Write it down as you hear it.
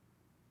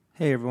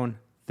Hey everyone,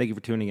 thank you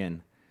for tuning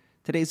in.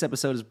 Today's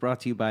episode is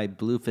brought to you by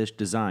Bluefish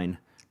Design,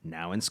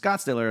 now in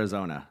Scottsdale,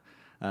 Arizona.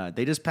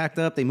 They just packed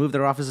up, they moved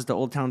their offices to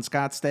Old Town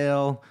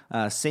Scottsdale.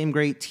 Same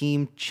great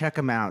team, check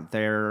them out.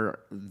 They're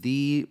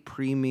the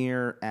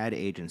premier ad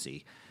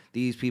agency.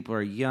 These people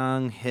are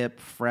young, hip,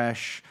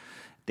 fresh.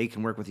 They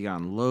can work with you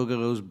on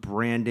logos,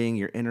 branding,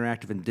 your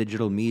interactive and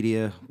digital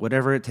media,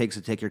 whatever it takes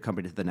to take your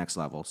company to the next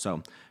level.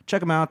 So check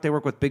them out. They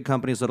work with big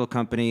companies, little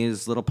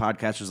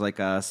podcasters like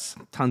us,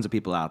 tons of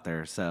people out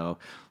there. So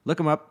look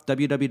them up,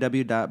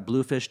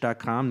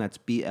 www.bluefish.com. That's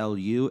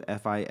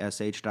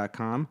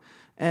BLUFISH.com.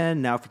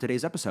 And now for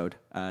today's episode.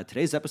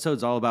 Today's episode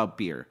is all about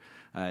beer.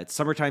 It's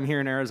summertime here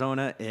in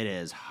Arizona. It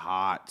is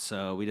hot.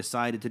 So we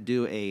decided to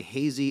do a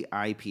hazy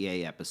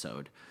IPA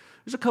episode.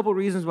 There's a couple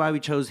reasons why we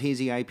chose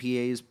hazy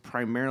IPAs,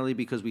 primarily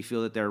because we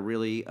feel that they're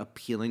really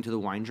appealing to the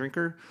wine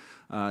drinker.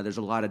 There's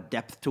a lot of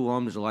depth to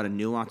them. There's a lot of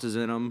nuances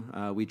in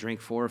them. We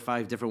drank 4 or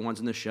 5 different ones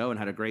in the show and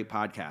had a great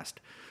podcast.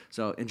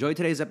 So enjoy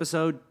today's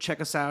episode.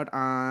 Check us out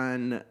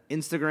on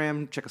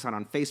Instagram. Check us out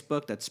on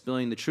Facebook. That's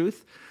Spilling the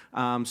Truth.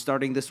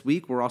 Starting this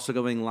week, we're also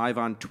going live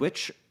on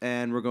Twitch,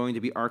 and we're going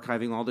to be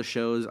archiving all the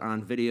shows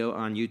on video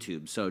on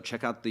YouTube. So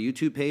check out the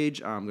YouTube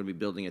page. I'm going to be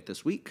building it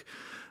this week.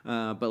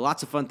 But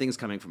lots of fun things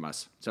coming from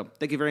us. So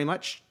thank you very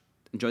much.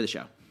 Enjoy the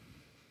show.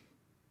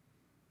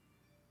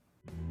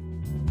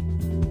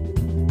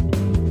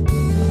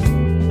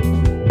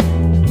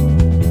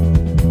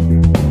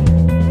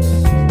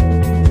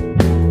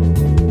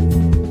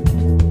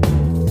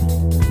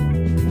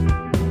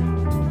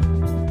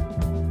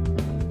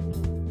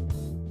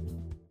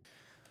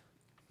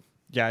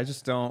 Yeah, I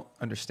just don't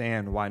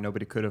understand why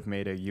nobody could have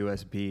made a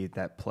USB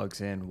that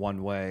plugs in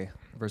one way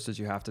versus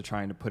you have to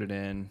try to put it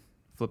in,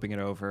 flipping it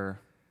over.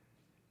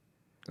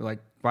 Like,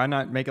 why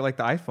not make it like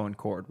the iPhone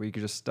cord where you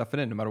could just stuff it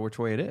in no matter which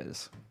way it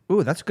is?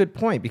 Ooh, that's a good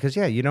point because,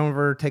 yeah, you don't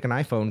ever take an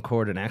iPhone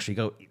cord and actually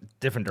go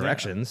different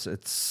directions. Yeah.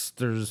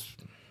 There's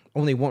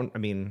only one. I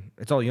mean,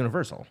 it's all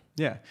universal.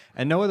 Yeah,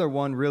 and no other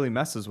one really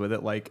messes with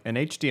it. Like an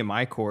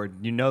HDMI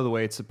cord, you know the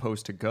way it's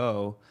supposed to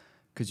go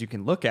because you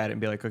can look at it and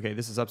be like, okay,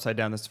 this is upside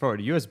down, this is forward.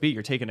 A USB,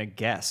 you're taking a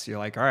guess. You're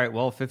like, all right,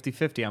 well,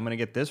 50-50, I'm going to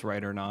get this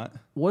right or not.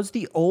 Was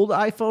the old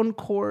iPhone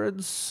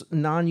cords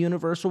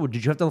non-universal?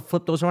 Did you have to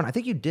flip those around? I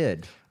think you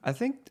did. I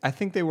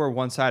think they were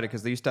one-sided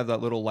because they used to have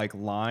that little like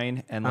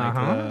line and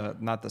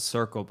like not the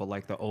circle, but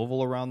like the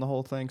oval around the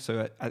whole thing.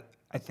 So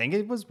I think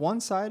it was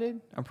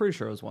one-sided. I'm pretty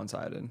sure it was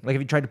one-sided. Like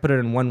if you tried to put it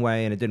in one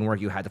way and it didn't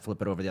work, you had to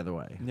flip it over the other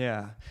way.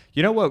 Yeah.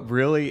 You know what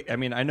really, I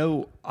mean, I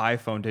know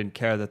iPhone didn't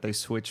care that they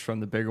switched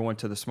from the bigger one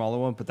to the smaller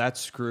one, but that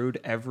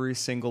screwed every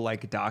single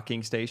like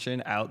docking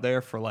station out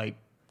there for like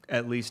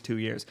at least 2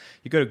 years.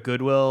 You go to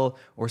Goodwill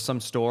or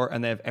some store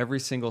and they have every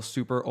single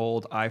super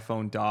old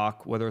iPhone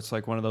dock, whether it's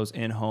like one of those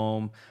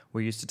in-home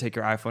where you used to take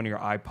your iPhone or your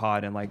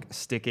iPod and like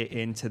stick it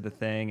into the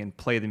thing and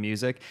play the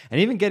music. And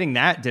even getting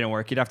that didn't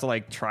work. You'd have to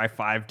like try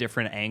 5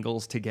 different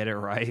angles to get it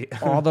right.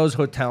 All those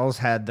hotels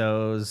had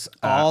those.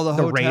 All the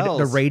hotels.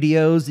 The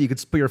radios, you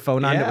could put your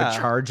phone on, it would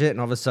charge it, and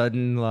all of a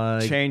sudden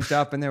like changed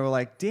up and they were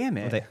like, damn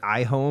it.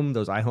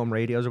 Those iHome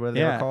radios or whatever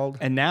they were called.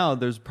 And now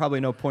there's probably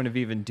no point of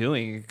even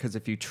doing it because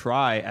if you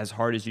try as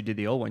hard as you did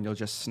the old one, you'll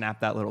just snap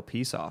that little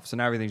piece off. So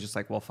now everything's just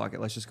like, well, fuck it.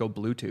 Let's just go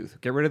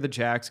Bluetooth. Get rid of the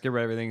jacks. Get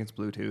rid of everything. It's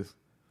Bluetooth.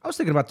 I was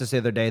thinking about this the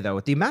other day, though.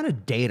 With the amount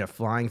of data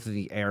flying through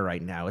the air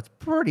right now, it's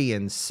pretty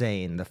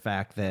insane, the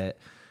fact that,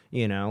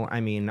 you know,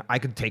 I mean, I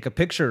could take a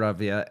picture of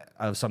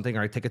something,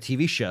 or I take a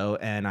TV show,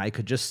 and I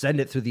could just send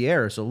it through the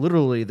air. So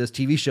literally, this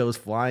TV show is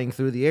flying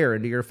through the air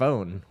into your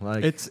phone.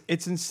 Like,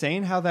 it's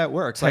insane how that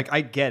works. Like,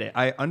 I get it.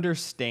 I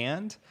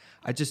understand.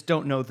 I just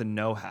don't know the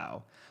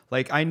know-how.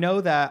 Like, I know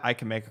that I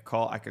can make a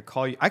call. I could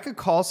call you. I could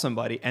call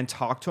somebody and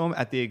talk to them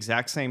at the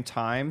exact same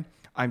time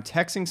I'm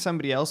texting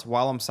somebody else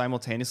while I'm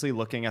simultaneously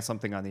looking at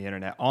something on the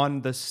internet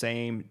on the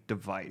same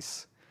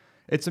device.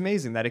 It's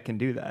amazing that it can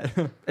do that.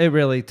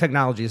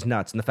 Technology is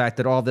nuts. And the fact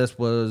that all this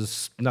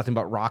was nothing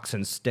but rocks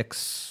and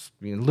sticks,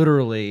 I mean,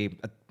 literally,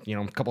 a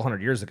couple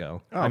hundred years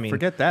ago. Oh, I mean,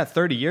 forget that.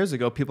 30 years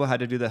ago, people had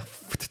to do the...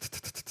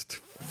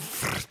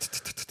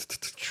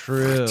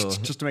 True.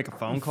 Just to make a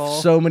phone call.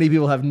 So many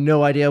people have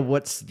no idea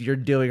what you're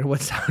doing or what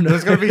sound.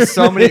 There's going to be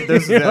so many.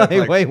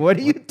 Like, wait, what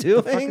are you doing?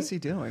 What the fuck is he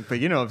doing? But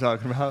you know what I'm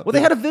talking about. Well,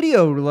 they had a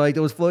video like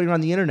that was floating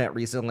around the internet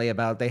recently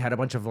about they had a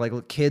bunch of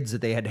like kids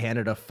that they had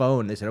handed a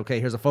phone. They said,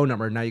 okay, here's a phone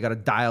number. Now you got to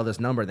dial this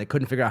number. And they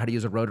couldn't figure out how to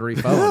use a rotary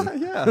phone.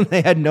 Yeah.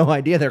 They had no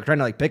idea. They were trying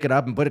to like pick it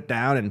up and put it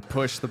down and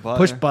push the button.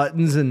 Push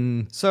buttons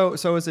and... So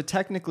is it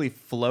technically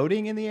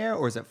floating in the air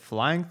or is it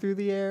flying through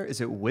the air?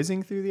 Is it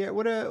whizzing through the air?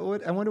 What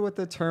I wonder what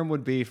the term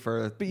would be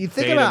for... But you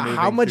think about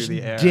how much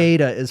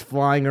data is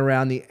flying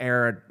around the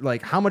air,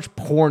 like how much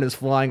porn is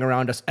flying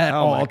around us at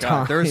all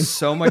times. There's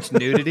so much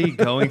nudity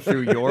going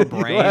through your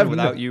brain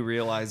without you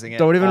realizing it.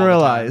 Don't even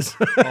realize.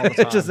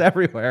 It's just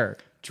everywhere.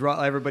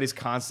 Everybody's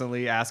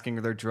constantly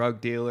asking their drug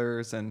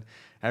dealers and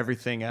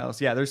everything else.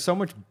 Yeah, there's so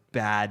much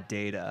bad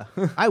data.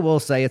 I will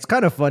say it's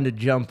kind of fun to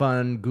jump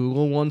on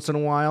Google once in a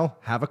while,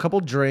 have a couple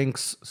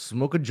drinks,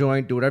 smoke a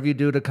joint, do whatever you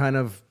do to kind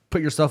of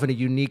put yourself in a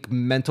unique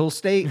mental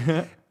state.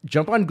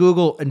 jump on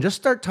Google and just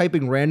start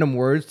typing random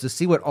words to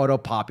see what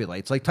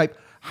auto-populates. Like type,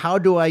 how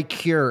do I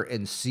cure,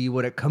 and see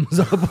what it comes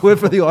up with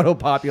for the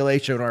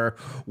auto-population, or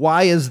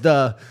why is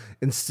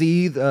and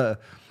see the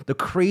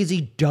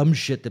crazy dumb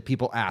shit that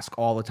people ask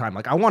all the time.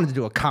 Like I wanted to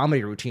do a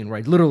comedy routine where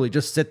I literally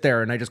just sit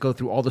there and I just go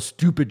through all the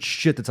stupid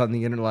shit that's on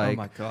the internet. Like, oh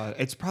my God.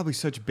 It's probably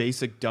such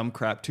basic dumb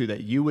crap too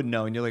that you would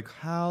know. And you're like,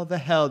 how the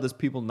hell does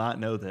people not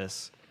know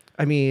this?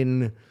 I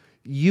mean,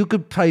 you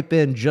could type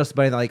in just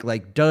by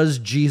like does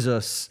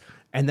Jesus,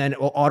 and then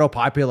it will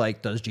auto-populate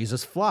like, does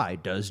Jesus fly?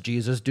 Does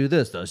Jesus do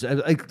this?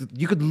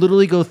 You could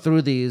literally go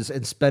through these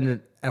and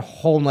spend a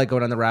whole night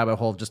going down the rabbit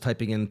hole of just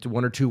typing in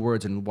one or two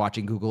words and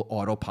watching Google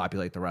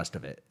auto-populate the rest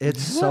of it.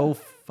 It's so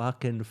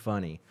fucking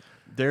funny.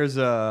 There's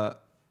a,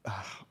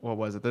 what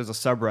was it? There's a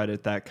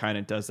subreddit that kind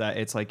of does that.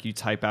 It's like you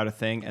type out a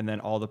thing and then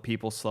all the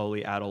people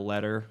slowly add a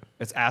letter.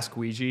 It's Ask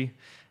Ouija.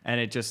 And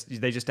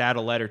they just add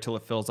a letter till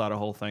it fills out a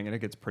whole thing, and it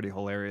gets pretty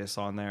hilarious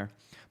on there.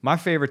 My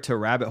favorite to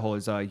rabbit hole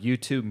is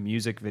YouTube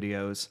music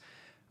videos,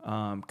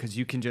 because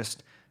you can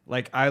just,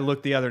 like, I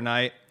looked the other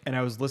night and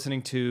I was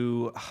listening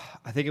to,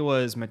 I think it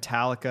was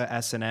Metallica,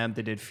 S&M.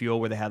 They did Fuel,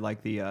 where they had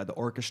like the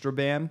orchestra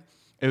band.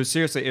 They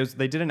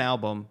did an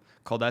album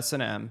called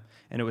S&M,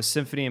 and it was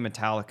Symphony and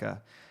Metallica.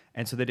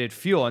 And so they did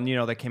Fuel, and,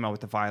 they came out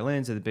with the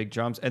violins and the big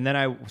drums. And then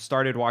I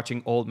started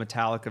watching old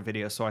Metallica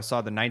videos. So I saw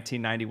the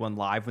 1991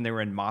 live when they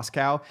were in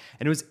Moscow,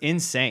 and it was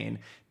insane.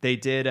 They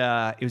did,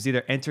 it was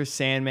either Enter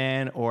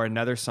Sandman or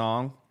another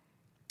song.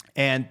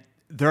 And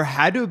there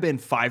had to have been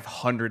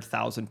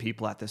 500,000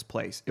 people at this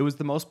place. It was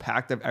the most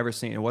packed I've ever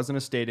seen. It wasn't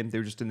a stadium. They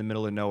were just in the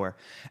middle of nowhere.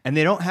 And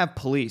they don't have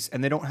police,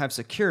 and they don't have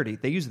security.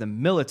 They use the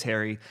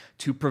military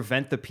to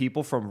prevent the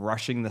people from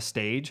rushing the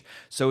stage.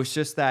 So it's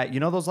just that,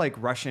 those like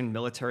Russian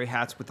military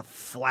hats with a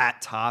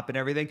flat top and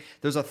everything?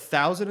 There's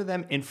 1,000 of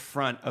them in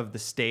front of the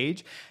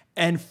stage,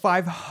 and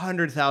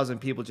 500,000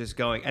 people just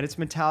going. And it's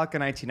Metallica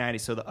 1990,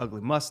 so the ugly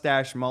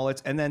mustache,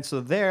 mullets. And then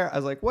so there, I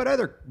was like, what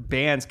other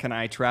bands can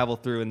I travel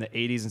through in the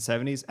 80s and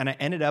 70s? And I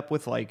ended up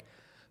with like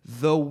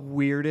the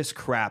weirdest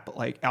crap.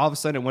 Like all of a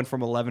sudden it went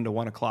from 11 to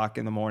 1 o'clock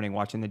in the morning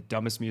watching the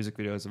dumbest music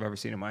videos I've ever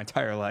seen in my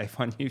entire life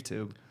on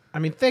YouTube. I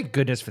mean, thank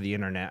goodness for the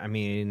internet. I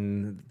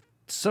mean,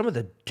 some of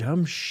the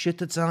dumb shit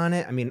that's on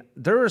it. I mean,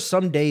 there are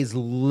some days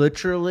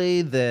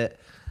literally that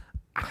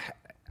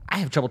I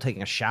have trouble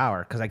taking a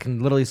shower because I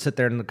can literally sit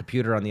there in the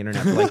computer on the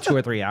internet for like 2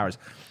 or 3 hours.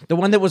 The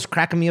one that was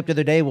cracking me up the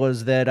other day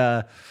was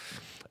that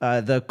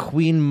the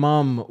Queen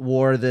Mum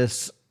wore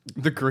this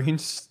the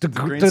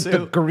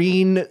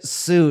green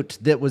suit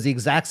that was the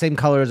exact same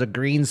color as a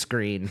green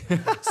screen.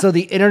 So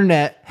the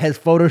internet has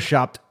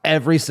photoshopped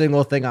every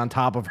single thing on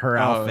top of her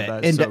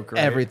outfit into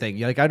everything.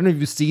 Like, I don't know if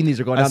you've seen these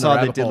or going down the rabbit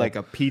hole. I saw they did like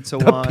a pizza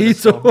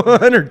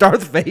one or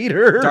Darth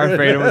Vader. Darth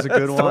Vader was a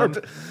good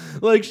one.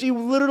 Like, she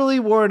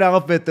literally wore an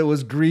outfit that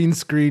was green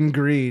screen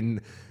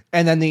green,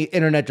 and then the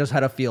internet just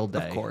had a field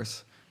day. Of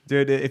course.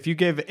 Dude, if you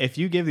give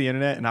the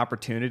internet an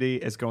opportunity,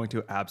 it's going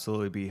to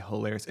absolutely be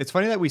hilarious. It's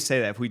funny that we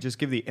say that. If we just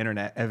give the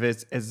internet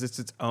as it's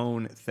its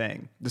own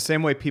thing, the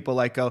same way people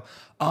like go,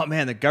 oh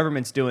man, the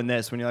government's doing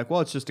this. When you're like,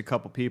 well, it's just a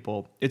couple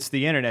people. It's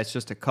the internet. It's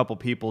just a couple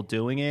people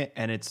doing it,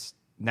 and it's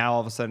now all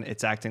of a sudden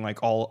it's acting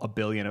like all 1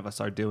 billion of us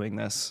are doing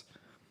this.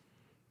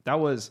 That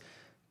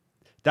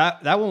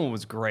one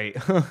was great.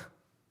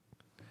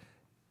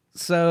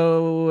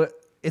 So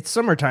it's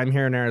summertime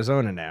here in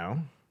Arizona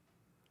now,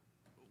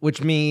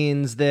 which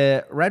means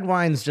that red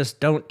wines just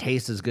don't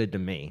taste as good to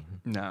me.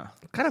 No.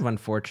 Kind of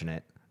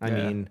unfortunate. I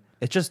mean,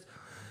 it's just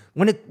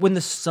when the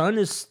sun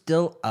is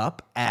still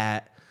up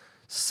at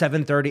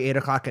 7:30, 8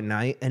 o'clock at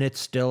night, and it's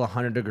still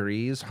 100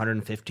 degrees,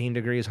 115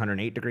 degrees,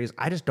 108 degrees,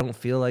 I just don't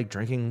feel like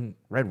drinking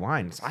red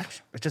wine.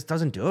 It just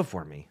doesn't do it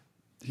for me.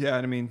 Yeah,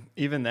 and I mean,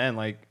 even then,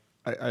 like,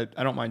 I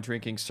don't mind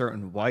drinking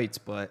certain whites,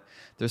 but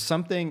there's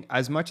something,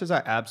 as much as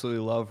I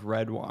absolutely love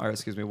white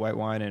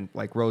wine and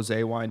like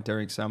rosé wine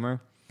during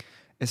summer,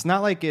 it's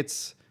not like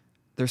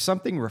there's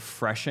something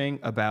refreshing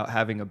about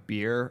having a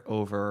beer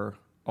over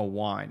a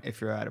wine. If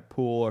you're at a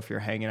pool or if you're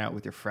hanging out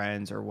with your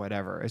friends or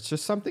whatever, it's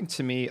just something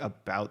to me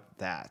about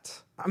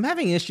that. I'm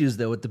having issues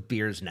though with the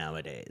beers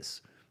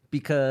nowadays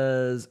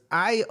because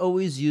I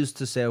always used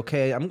to say,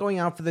 okay, I'm going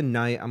out for the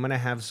night. I'm going to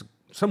have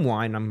some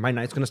wine. My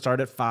night's going to start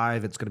at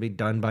 5. It's going to be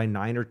done by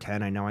 9 or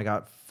 10. I know I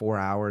got 4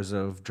 hours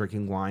of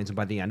drinking wines, and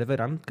by the end of it,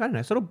 I'm got a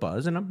nice little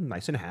buzz, and I'm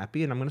nice and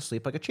happy, and I'm going to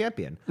sleep like a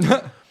champion.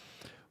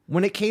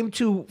 When it came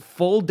to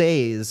full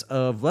days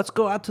of let's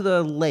go out to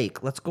the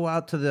lake, let's go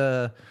out to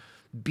the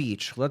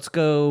beach, let's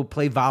go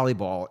play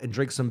volleyball and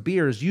drink some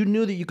beers, you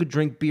knew that you could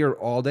drink beer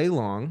all day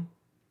long.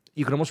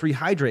 You could almost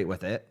rehydrate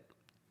with it.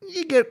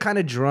 You get kind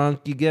of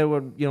drunk, you get a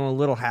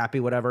little happy,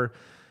 whatever.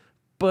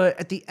 But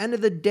at the end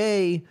of the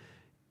day,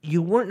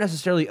 you weren't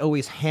necessarily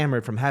always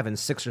hammered from having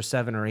 6 or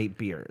 7 or 8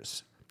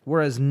 beers.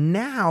 Whereas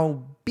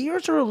now,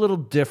 beers are a little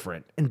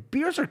different, and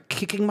beers are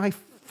kicking my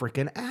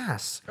freaking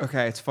ass.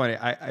 Okay, it's funny.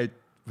 I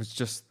was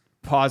just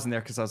pausing there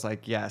because I was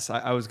like, yes,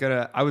 I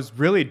was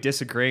really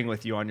disagreeing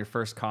with you on your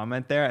first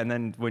comment there, and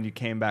then when you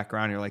came back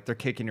around, you're like, they're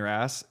kicking your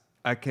ass.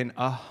 I can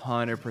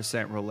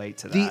 100% relate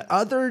to that. The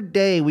other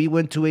day, we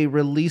went to a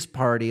release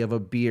party of a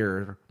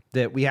beer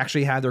that we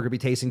actually had. They're going to be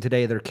tasting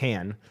today, their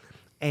can.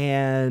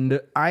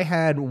 And I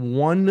had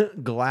one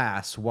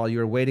glass while you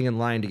were waiting in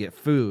line to get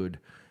food.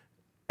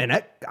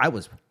 And I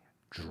was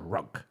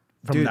drunk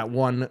from that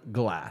one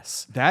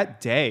glass. That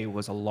day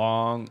was a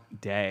long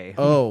day.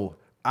 Oh,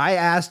 I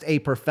asked a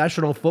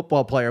professional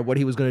football player what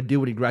he was going to do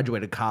when he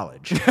graduated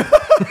college.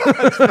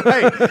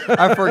 Right.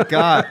 I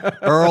forgot.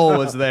 Earl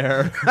was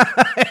there.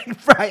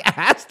 I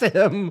asked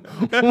him.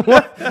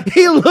 What?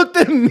 He looked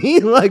at me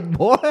like,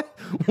 boy,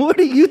 what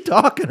are you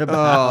talking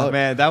about? Oh,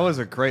 man. That was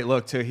a great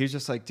look, too. He's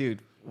just like,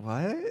 dude,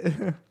 what?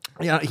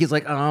 Yeah, he's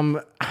like,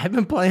 I've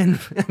been playing.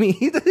 I mean,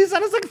 he's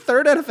on his like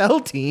third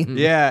NFL team.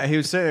 Yeah, he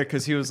was saying it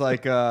because he was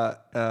like, and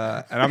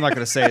I'm not going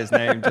to say his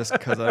name just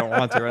because I don't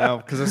want to right now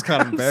because it's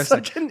kind of embarrassing.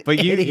 Such an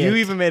but you idiot.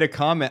 even made a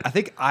comment. I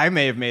think I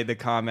may have made the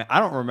comment. I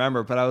don't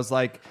remember, but I was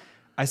like,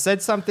 I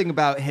said something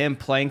about him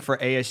playing for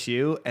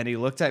ASU, and he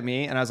looked at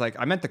me, and I was like,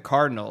 I meant the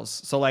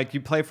Cardinals. So like,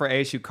 you play for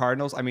ASU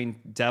Cardinals? I mean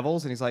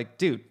Devils? And he's like,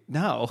 dude,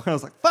 no. I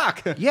was like,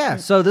 fuck. Yeah.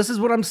 So this is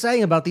what I'm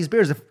saying about these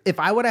beers. If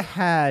I would have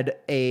had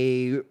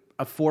a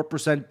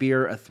 4%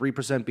 beer, a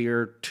 3%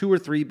 beer, 2 or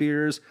 3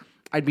 beers,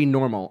 I'd be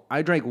normal.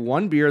 I drank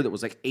one beer that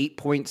was like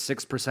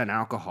 8.6%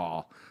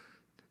 alcohol,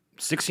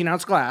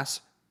 16-ounce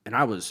glass, and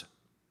I was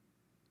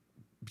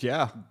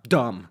Yeah.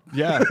 dumb.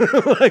 Yeah.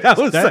 Like I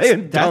was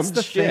saying dumb That's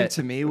the shit. thing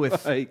to me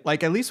with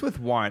like at least with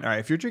wine. All right,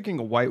 if you're drinking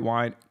a white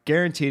wine,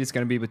 guaranteed it's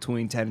going to be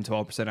between 10 and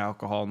 12%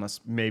 alcohol unless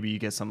maybe you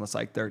get some that's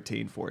like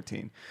 13,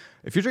 14.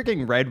 If you're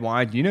drinking red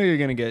wine, you know you're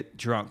going to get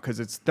drunk because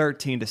it's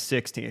 13 to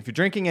 16. If you're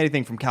drinking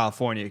anything from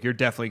California, you're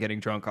definitely getting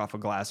drunk off a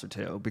glass or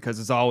two because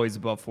it's always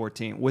above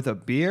 14. With a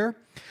beer,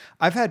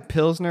 I've had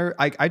Pilsner.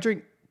 I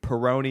drink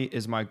Peroni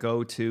is my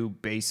go-to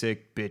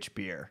basic bitch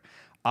beer.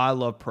 I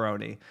love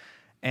Peroni.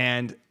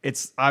 And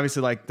it's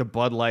obviously like the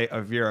Bud Light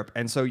of Europe.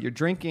 And so you're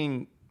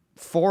drinking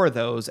 4 of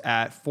those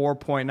at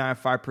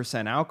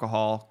 4.95%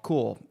 alcohol.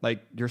 Cool.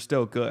 Like you're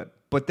still good.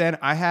 But then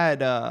I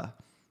had,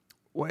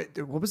 what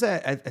was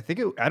that?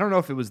 I don't know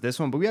if it was this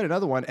one, but we had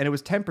another one and it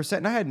was 10%.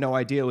 And I had no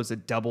idea it was a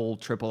double,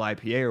 triple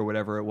IPA or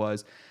whatever it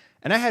was.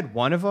 And I had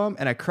one of them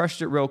and I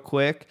crushed it real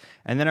quick.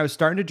 And then I was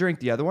starting to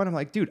drink the other one. I'm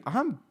like, dude,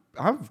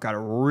 I've got a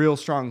real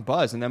strong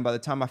buzz. And then by the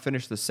time I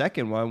finished the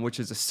second one, which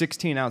is a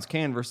 16-ounce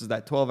can versus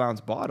that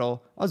 12-ounce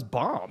bottle, I was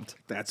bombed.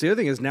 That's the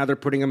other thing is now they're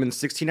putting them in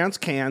 16-ounce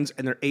cans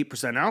and they're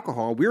 8%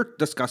 alcohol. We were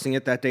discussing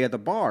it that day at the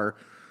bar.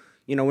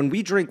 You know, when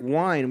we drink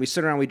wine, we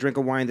sit around, we drink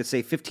a wine that's,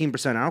 say,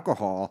 15%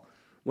 alcohol.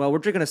 Well, we're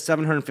drinking a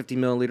 750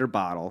 milliliter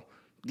bottle.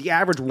 The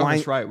average wine,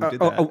 that's right. We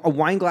did that. A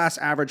wine glass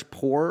average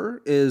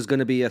pour is going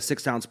to be a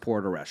 6-ounce pour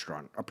at a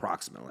restaurant,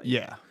 approximately.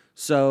 Yeah.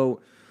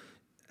 So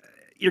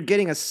you're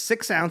getting a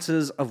 6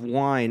 ounces of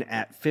wine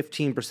at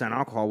 15%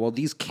 alcohol. Well,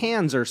 these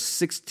cans are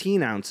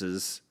 16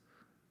 ounces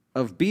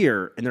of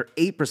beer, and they're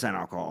 8%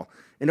 alcohol.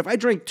 And if I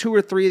drink 2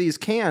 or 3 of these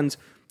cans,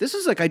 this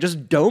is like I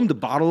just domed a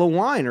bottle of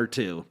wine or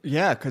 2.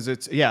 Yeah,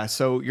 because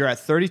so you're at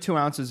 32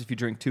 ounces if you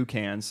drink 2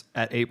 cans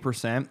at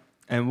 8%.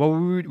 And what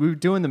we were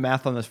doing the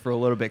math on this for a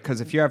little bit,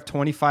 because if you have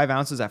 25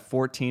 ounces at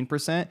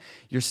 14%,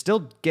 you're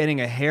still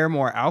getting a hair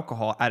more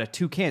alcohol out of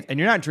 2 cans. And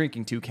you're not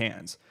drinking 2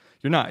 cans.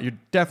 You're not. You're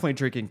definitely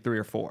drinking 3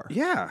 or 4.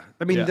 Yeah.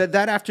 I mean, that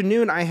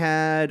afternoon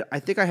I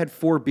think I had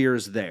 4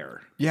 beers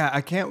there. Yeah,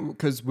 I can't,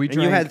 because we drank.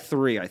 And you had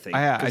 3, I think.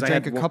 I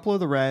drank a couple of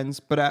the Wrens,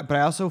 but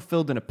I also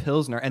filled in a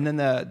Pilsner. And then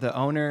the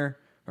owner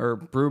or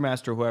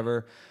brewmaster,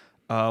 whoever,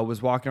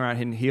 was walking around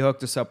and he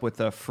hooked us up with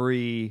a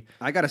free.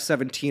 I got a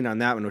 17 on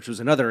that one, which was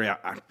another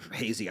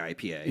hazy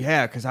IPA.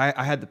 Yeah, because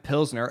I had the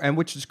Pilsner, and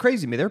which is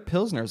crazy to me. Their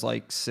Pilsner's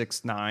like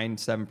 6, 9,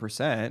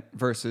 7%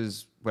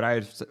 versus what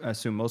I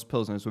assume most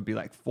Pilsners would be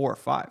like 4 or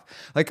 5.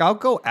 Like I'll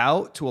go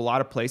out to a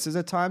lot of places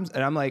at times,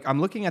 and I'm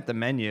looking at the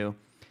menu,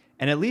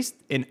 and at least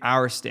in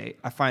our state,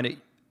 I find it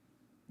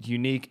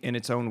unique in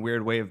its own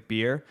weird way of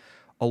beer.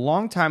 A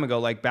long time ago,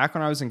 like back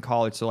when I was in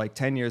college, so like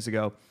 10 years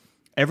ago,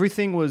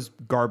 everything was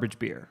garbage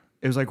beer.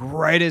 It was like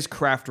right as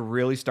craft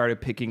really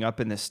started picking up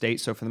in the state.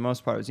 So for the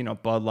most part, it was,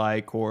 Bud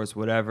Light, Coors,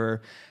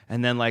 whatever.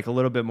 And then like a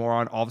little bit more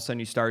on, all of a sudden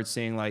you started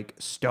seeing like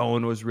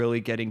Stone was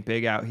really getting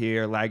big out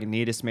here.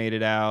 Lagunitas made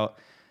it out.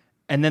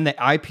 And then the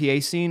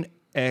IPA scene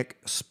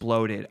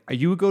exploded.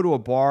 You would go to a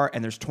bar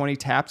and there's 20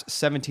 taps,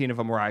 17 of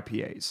them were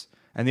IPAs.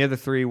 And the other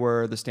 3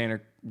 were the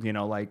standard,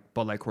 like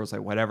Bud Light, Coors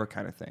Light, whatever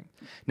kind of thing.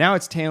 Now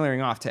it's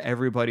tailoring off to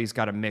everybody's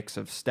got a mix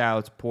of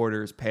stouts,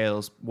 porters,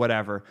 pales,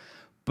 whatever.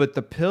 But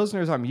the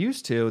Pilsners I'm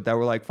used to that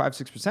were like 5,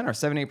 6% or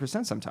 7,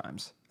 8%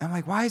 sometimes. I'm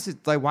like, why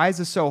is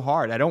this so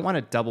hard? I don't want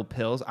a double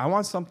pills. I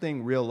want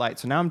something real light.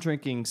 So now I'm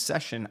drinking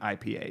session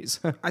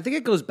IPAs. I think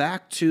it goes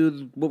back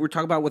to what we're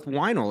talking about with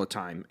wine all the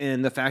time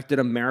and the fact that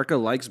America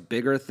likes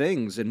bigger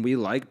things and we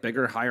like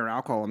bigger, higher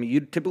alcohol. I mean,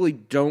 you typically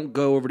don't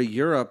go over to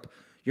Europe.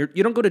 You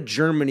don't go to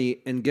Germany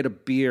and get a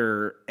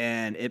beer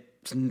and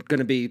it's going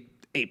to be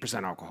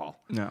 8%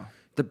 alcohol. No.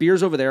 The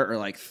beers over there are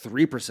like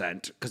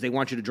 3% because they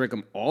want you to drink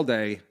them all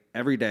day,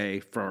 every day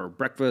for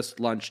breakfast,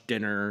 lunch,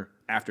 dinner,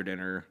 after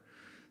dinner.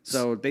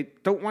 So they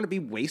don't want to be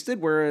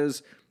wasted.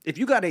 Whereas if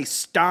you got a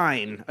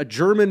Stein, a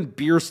German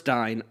beer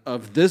Stein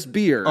of this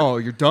beer, Oh,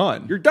 you're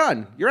done. you're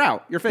done. You're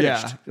out. You're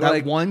finished. Yeah,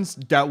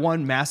 that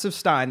one massive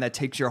Stein that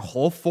takes your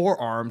whole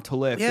forearm to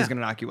lift Yeah. is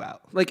gonna knock you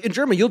out. Like in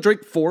Germany, you'll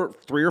drink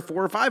 3 or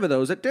 4 or 5 of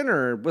those at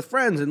dinner with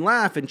friends and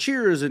laugh and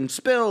cheers and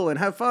spill and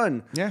have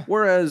fun. Yeah.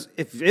 Whereas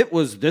if it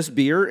was this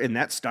beer in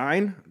that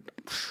Stein,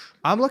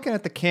 I'm looking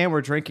at the can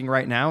we're drinking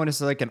right now, and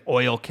it's like an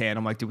oil can.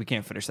 I'm like, dude, we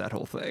can't finish that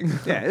whole thing.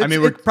 Yeah, I mean,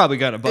 we're probably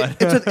gonna, but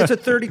it's a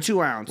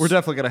 32 ounce. we're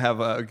definitely gonna have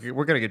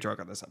we're gonna get drunk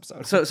on this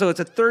episode. So it's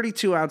a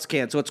 32 ounce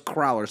can. So it's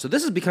crowler. So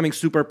this is becoming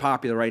super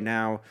popular right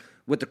now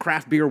with the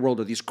craft beer world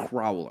of these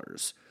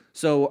crowlers.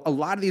 So a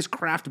lot of these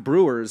craft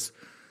brewers,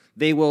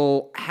 they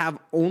will have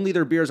only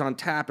their beers on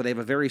tap, but they have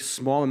a very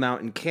small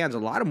amount in cans. A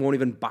lot of them won't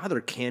even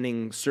bother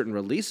canning certain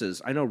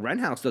releases. I know Wren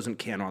House doesn't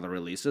can all the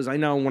releases. I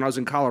know when I was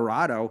in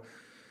Colorado,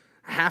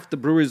 half the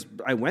breweries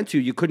I went to,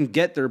 you couldn't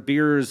get their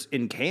beers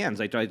in cans.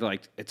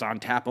 Like it's on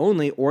tap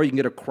only, or you can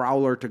get a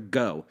crowler to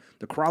go.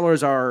 The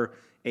crowlers are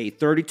a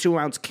 32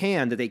 ounce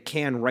can that they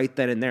can right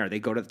then and there. They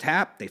go to the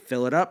tap, they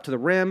fill it up to the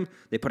rim,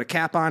 they put a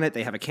cap on it,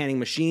 they have a canning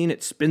machine,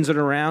 it spins it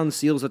around,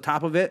 seals the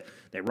top of it,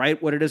 they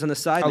write what it is on the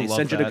side, and they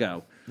send you to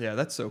go. Yeah,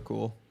 that's so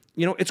cool.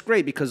 You know, it's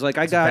great because like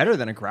It's better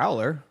than a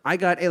growler. I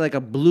got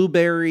a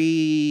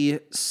blueberry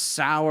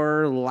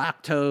sour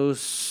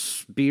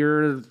lactose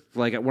beer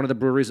like at one of the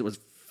breweries that was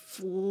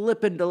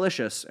flippin'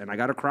 delicious, and I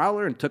got a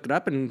crowler and took it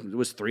up, and it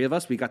was 3 of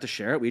us. We got to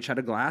share it. We each had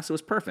a glass. It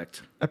was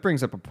perfect. That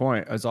brings up a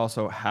point is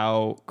also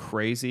how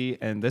crazy,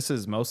 and this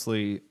is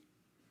mostly,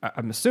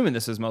 I'm assuming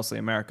this is mostly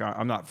America.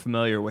 I'm not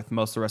familiar with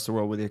most of the rest of the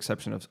world with the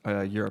exception of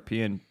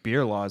European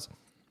beer laws.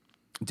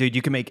 Dude,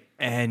 you can make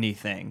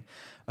anything.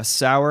 A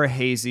sour,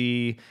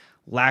 hazy,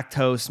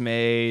 lactose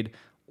made,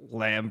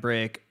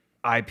 lambic,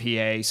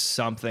 IPA,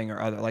 something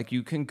or other. Like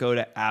you can go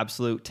to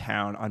absolute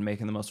town on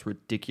making the most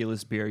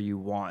ridiculous beer you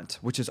want,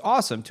 which is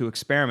awesome to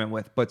experiment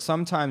with. But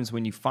sometimes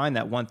when you find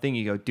that one thing,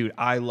 you go, dude,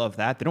 I love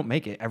that. They don't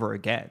make it ever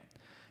again.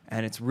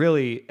 And it's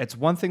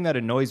one thing that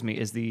annoys me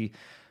is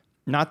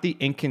not the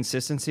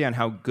inconsistency on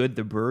how good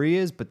the brewery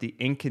is, but the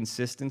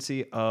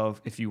inconsistency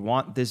of if you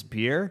want this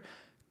beer,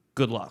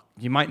 good luck.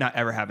 You might not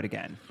ever have it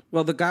again.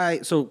 Well,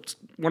 so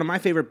one of my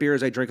favorite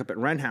beers I drink up at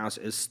Wren House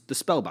is the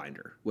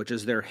Spellbinder, which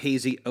is their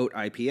hazy oat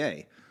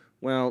IPA.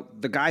 Well,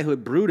 the guy who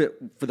had brewed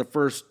it for the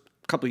first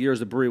couple of years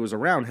the brewery was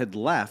around had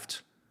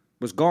left,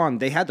 was gone.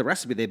 They had the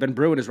recipe. They'd been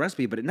brewing his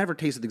recipe, but it never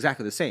tasted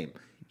exactly the same.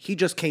 He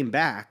just came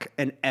back,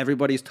 and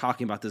everybody's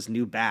talking about this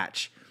new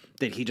batch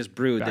that he just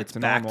brewed. It's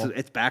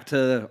back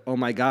to, oh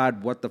my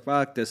God, what the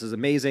fuck? This is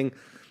amazing.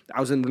 I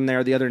was in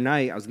there the other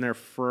night. I was in there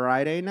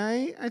Friday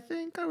night, I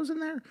think I was in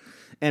there.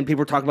 And people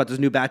were talking about this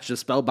new batch of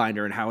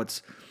Spellbinder and how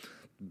it's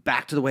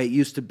back to the way it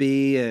used to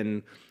be.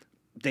 And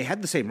they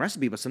had the same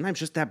recipe, but sometimes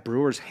just that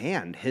brewer's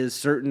hand, his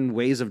certain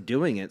ways of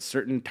doing it,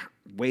 certain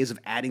ways of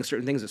adding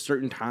certain things at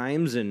certain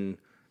times. And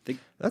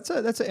that's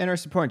an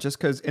interesting point, just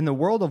because in the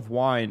world of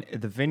wine,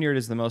 the vineyard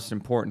is the most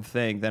important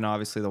thing. Then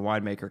obviously the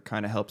winemaker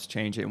kind of helps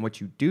change it. And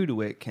what you do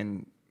to it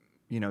can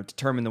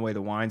determine the way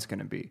the wine's going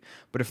to be.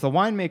 But if the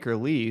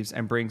winemaker leaves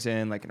and brings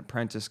in like an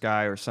apprentice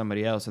guy or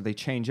somebody else, if they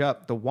change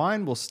up, the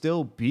wine will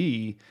still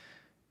be,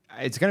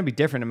 it's going to be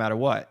different no matter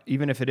what,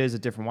 even if it is a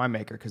different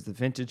winemaker, because the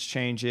vintage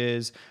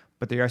changes,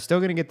 but they are still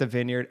going to get the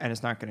vineyard, and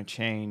it's not going to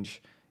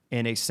change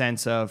in a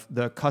sense of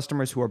the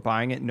customers who are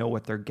buying it know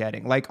what they're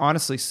getting. Like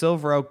honestly,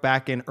 Silver Oak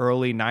back in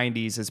early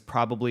 90s is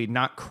probably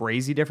not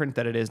crazy different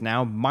than it is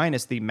now,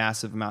 minus the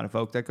massive amount of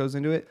oak that goes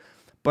into it.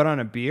 But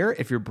on a beer,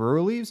 if your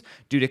brewer leaves,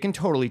 dude, it can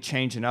totally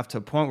change enough to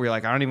a point where you're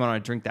like, I don't even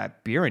want to drink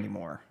that beer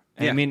anymore.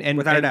 And yeah, I mean,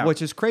 without a doubt.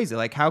 Which is crazy.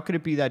 Like, how could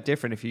it be that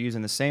different if you're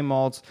using the same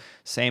malts,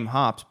 same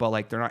hops, but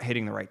like they're not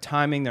hitting the right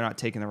timing, they're not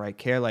taking the right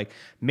care? Like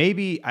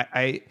maybe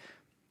I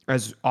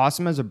as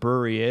awesome as a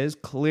brewery is,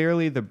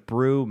 clearly the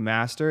brew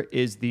master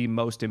is the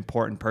most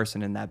important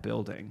person in that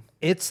building.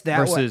 It's that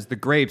versus the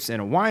grapes in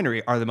a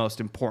winery are the most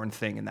important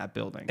thing in that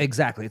building.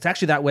 Exactly. It's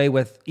actually that way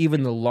with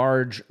even the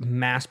large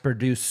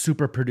mass-produced,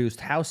 super-produced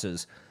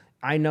houses.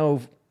 I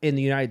know in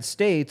the United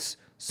States,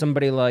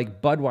 somebody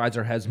like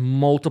Budweiser has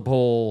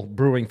multiple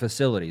brewing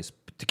facilities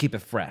to keep it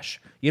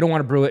fresh. You don't want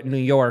to brew it in New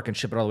York and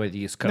ship it all the way to the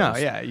East Coast.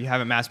 No, yeah, you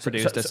have it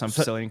mass-produced at some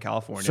facility in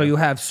California. So you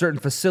have certain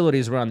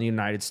facilities around the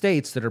United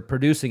States that are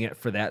producing it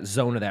for that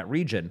zone or that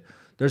region.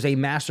 There's a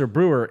master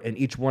brewer in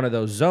each one of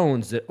those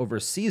zones that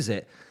oversees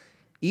it.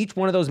 Each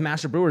one of those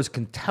master brewers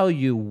can tell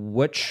you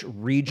which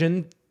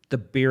region the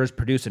beer is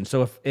produced in.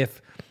 So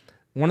if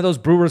one of those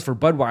brewers for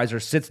Budweiser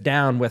sits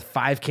down with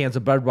 5 cans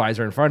of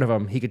Budweiser in front of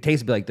him, he could taste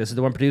it and be like, this is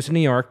the one produced in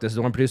New York, this is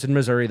the one produced in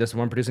Missouri, this is the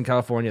one produced in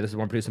California, this is the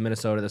one produced in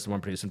Minnesota, this is the one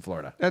produced in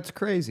Florida. That's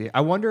crazy.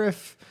 I wonder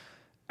if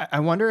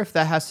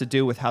that has to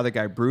do with how the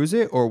guy brews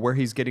it or where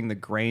he's getting the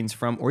grains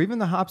from or even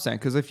the hop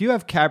scent. Because if you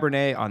have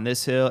Cabernet on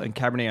this hill and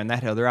Cabernet on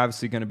that hill, they're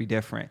obviously going to be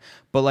different.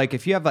 But like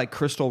if you have like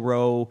Crystal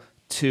Row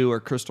 2 or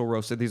crystal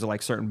roasted. These are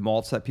like certain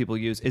malts that people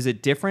use. Is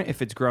it different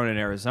if it's grown in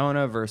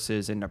Arizona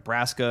versus in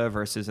Nebraska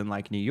versus in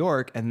like New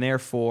York? And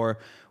therefore,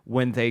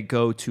 when they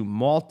go to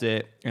malt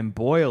it and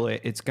boil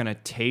it, it's going to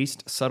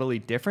taste subtly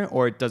different,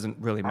 or it doesn't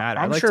really matter?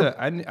 I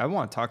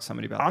want to talk to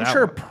somebody about that. I'm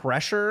sure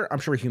pressure, I'm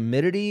sure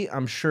humidity,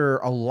 I'm sure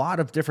a lot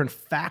of different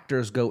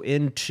factors go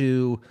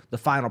into the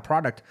final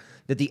product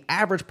that the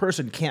average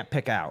person can't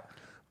pick out.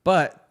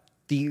 But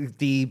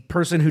the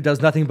person who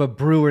does nothing but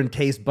brew and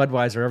taste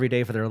Budweiser every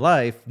day for their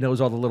life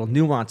knows all the little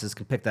nuances,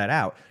 can pick that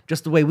out.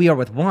 Just the way we are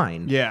with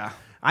wine. Yeah.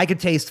 I could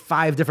taste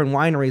 5 different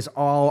wineries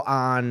all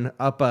on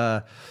up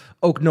a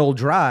Oak Knoll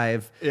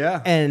Drive.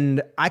 Yeah.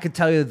 And I could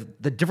tell you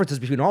the differences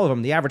between all of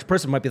them. The average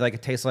person might be like,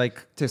 it tastes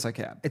like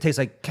cab. It tastes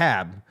like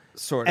cab.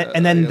 Sort of.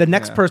 And then the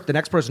next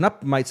person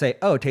up might say,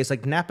 oh, it tastes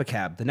like Napa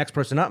Cab. The next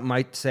person up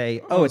might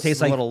say, oh, it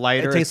tastes like a little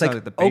lighter. It tastes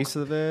like the base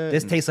of it.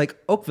 This tastes like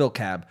Oakville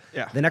Cab.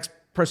 Yeah. The next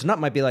person up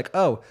might be like,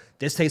 oh,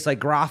 this tastes like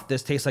Groff.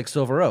 This tastes like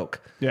Silver Oak.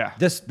 Yeah.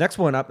 This next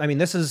one up, I mean,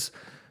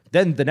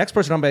 then the next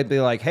person up might be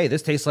like, hey,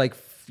 this tastes like,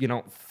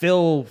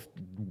 Phil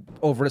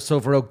over at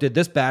Silver Oak did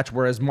this batch,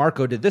 whereas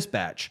Marco did this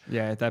batch.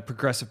 Yeah, that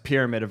progressive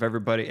pyramid of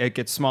everybody. It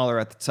gets smaller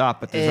at the top,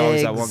 but there's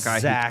always that one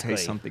guy who can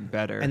taste something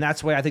better. And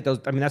that's why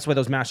that's why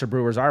those master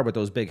brewers are with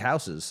those big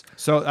houses.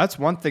 So that's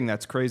one thing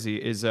that's crazy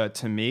is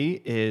to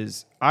me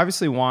is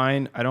obviously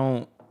wine. I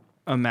don't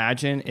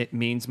imagine it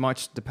means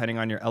much depending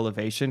on your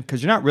elevation,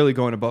 because you're not really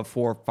going above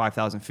 4,000 or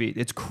 5,000 feet.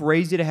 It's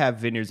crazy to have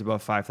vineyards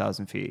above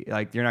 5,000 feet.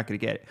 Like, you're not going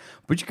to get it,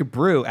 but you could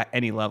brew at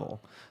any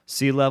level,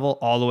 sea level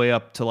all the way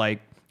up to,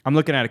 like, I'm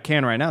looking at a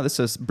can right now. This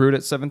says brewed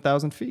at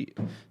 7,000 feet.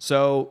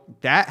 So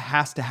that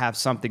has to have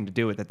something to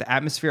do with it. The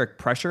atmospheric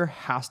pressure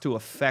has to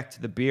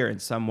affect the beer in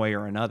some way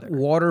or another.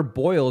 Water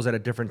boils at a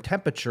different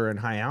temperature in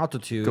high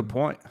altitude. Good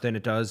point. Than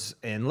it does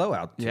in low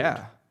altitude.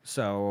 Yeah.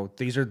 So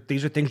these are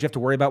things you have to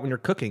worry about when you're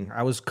cooking.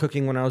 I was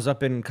cooking when I was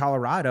up in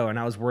Colorado, and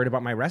I was worried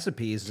about my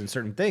recipes and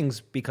certain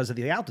things because of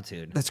the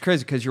altitude. That's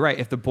crazy, because you're right.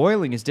 If the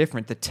boiling is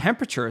different, the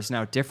temperature is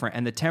now different,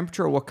 and the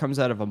temperature of what comes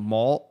out of a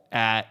malt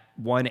at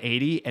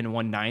 180 and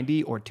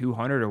 190 or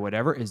 200 or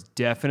whatever is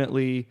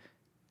definitely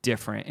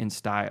different in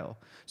style.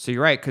 So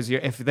you're right, because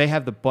if they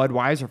have the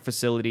Budweiser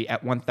facility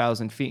at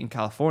 1,000 feet in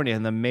California,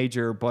 and the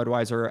major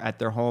Budweiser at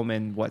their home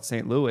in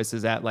St. Louis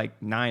is at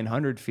like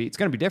 900 feet, it's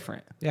going to be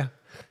different. Yeah.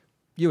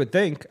 You would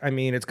think. I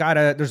mean, there's got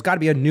to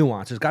be a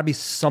nuance. There's got to be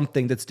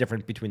something that's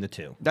different between the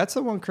two. That's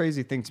the one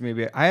crazy thing to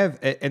me.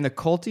 And the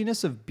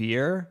cultiness of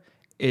beer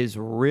is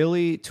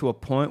really to a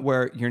point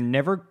where you're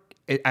never.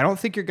 I don't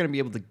think you're going to be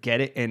able to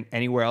get it in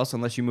anywhere else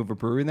unless you move a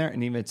brewery in there,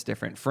 and even it's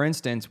different. For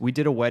instance, we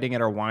did a wedding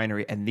at our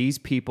winery, and these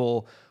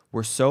people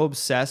were so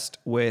obsessed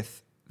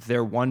with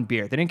their one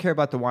beer. They didn't care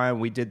about the wine.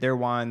 We did their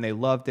wine. They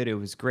loved it. It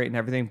was great and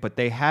everything. But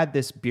they had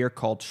this beer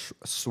called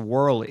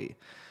Swirly.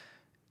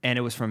 And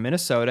it was from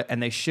Minnesota,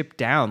 and they shipped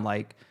down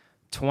like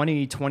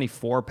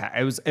 24 pack.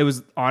 It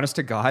was honest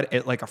to God,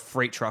 like a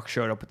freight truck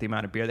showed up with the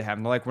amount of beer they have.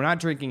 And they're like, we're not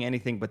drinking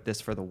anything but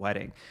this for the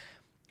wedding.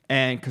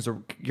 And because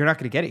you're not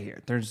going to get it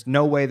here. There's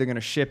no way they're going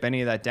to ship any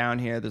of that down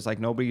here. There's like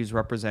nobody who's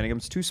representing them.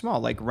 It's too small.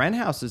 Like Wren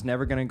House is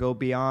never going to go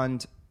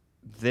beyond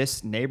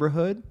this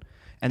neighborhood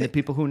and the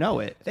people who know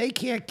it. They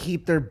can't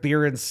keep their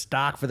beer in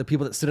stock for the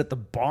people that sit at the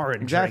bar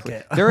and drink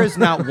it. There is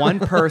not one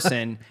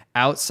person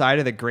outside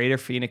of the greater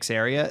Phoenix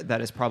area that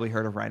has probably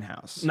heard of Wren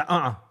House.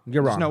 Nuh-uh.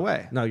 You're wrong. There's no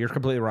way. No, you're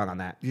completely wrong on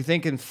that. Do you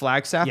think in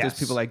Flagstaff, Yes. there's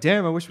people like,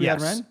 damn, I wish we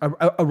had Wren?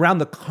 Around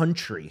the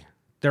country,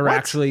 they're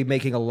actually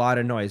making a lot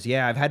of noise.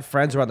 Yeah, I've had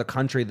friends around the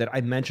country that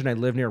I mentioned I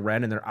live near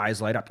Wren, and their eyes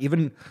light up.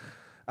 Even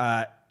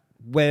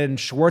when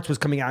Schwartz was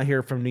coming out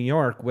here from New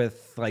York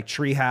with like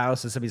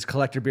Treehouse and some of these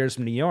collector beers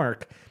from New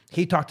York,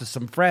 he talked to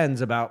some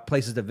friends about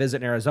places to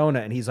visit in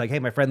Arizona, and he's like, hey,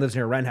 my friend lives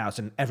near Wren House,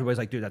 and everybody's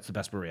like, dude, that's the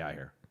best brewery out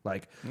here.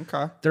 Like,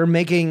 okay. They're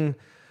making...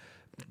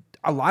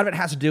 A lot of it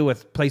has to do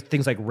with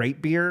things like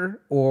Rate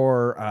Beer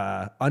or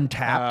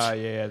Untapped.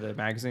 Yeah, the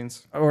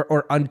magazines.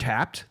 Or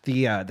Untapped,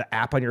 the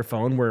app on your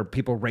phone where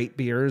people rate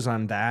beers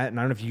on that. And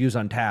I don't know if you use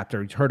Untapped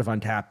or you've heard of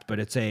Untapped, but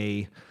it's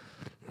a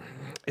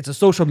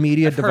social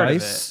media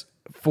device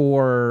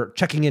for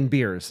checking in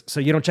beers.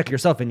 So you don't check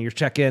yourself in, you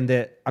check in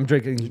that I'm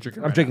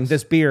drinking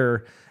this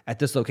beer at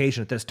this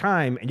location at this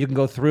time, and you can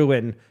go through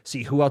and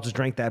see who else has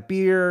drank that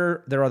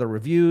beer, their other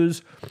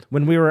reviews.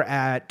 When we were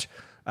at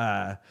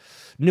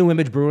New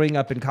Image Brewing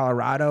up in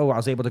Colorado, I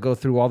was able to go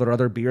through all their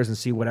other beers and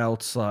see what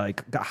else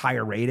like got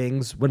higher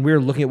ratings. When we were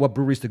looking at what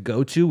breweries to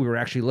go to, we were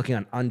actually looking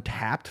on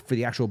Untapped for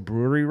the actual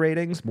brewery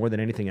ratings more than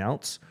anything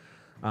else,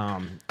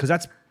 because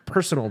that's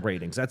personal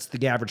ratings. That's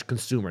the average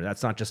consumer.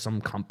 That's not just some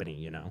company,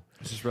 you know.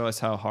 I just realized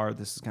how hard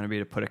this is going to be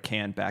to put a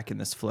can back in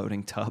this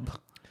floating tub.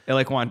 It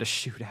like wanted to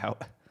shoot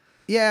out.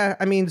 Yeah,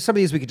 I mean, some of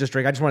these we could just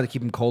drink. I just wanted to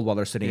keep them cold while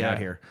they're sitting out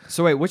here.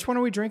 So wait, which one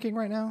are we drinking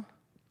right now?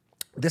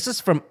 This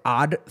is from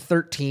Odd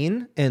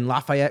 13 in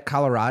Lafayette,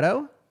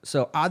 Colorado.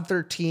 So Odd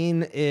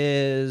 13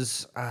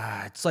 is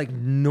it's like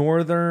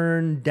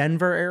northern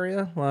Denver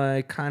area,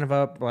 like kind of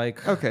up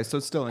like okay, so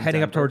it's still in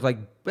heading Denver. up towards like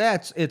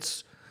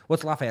it's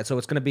What's Lafayette? So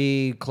it's going to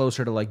be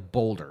closer to like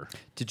Boulder.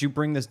 Did you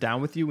bring this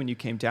down with you when you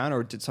came down,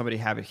 or did somebody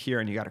have it here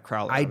and you got a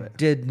crowler I of it?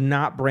 did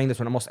not bring this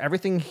one. Almost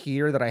everything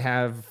here that I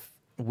have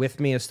with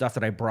me is stuff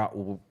that I brought.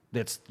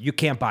 You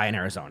can't buy in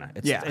Arizona.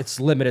 It's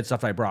limited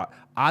stuff I brought.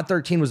 Odd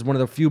 13 was one of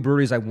the few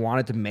breweries I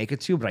wanted to make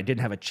it to, but I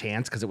didn't have a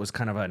chance because it was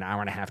kind of an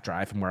hour and a half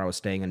drive from where I was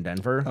staying in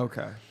Denver.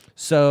 Okay.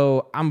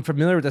 So I'm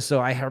familiar with this.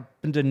 So I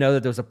happen to know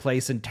that there's a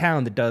place in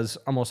town that does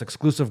almost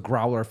exclusive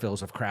growler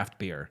fills of craft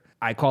beer.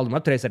 I called him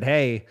up today. I said,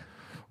 "Hey,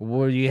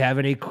 do you have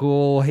any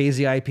cool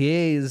hazy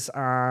IPAs,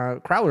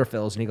 growler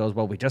fills?" And he goes,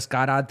 "Well, we just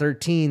got Odd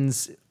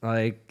 13s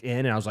in,"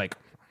 and I was like,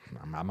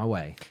 "I'm on my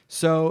way."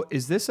 So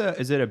is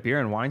it a beer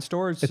and wine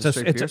store? It's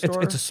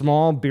a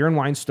small beer and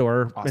wine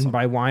store, Awesome. and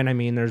by wine I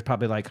mean there's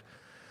probably like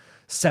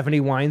 70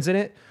 wines in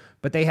it.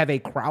 But they have a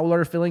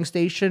crowler filling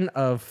station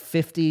of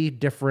 50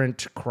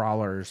 different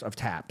crawlers of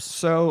taps.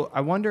 So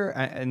I wonder,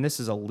 and this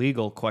is a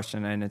legal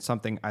question, and it's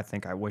something I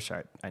think I wish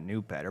I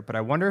knew better, but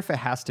I wonder if it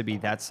has to be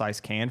that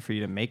size can for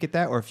you to make it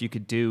that, or if you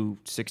could do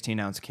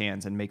 16-ounce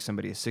cans and make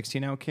somebody a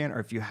 16-ounce can, or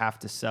if you have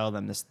to sell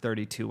them this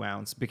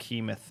 32-ounce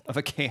behemoth of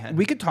a can.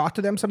 We could talk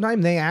to them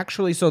sometime.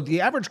 So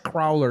the average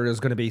crowler is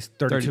going to be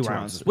 32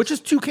 ounces, which is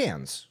 2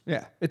 cans.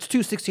 Yeah. It's 2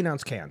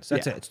 16-ounce cans.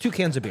 That's Yeah. it. It's 2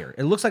 cans of beer.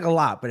 It looks like a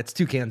lot, but it's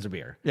 2 cans of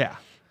beer. Yeah.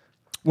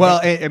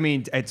 Well, I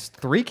mean, it's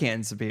 3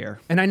 cans of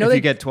beer. And I know if they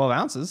you get 12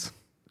 ounces.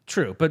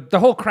 True, but the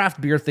whole craft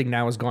beer thing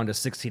now has gone to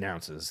 16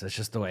 ounces. That's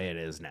just the way it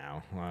is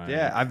now.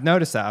 Yeah, I've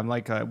noticed that. I'm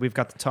like, we've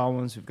got the tall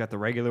ones, we've got the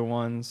regular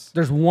ones.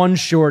 There's one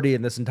shorty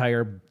in this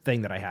entire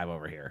thing that I have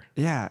over here.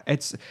 Yeah,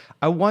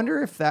 I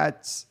wonder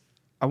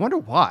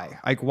why.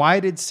 Like, why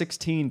did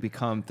 16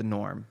 become the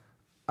norm?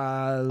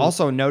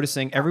 Also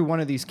noticing every one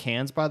of these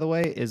cans, by the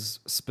way, is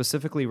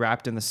specifically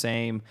wrapped in the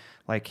same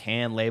like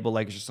can label,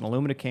 like it's just an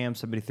aluminum can.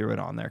 Somebody threw it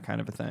on there, kind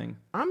of a thing.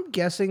 I'm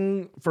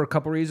guessing for a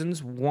couple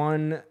reasons.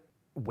 One,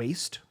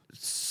 waste.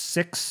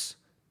 6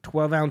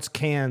 12-ounce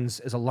cans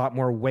is a lot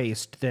more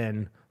waste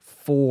than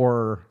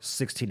 4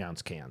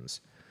 16-ounce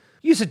cans.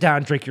 You sit down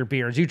and drink your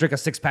beers. You drink a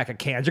 6-pack of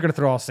cans. You're going to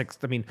throw all 6.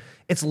 I mean,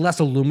 it's less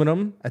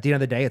aluminum at the end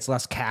of the day. It's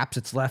less caps.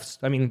 It's less.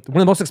 I mean, one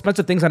of the most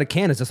expensive things on a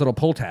can is this little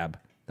pull tab.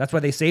 That's why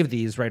they save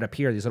these right up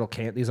here. These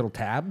little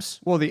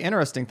tabs. Well, the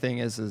interesting thing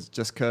is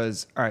just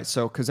because, all right,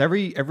 so because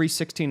every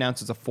 16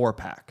 ounce is a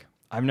 4-pack.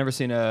 I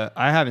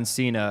haven't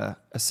seen a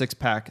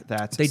 6-pack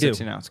that's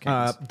 16-ounce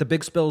cans. The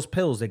Big Spills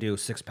pills, they do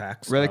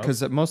 6-packs. Really?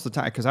 Because most of the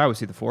time, because I always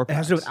see the 4-packs. It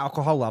has to do with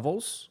alcohol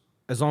levels.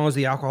 As long as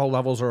the alcohol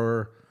levels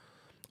are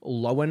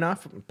low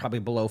enough, probably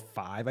below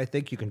 5, I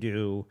think you can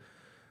do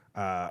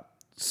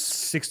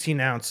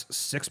 16-ounce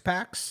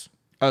 6-packs.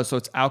 Oh, so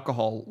it's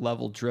alcohol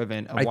level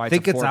driven. I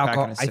think it's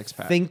alcohol. I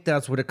think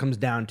that's what it comes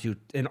down to,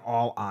 in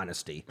all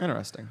honesty.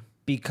 Interesting.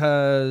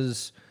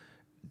 Because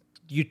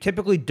you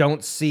typically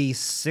don't see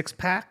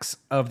 6-packs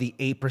of the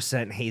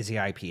 8% hazy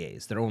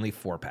IPAs. They're only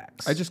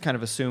 4-packs. I just kind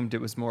of assumed it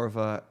was more of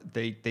a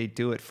they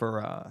do it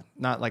for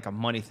not like a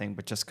money thing,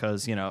 but just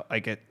because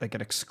like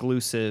an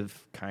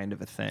exclusive kind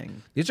of a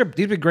thing. These would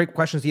be great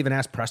questions to even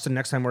ask Preston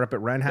next time we're up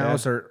at Wren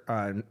House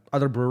or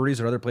other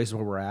breweries or other places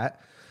where we're at.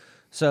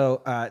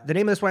 So the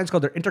name of this wine is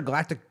called their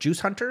Intergalactic Juice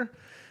Hunter.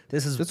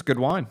 That's good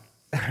wine.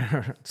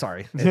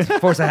 Sorry, it's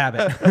force of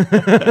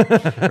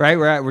habit. Right,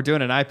 we're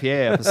doing an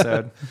IPA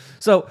episode.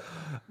 So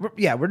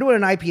we're doing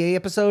an IPA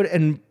episode,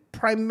 and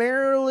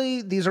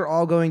primarily these are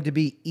all going to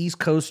be East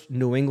Coast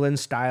New England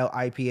style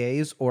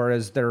IPAs, or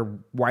as they're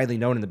widely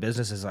known in the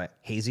business as like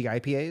hazy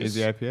IPAs.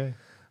 Hazy IPA.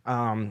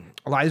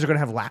 A lot of these are going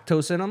to have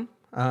lactose in them.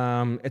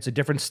 It's a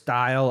different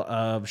style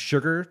of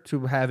sugar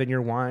to have in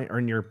your wine, or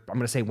I'm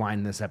going to say wine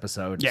in this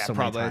episode. Yeah, so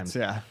probably. Many times.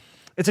 Yeah.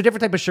 It's a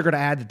different type of sugar to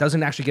add that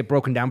doesn't actually get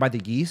broken down by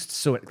the yeast,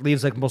 so it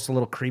leaves like most a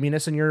little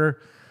creaminess in your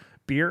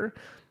beer.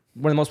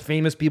 One of the most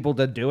famous people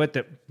to do it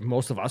that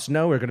most of us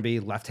know are going to be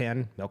Left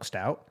Hand Milk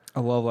Stout. I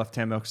love Left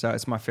Hand Milk Stout.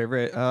 It's my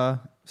favorite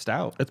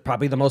stout. It's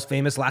probably the most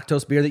famous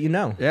lactose beer that you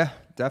know. Yeah,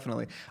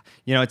 definitely.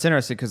 It's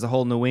interesting because the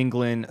whole New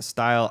England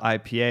style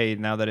IPA,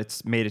 now that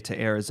it's made it to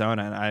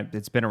Arizona, and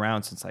it's been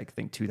around since like, I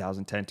think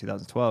 2010,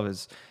 2012,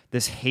 is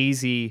this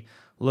hazy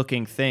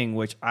looking thing,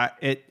 which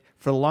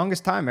for the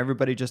longest time,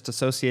 everybody just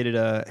associated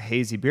a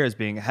hazy beer as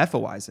being a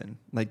Hefeweizen.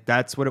 Like,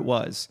 that's what it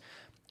was.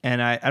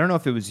 And I don't know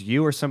if it was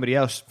you or somebody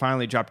else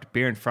finally dropped a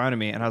beer in front of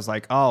me, and I was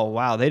like, oh,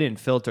 wow, they didn't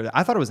filter that.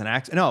 I thought it was an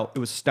accident. No, it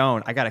was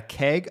Stone. I got a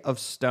keg of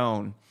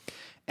Stone,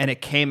 and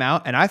it came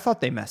out, and I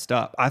thought they messed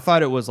up. I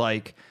thought it was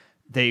like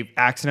they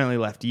accidentally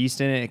left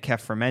yeast in it, it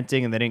kept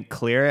fermenting, and they didn't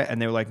clear it,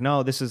 and they were like,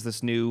 no, this is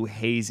this new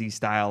hazy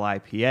style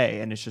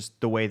IPA, and it's just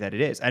the way that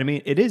it is. I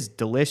mean, it is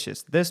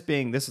delicious. This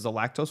is a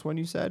lactose one,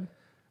 you said?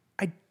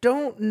 I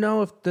don't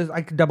know if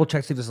I could double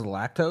check see if this is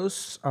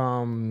lactose.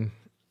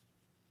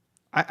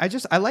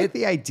 I like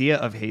the idea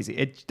of hazy.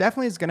 It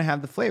definitely is going to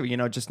have the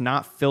flavor, just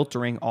not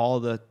filtering all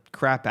the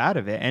crap out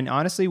of it. And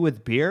honestly,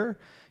 with beer,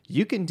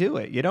 you can do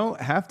it. You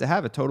don't have to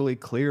have a totally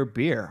clear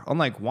beer.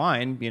 Unlike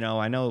wine,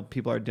 I know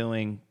people are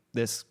doing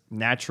this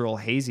natural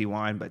hazy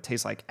wine, but it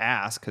tastes like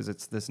ass because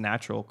it's this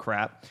natural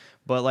crap.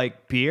 But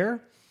like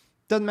beer,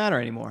 doesn't matter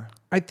anymore.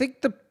 I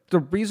think the the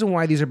reason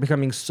why these are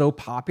becoming so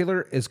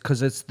popular is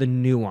because it's the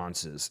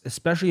nuances,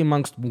 especially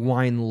amongst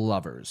wine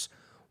lovers.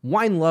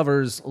 Wine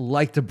lovers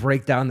like to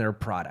break down their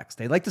products.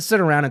 They like to sit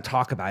around and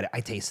talk about it. I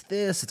taste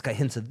this. It's got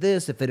hints of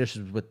this. It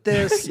finishes with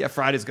this. Yeah,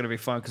 Friday's gonna be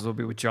fun because we'll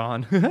be with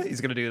John.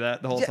 He's gonna do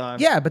that the whole time.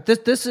 Yeah, but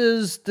this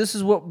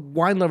is what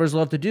wine lovers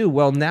love to do.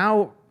 Well,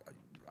 now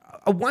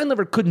a wine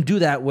lover couldn't do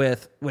that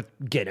with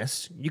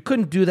Guinness. You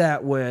couldn't do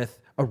that with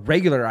a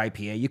regular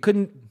IPA. You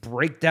couldn't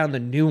break down the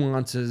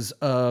nuances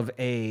of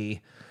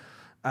a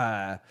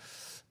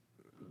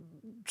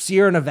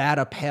Sierra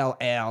Nevada Pale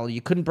Ale. You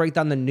couldn't break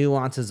down the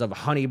nuances of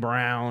Honey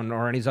Brown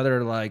or any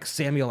other like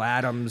Samuel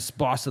Adams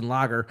Boston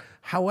Lager.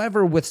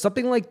 However, with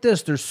something like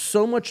this, there's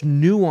so much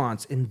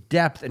nuance and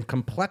depth and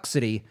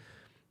complexity.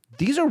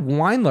 These are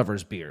wine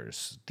lovers'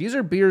 beers. These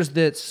are beers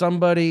that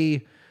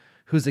somebody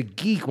who's a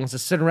geek wants to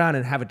sit around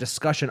and have a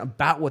discussion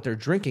about what they're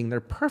drinking. They're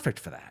perfect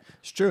for that.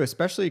 It's true,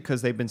 especially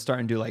because they've been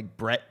starting to do like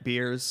Brett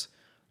beers.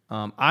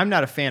 I'm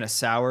not a fan of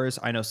sours.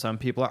 I know some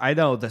people are. I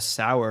know the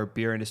sour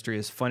beer industry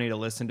is funny to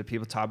listen to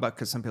people talk about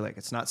because some people are like,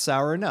 it's not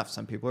sour enough.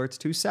 Some people are, it's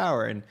too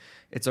sour. And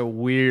it's a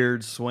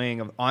weird swing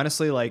of,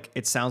 honestly, like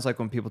it sounds like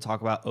when people talk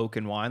about oak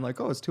and wine,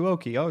 like, oh, it's too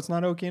oaky. Oh, it's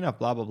not oaky enough,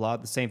 blah, blah, blah.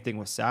 The same thing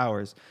with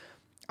sours.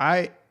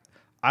 I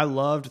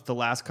loved the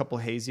last couple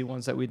hazy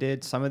ones that we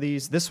did. Some of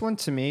these, this one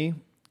to me,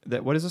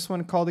 what is this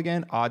one called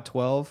again? Odd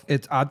 12?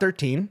 It's Odd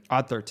 13.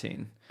 Odd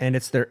 13. And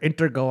it's their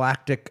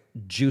Intergalactic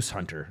Juice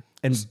Hunter.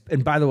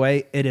 And by the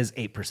way, it is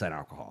 8%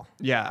 alcohol.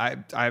 Yeah,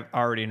 I'm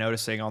already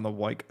noticing on the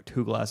white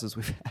 2 glasses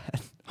we've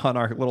had on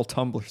our little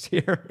tumblers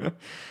here.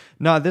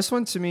 No, this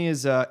one to me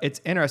is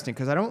it's interesting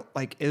because I don't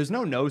like. There's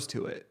no nose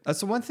to it. That's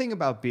the one thing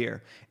about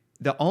beer.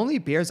 The only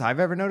beers I've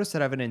ever noticed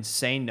that have an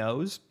insane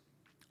nose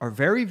are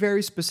very,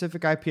 very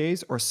specific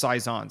IPAs or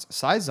saisons.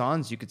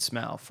 Saisons you could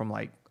smell from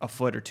like a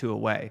foot or two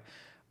away.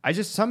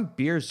 Some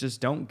beers just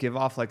don't give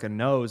off like a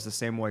nose the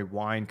same way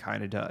wine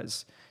kind of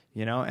does,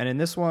 you know. And in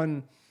this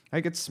one,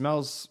 like it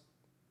smells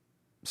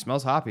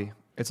hoppy.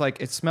 It's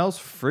like it smells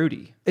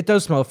fruity. It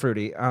does smell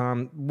fruity.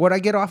 What I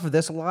get off of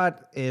this a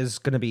lot is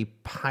going to be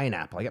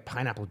pineapple. I get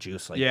pineapple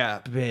juice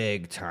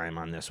big time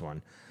on this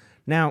one.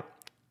 Now,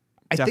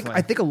 I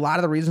think a lot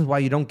of the reasons why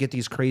you don't get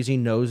these crazy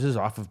noses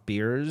off of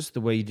beers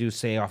the way you do,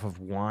 say, off of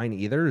wine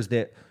either is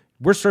that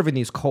we're serving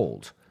these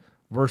cold.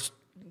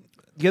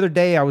 The other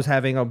day I was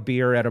having a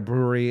beer at a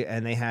brewery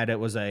and it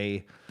was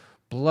a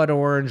blood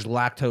orange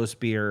lactose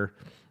beer,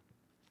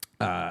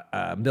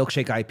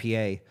 milkshake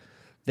IPA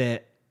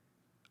that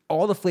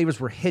all the flavors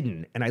were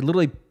hidden, and I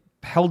literally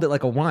held it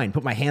like a wine,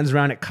 put my hands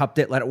around it, cupped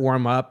it, let it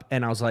warm up,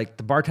 and I was like,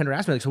 the bartender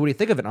asked me, like, so what do you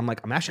think of it? And I'm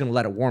like, I'm actually going to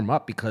let it warm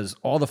up because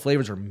all the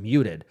flavors are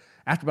muted.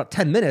 After about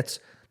 10 minutes,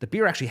 the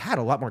beer actually had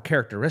a lot more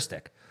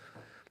characteristic.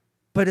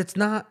 But it's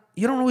not,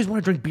 you don't always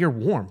want to drink beer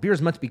warm. Beer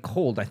is meant to be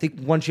cold. I think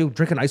once you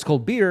drink an ice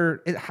cold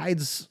beer, it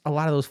hides a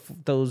lot of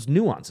those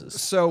nuances.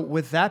 So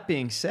with that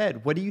being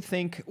said, what do you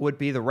think would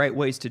be the right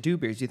ways to do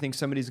beers? Do you think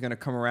somebody's going to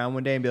come around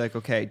one day and be like,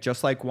 okay,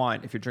 just like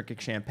wine, if you're drinking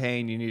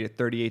champagne, you need it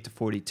 38 to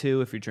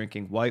 42. If you're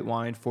drinking white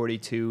wine,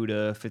 42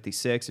 to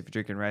 56. If you're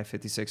drinking red,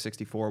 56,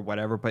 64,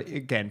 whatever. But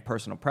again,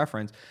 personal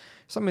preference.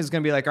 Somebody's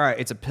going to be like, all right,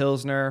 it's a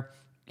Pilsner.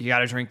 You got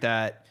to drink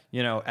that,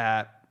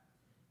 at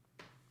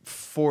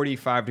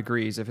 45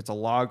 degrees. If it's a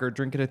lager,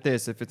 drink it at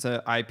this. If it's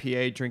an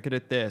IPA, drink it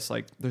at this.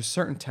 Like there's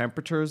certain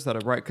temperatures that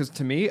are right. Because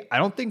to me, I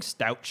don't think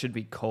stout should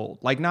be cold.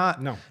 Like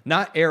not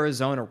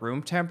Arizona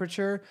room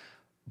temperature,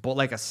 but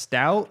like a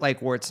stout,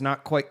 like where it's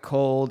not quite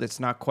cold,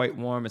 it's not quite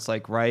warm. It's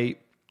like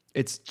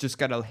it's just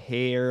got a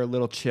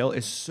little chill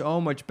is so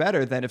much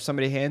better than if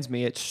somebody hands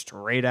me it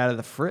straight out of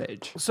the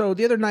fridge. So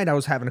the other night I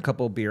was having a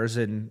couple of beers,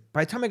 and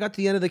by the time I got to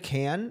the end of the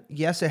can,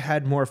 yes, it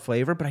had more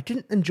flavor, but I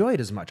didn't enjoy it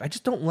as much. I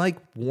just don't like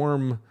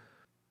warm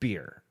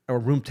beer or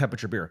room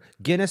temperature beer.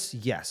 Guinness,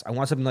 yes. I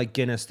want something like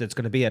Guinness that's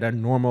going to be at a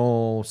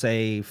normal,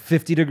 say,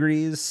 50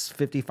 degrees,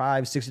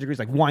 55, 60 degrees,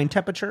 like wine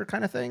temperature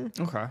kind of thing.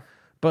 Okay.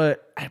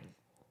 But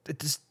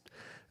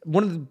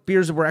one of the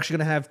beers that we're actually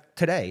going to have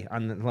today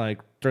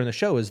during the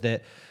show is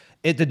that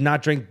it did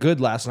not drink good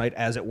last night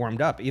as it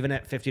warmed up. Even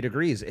at 50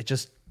 degrees, it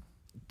just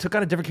took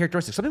on a different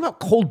characteristic. Something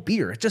about cold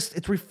beer.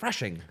 it's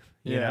refreshing.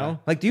 You know?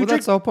 Like, do you drink?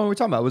 That's the whole point we're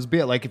talking about was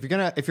beer. Like if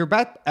you're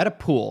at a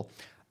pool,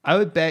 I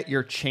would bet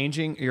you're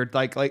changing. You're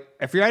like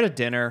if you're at a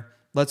dinner,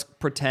 let's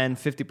pretend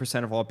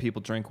 50% of all people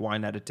drink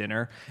wine at a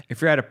dinner.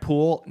 If you're at a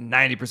pool,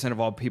 90% of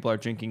all people are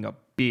drinking a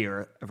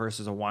beer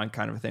versus a wine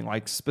kind of a thing.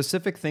 Like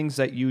specific things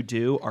that you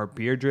do are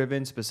beer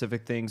driven.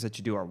 Specific things that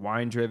you do are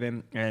wine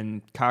driven,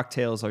 and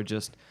cocktails are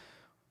just.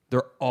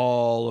 They're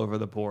all over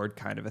the board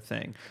kind of a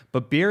thing.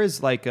 But beer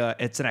is like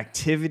it's an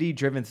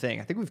activity-driven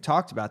thing. I think we've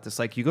talked about this.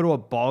 Like you go to a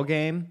ball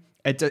game,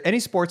 at any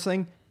sports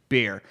thing,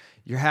 beer.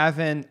 You're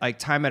having like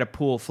time at a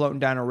pool, floating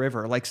down a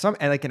river. Like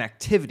an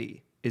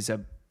activity is a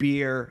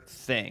beer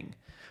thing.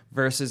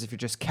 Versus if you're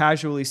just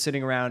casually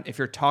sitting around, if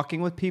you're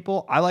talking with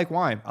people, I like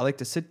wine. I like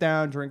to sit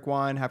down, drink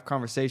wine, have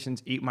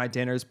conversations, eat my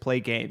dinners,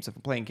 play games. If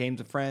I'm playing games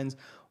with friends,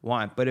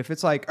 wine. But if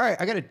it's like, all right,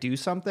 I got to do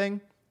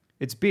something,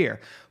 It's beer.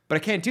 But I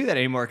can't do that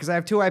anymore because I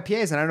have 2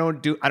 IPAs and I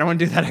don't want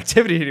to do that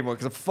activity anymore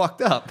because I'm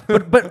fucked up.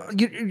 But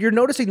you're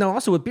noticing though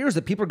also with beers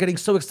that people are getting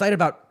so excited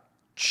about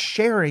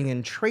sharing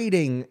and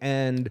trading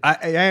and I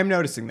am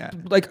noticing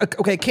that. like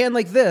okay, a can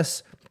like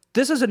this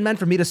isn't meant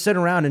for me to sit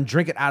around and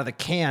drink it out of the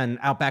can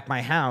out back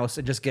my house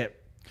and just get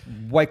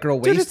white girl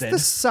Dude, wasted. it's the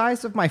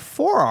size of my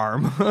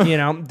forearm.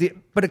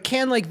 But a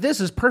can like this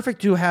is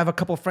perfect to have a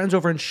couple friends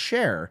over and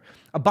share.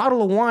 A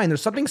bottle of wine,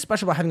 there's something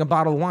special about having a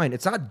bottle of wine.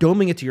 It's not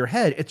doming it to your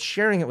head, it's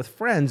sharing it with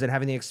friends and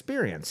having the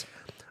experience.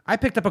 I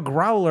picked up a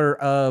growler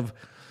of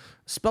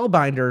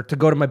Spellbinder to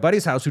go to my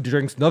buddy's house who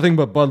drinks nothing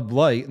but Bud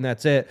Light, and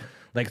that's it.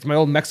 Like, it's my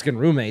old Mexican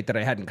roommate that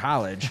I had in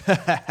college.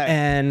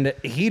 And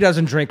he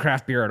doesn't drink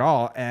craft beer at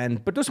all.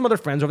 But there's some other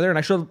friends over there, and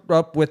I showed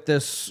up with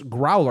this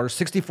growler,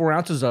 64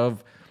 ounces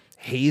of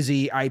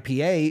hazy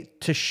IPA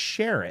to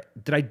share it.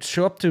 Did I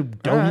show up to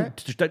dome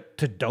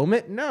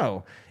it?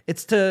 No.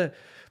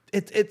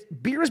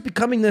 Beer is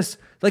becoming this,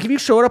 like if you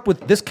showed up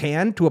with this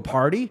can to a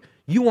party,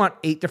 you want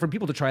 8 different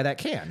people to try that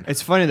can.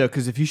 It's funny though,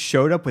 because if you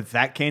showed up with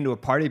that can to a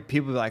party,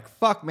 people would be like,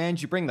 fuck man,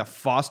 did you bring the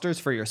Fosters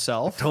for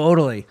yourself?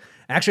 Totally.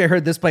 Actually, I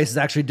heard this place is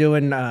actually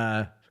doing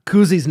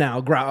koozies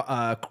now,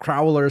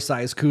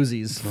 crowler-sized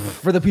koozies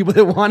for the people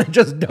that want to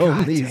just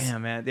dome these.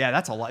 Damn, man. Yeah,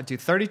 that's a lot.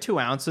 Dude, 32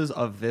 ounces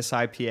of this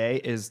IPA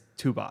is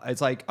 2 bottles.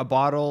 It's like a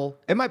bottle.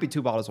 It might be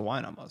 2 bottles of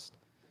wine almost.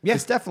 Yeah.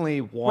 It's definitely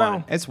one.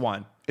 Well, it's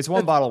one. It's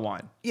one bottle of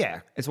wine.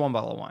 Yeah. It's 1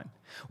 bottle of wine.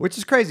 Which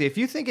is crazy. If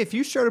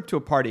you showed up to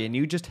a party and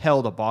you just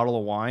held a bottle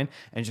of wine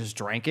and just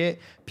drank it,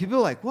 people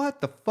are like,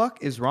 what the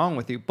fuck is wrong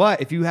with you? But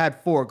if you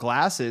had 4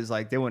 glasses,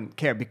 like they wouldn't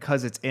care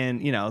because it's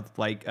in,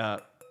 like an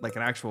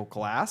actual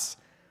glass.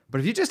 But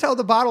if you just held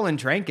the bottle and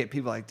drank it,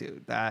 people are like,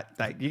 dude,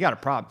 that you got a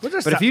problem.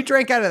 But if you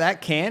drank out of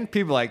that can,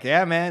 people are like,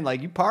 yeah, man,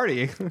 like you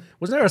party.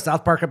 Wasn't there a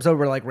South Park episode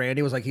where like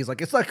Randy was like, he's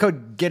like, it's not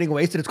called getting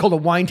wasted, it's called a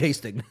wine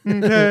tasting.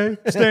 Okay,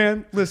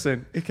 Stan,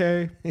 listen,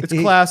 okay, it's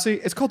classy.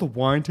 It's called a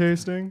wine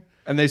tasting.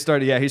 And he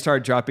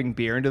started dropping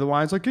beer into the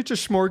wines, like, get your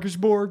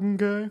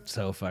smorgasbord, okay?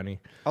 So funny.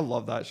 I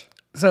love that.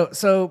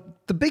 So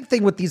the big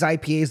thing with these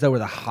IPAs though are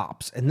the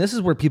hops, and this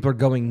is where people are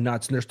going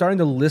nuts, and they're starting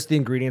to list the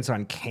ingredients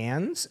on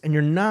cans, and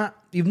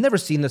you've never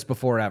seen this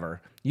before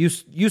ever. You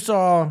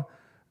saw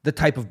the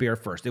type of beer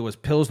first. It was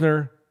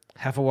Pilsner,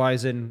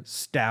 Hefeweizen,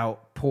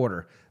 Stout,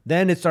 Porter.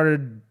 Then they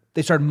started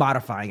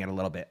modifying it a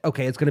little bit.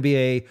 Okay, it's going to be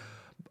a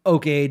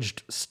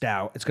oak-aged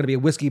stout. It's going to be a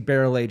whiskey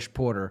barrel-aged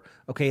porter.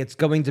 Okay, it's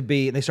going to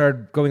be, and they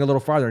started going a little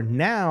farther.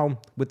 Now,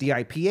 with the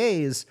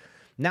IPAs,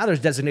 now there's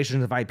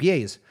designations of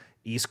IPAs.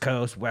 East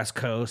Coast, West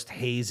Coast,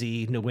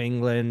 hazy, New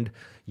England,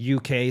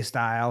 UK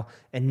style.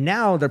 And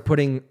now they're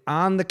putting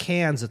on the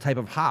cans the type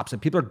of hops,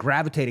 and people are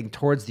gravitating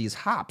towards these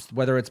hops,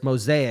 whether it's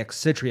Mosaic,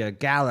 Citria,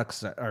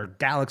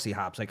 Galaxy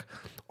hops, like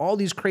all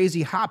these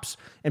crazy hops.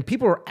 And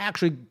people are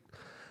actually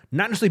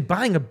not necessarily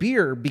buying a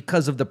beer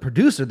because of the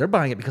producer. They're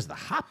buying it because of the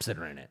hops that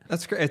are in it.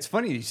 That's great. It's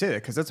funny you say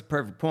that because that's a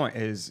perfect point.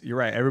 You're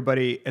right.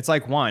 Everybody, it's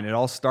like wine. It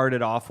all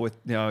started off with,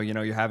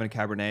 you're having a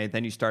Cabernet,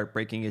 then you start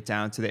breaking it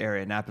down to the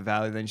area, Napa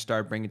Valley, then you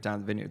start bringing it down to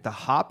the vineyard. The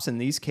hops in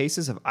these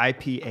cases of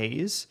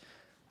IPAs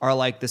are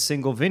like the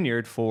single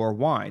vineyard for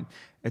wine.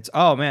 It's,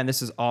 oh man,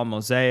 this is all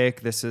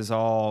Mosaic. This is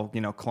all,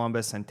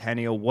 Columbus,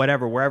 Centennial,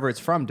 whatever, wherever it's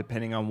from,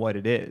 depending on what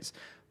it is.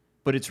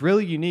 But it's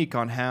really unique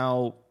on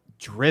how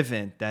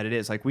driven that it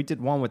is. Like we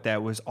did one with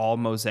that was all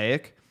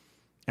Mosaic,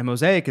 and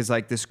Mosaic is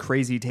like this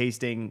crazy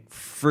tasting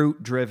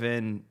fruit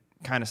driven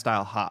kind of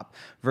style hop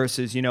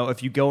versus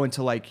if you go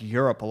into like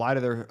Europe, a lot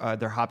of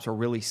their hops are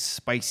really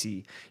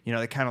spicy,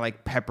 they're kind of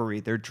like peppery.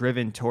 They're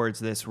driven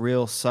towards this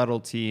real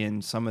subtlety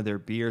in some of their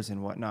beers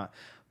and whatnot.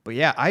 But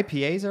yeah,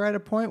 IPAs are at a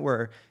point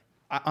where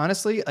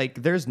honestly,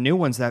 like there's new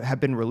ones that have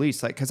been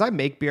released, like because I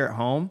make beer at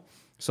home.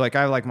 So like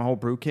I have like my whole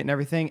brew kit and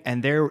everything,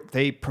 and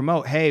they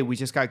promote, hey, we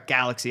just got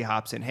Galaxy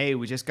hops in. Hey,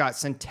 we just got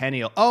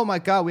Centennial. Oh my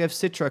God, we have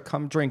Citra.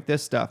 Come drink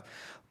this stuff.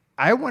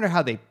 I wonder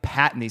how they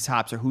patent these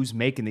hops or who's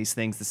making these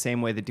things the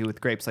same way they do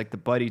with grapes. Like the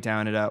buddy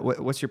down at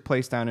what's your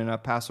place down in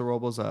Paso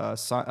Robles,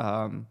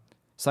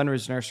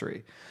 Sunridge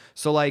Nursery.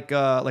 So like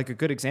a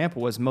good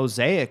example was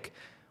Mosaic.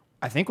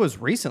 I think was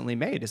recently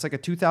made. It's like a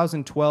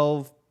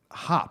 2012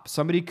 hop.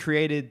 Somebody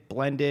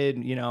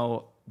blended,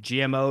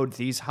 GMO'd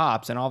these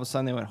hops, and all of a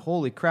sudden they went,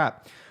 holy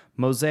crap,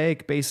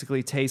 Mosaic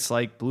basically tastes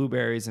like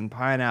blueberries and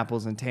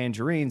pineapples and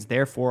tangerines,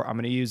 therefore I'm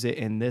going to use it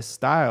in this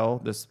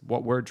style,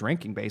 what we're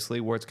drinking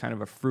basically, where it's kind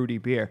of a fruity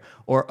beer.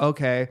 Or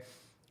okay,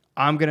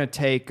 I'm going to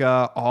take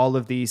all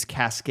of these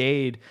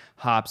Cascade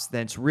hops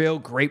that's real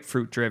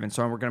grapefruit driven,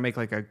 so we're going to make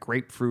like a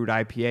grapefruit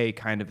IPA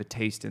kind of a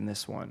taste in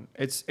this one.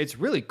 It's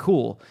really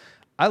cool.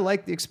 I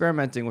like the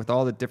experimenting with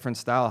all the different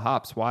style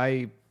hops.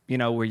 Why,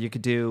 where you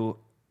could do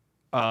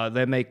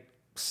they make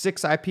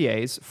 6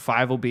 IPAs,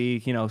 5 will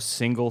be,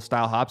 single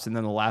style hops, and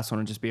then the last one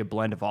will just be a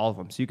blend of all of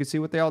them. So you can see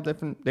what they all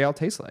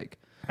taste like.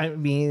 I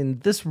mean,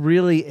 this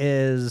really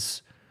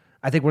is,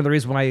 I think, one of the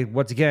reasons why,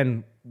 once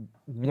again,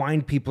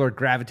 wine people are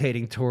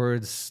gravitating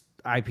towards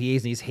IPAs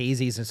and these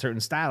hazies and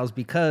certain styles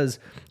because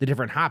the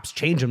different hops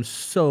change them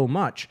so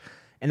much.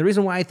 And the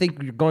reason why I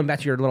think you're going back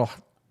to your little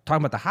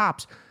talking about the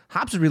hops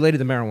hops is related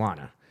to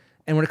marijuana.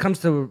 And when it comes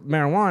to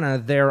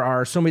marijuana, there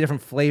are so many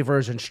different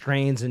flavors and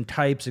strains and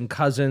types and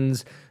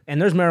cousins.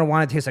 And there's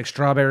marijuana that tastes like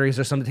strawberries,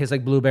 or some that taste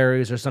like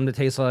blueberries, or some that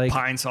taste like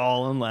Pine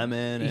Sol and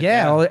lemon.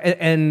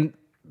 And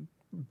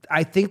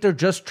I think they're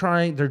just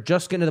getting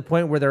to the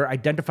point where they're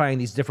identifying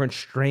these different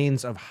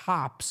strains of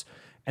hops,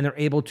 and they're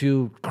able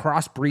to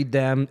crossbreed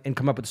them and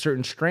come up with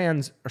certain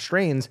strains,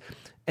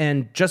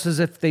 and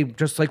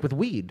just like with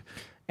weed.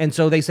 And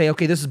so they say,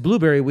 okay, this is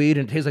blueberry weed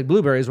and it tastes like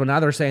blueberries. Well,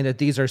 now they're saying that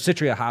these are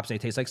citria hops and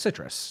they taste like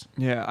citrus.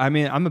 Yeah, I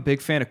mean, I'm a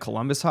big fan of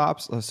Columbus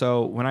hops.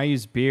 So when I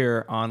use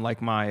beer on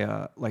like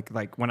my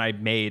like when I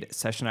made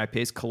session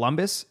IPAs,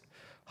 Columbus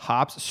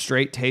hops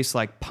straight taste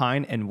like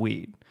pine and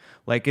weed.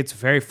 Like it's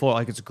very full.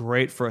 Like it's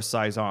great for a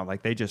saison.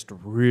 Like they just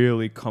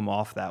really come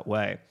off that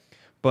way.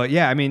 But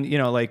yeah, I mean,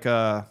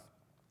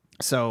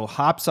 so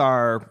hops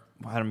are.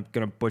 I'm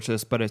going to butcher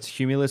this, but it's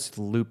Humulus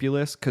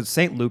lupulus, because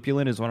St.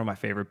 Lupulin is one of my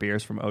favorite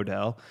beers from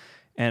Odell.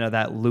 And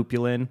that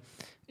lupulin,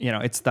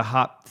 it's the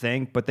hop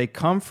thing, but they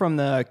come from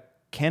the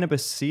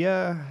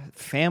Cannabaceae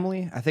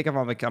family. I think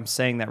I'm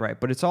saying that right,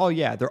 but it's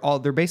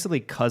they're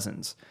basically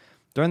cousins.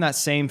 They're in that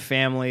same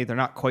family. They're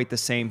not quite the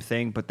same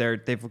thing, but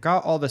they've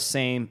got all the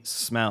same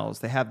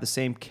smells. They have the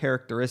same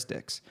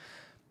characteristics.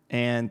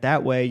 And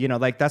that way,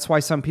 that's why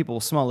some people will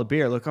smell a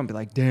beer, look up and be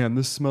like, damn,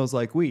 this smells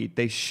like weed.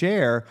 They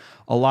share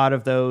a lot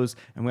of those.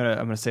 I'm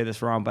gonna say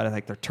this wrong, but I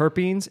think they're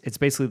terpenes. It's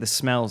basically the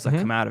smells that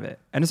come out of it.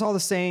 And it's all the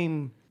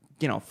same,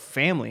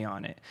 family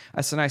on it.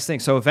 That's a nice thing.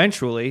 So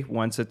eventually,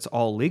 once it's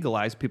all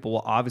legalized, people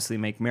will obviously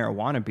make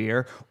marijuana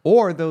beer,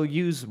 or they'll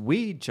use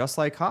weed just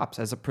like hops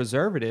as a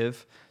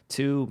preservative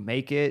to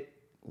make it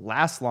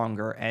last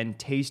longer and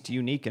taste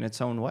unique in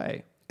its own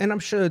way. And I'm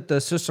sure that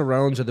the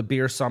cicerones or the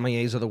beer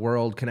sommeliers of the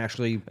world can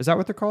actually... Is that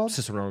what they're called?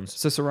 Cicerones.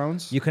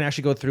 Cicerones? You can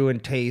actually go through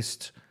and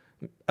taste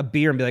a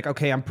beer and be like,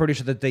 okay, I'm pretty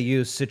sure that they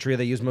use Citria,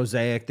 they use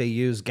Mosaic, they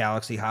use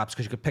Galaxy hops,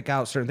 because you could pick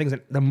out certain things.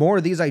 And the more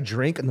of these I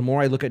drink and the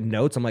more I look at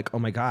notes, I'm like, oh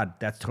my God,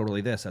 that's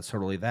totally this, that's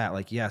totally that.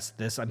 Like, yes,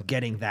 I'm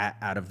getting that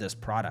out of this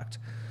product.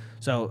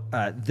 So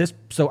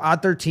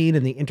Odd 13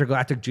 and the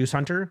Intergalactic Juice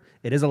Hunter,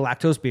 it is a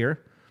lactose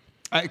beer.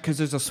 Because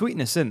there's a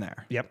sweetness in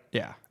there. Yep.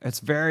 Yeah. It's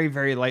very,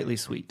 very lightly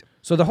sweet.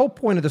 So the whole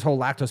point of this whole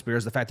lactose beer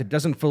is the fact that it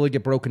doesn't fully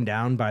get broken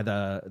down by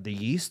the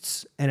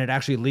yeasts, and it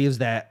actually leaves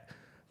that.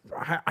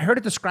 I heard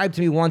it described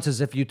to me once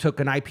as if you took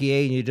an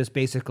IPA and you just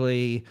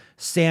basically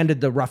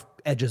sanded the rough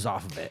edges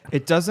off of it.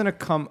 It doesn't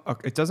come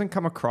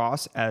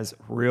across as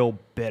real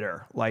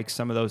bitter like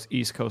some of those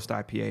East Coast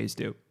IPAs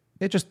do.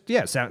 It just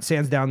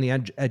sands down the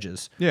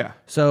edges. Yeah.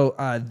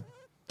 So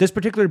this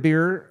particular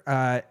beer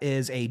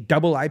is a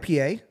double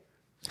IPA.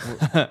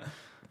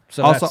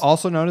 So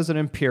also known as an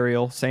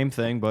Imperial, same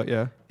thing, but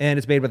yeah. And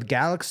it's made with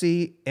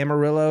Galaxy,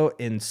 Amarillo,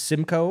 and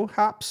Simcoe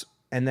hops,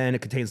 and then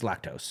it contains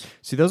lactose.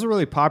 See, those are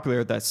really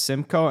popular, that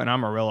Simcoe and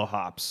Amarillo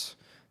hops.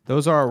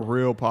 Those are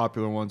real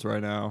popular ones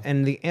right now.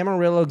 And the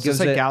Amarillo gives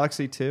it...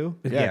 Galaxy too?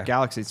 Yeah,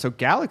 Galaxy. So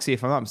Galaxy,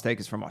 if I'm not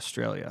mistaken, is from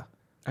Australia.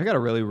 I got a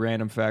really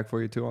random fact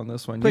for you too on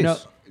this one.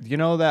 Please. You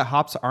know that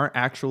hops aren't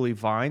actually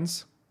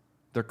vines?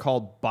 They're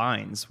called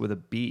bines with a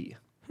B.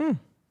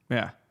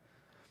 Yeah.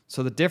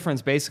 So the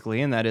difference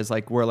basically in that is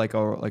like where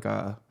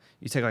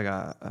you take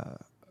a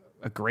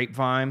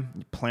grapevine,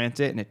 you plant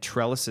it, and it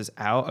trellises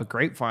out. A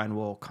grapevine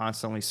will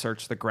constantly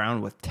search the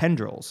ground with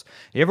tendrils.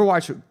 You ever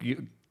watch? We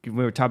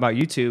were talking about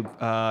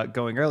YouTube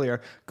going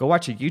earlier. Go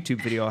watch a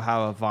YouTube video of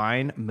how a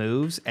vine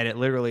moves, and it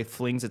literally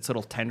flings its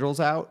little tendrils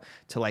out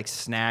to like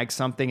snag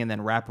something and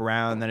then wrap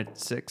around. And then it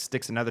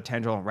sticks another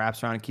tendril and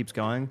wraps around and keeps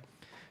going.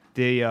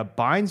 The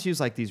bines use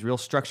like these real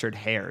structured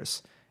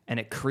hairs, and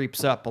it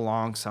creeps up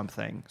along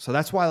something. So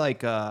that's why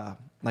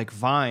like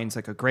vines,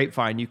 like a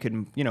grapevine, you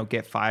can,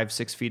 get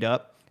 5-6 feet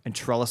up and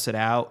trellis it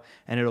out,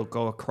 and it'll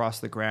go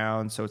across the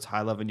ground so it's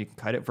high level and you can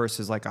cut it,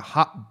 versus like a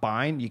hop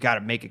vine, you got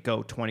to make it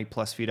go 20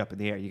 plus feet up in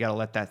the air. You got to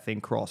let that thing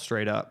crawl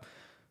straight up.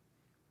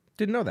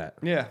 Didn't know that.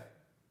 Yeah.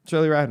 It's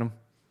really random.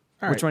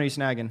 All Which right. one are you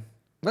snagging?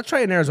 Let's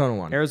try an Arizona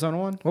one. Arizona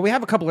one? Well, we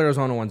have a couple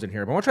Arizona ones in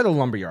here, but I want to try the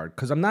Lumberyard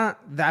because I'm not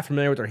that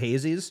familiar with their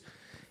hazies.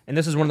 And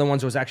this is one of the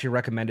ones that was actually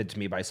recommended to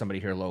me by somebody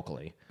here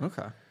locally.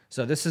 Okay.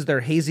 So this is their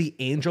Hazy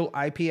Angel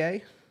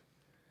IPA.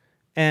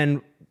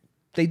 And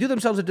they do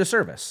themselves a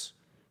disservice.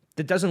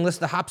 That doesn't list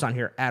the hops on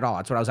here at all.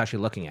 That's what I was actually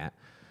looking at.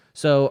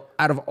 So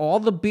out of all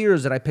the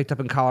beers that I picked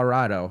up in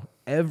Colorado,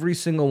 every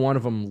single one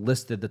of them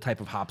listed the type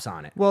of hops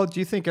on it. Well,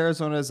 do you think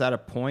Arizona is at a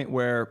point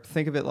where,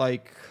 think of it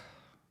like,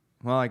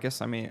 well, I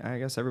guess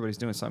everybody's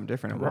doing something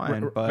different in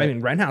wine, but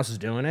Wrenhouse is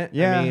doing it.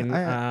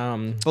 Yeah,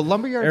 but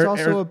Lumberyard's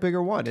also a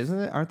bigger one, isn't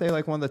it? Aren't they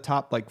like one of the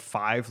top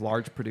 5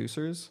 large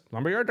producers?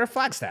 Lumberyard, they're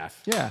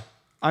Flagstaff. Yeah,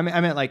 I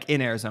meant like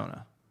in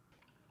Arizona.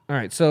 All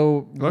right,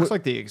 so It looks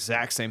like the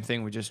exact same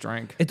thing we just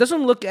drank. it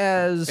doesn't look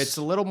as It's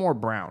a little more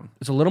brown.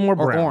 it's a little more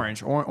Or brown.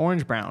 orange.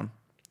 Orange brown.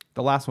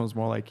 The last one was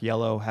more like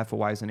yellow,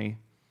 Hefeweizen-y.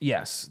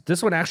 Yes,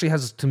 this one actually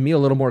has to me a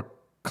little more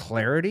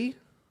clarity.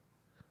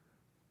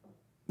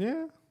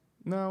 Yeah.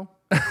 No.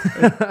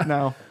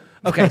 No.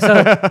 Okay,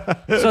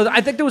 so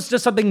I think there was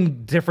just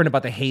something different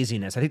about the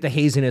haziness. I think the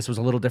haziness was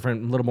a little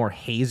different, a little more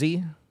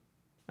hazy.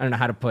 I don't know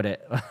how to put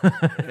it.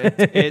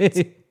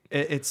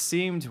 It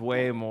seemed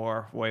way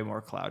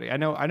more cloudy. I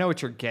know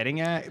what you're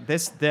getting at.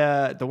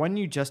 The one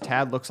you just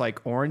had looks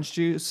like orange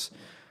juice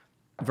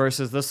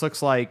versus this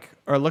looks like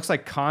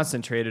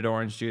concentrated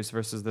orange juice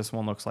versus this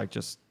one looks like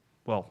just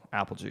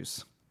apple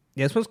juice.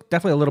 Yeah, this one's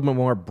definitely a little bit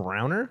more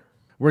browner,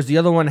 whereas the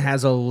other one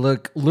has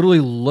literally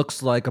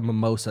looks like a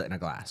mimosa in a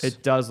glass.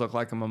 It does look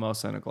like a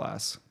mimosa in a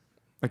glass.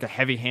 Like a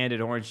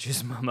heavy-handed orange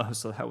juice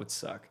mimosa. That would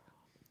suck.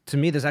 To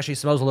me, this actually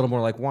smells a little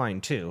more like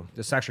wine, too.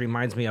 This actually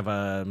reminds me of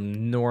a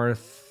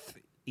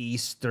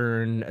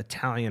northeastern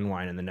Italian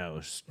wine in the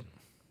nose. Do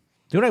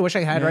you know what I wish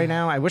I had right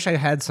now? I wish I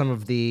had some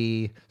of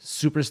the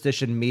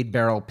Superstition Mead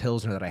Barrel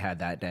Pilsner that I had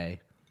that day.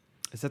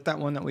 Is that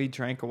one that we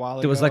drank a while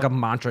ago? It was like a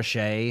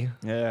Montrachet.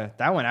 Yeah,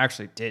 that one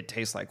actually did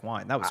taste like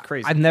wine. That was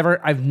crazy. I've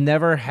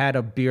never had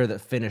a beer that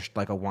finished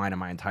like a wine in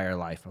my entire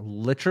life.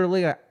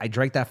 Literally, I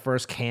drank that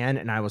first can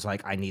and I was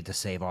like, I need to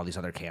save all these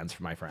other cans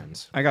for my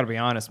friends. I got to be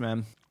honest,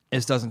 man.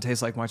 This doesn't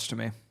taste like much to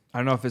me. I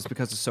don't know if it's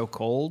because it's so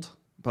cold,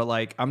 but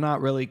like I'm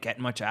not really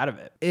getting much out of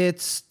it.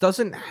 It's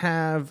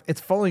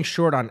falling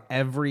short on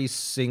every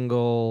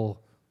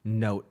single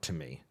note to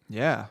me.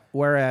 Yeah.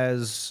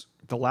 Whereas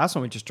the last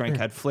one we just drank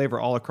had flavor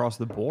all across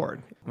the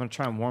board. I'm going to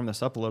try and warm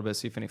this up a little bit,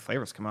 see if any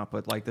flavors come out,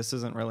 but like this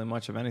isn't really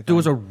much of anything. there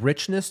was a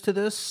richness to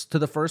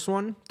the first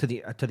one, to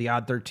the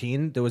Odd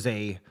 13. There was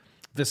a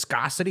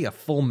viscosity, a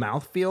full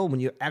mouthfeel. When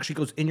you actually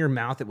goes in your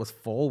mouth, it was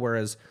full.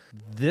 Whereas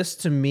this,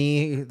 to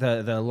me,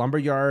 the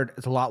Lumberyard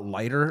is a lot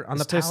lighter on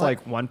the palate. Tastes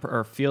like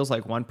feels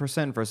like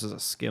 1% versus a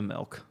skim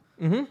milk.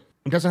 Mm-hmm.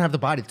 It doesn't have the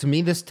body. To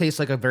me, this tastes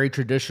like a very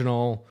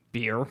traditional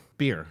Beer.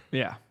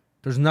 Yeah.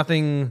 There's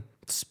nothing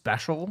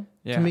special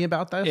to me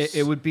about this.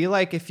 It would be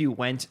like if you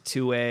went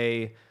to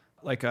a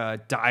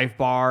dive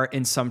bar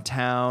in some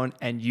town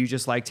and you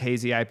just liked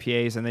hazy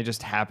IPAs and they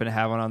just happen to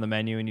have one on the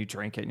menu and you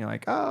drink it and you're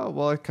like, oh,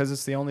 well, because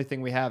it's the only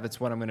thing we have, it's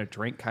what I'm going to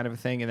drink kind of a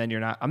thing. And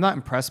then I'm not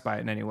impressed by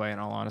it in any way, in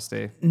all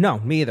honesty. No,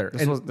 me either.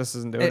 This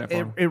isn't doing it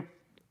for me.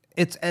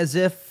 It's as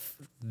if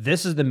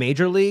this is the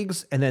major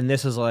leagues and then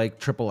this is like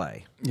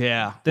AAA.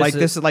 Yeah. This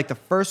is like the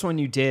first one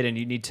you did and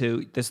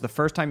this is the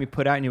first time you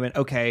put out and you went,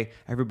 okay,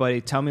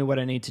 everybody tell me what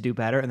I need to do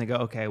better. And they go,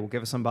 okay, we'll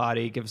give it some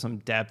body, give it some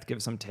depth, give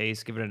it some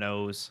taste, give it a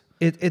nose.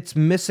 It's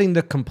missing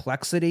the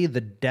complexity,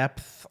 the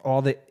depth,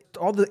 all the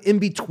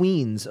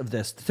in-betweens of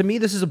this. To me,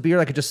 this is a beer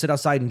I could just sit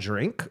outside and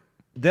drink.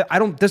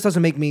 This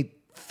doesn't make me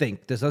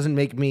think. This doesn't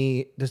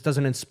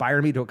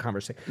inspire me to a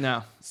conversation.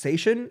 No.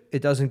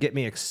 It doesn't get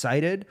me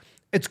excited.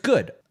 It's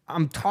good.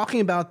 I'm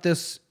talking about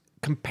this,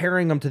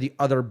 comparing them to the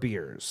other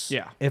beers.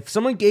 Yeah. If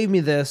someone gave me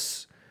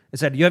this and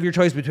said, you have your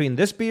choice between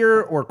this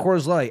beer or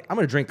Coors Light, I'm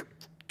going to drink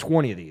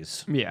 20 of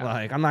these. Yeah.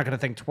 Like, I'm not going to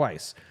think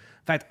twice.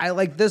 In fact, I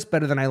like this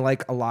better than I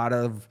like a lot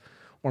of,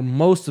 or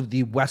most of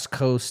the West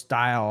Coast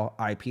style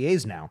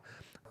IPAs now.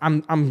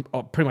 I'm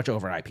pretty much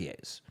over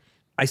IPAs.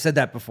 I said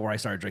that before I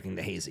started drinking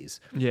the hazies.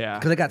 Yeah.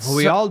 Because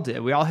we all did.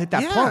 We all hit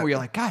that point where you're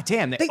like, God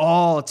damn, they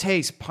all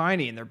taste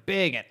piney and they're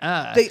big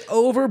and They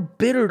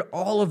over-bittered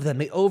all of them.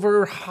 They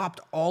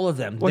over-hopped all of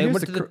them. Well, they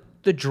went to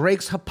the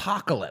Drake's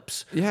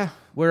Apocalypse. Yeah.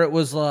 Where it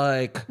was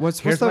like... What's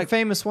the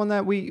famous one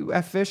that we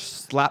at Fish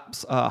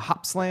slaps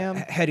Hop Slam?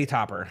 Heady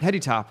Topper. Heady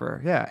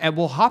Topper, yeah. And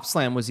Hop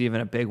Slam was even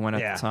a big one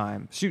at the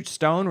time. Shoot,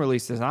 Stone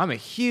released this. And I'm a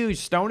huge...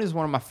 Stone is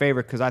one of my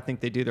favorite because I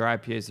think they do their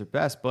IPAs their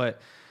best, but...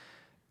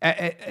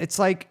 It's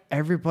like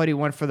everybody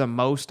went for the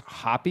most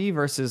hoppy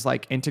versus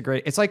like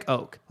integrate. It's like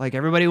oak. Like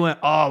everybody went,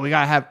 oh, we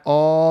got to have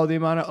all the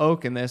amount of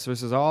oak in this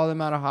versus all the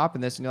amount of hop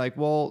in this. And you're like,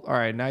 well, all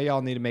right, now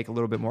y'all need to make it a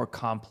little bit more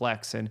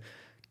complex and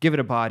give it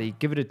a body,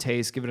 give it a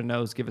taste, give it a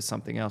nose, give it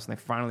something else. And they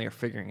finally are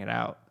figuring it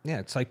out. Yeah,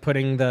 it's like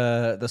putting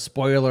the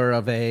spoiler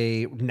of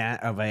a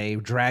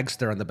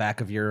dragster on the back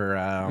of your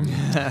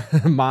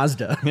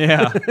Mazda.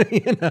 Yeah.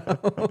 You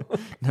know?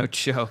 No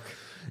joke.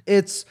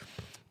 This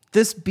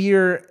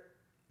beer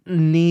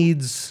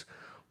needs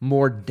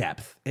more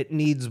depth. It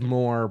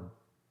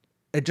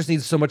just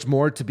needs so much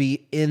more to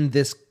be in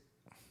this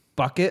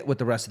bucket with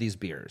the rest of these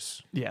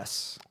beers.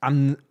 Yes.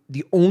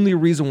 The only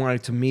reason why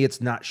to me it's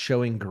not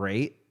showing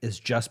great is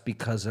just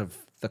because of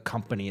the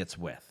company it's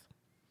with.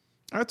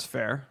 That's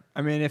fair.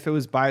 I mean, if it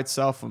was by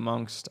itself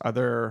amongst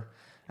other,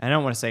 I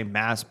don't want to say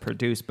mass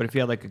produced, but if you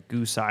had like a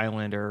Goose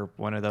Island or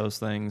one of those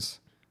things,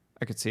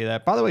 I could see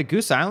that. By the way,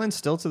 Goose Island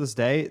still to this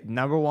day,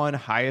 #1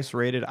 highest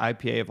rated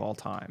IPA of all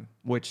time,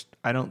 which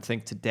I don't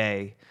think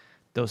today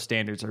those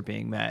standards are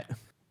being met.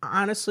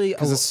 Honestly,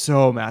 because it's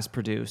so mass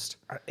produced.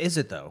 Is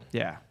it though?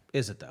 Yeah.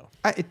 Is it though?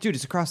 Dude,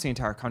 it's across the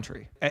entire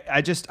country.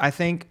 I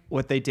think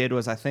what they did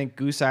was I think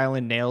Goose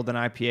Island nailed an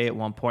IPA at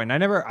one point.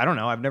 And I don't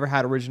know. I've never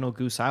had original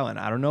Goose Island.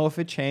 I don't know if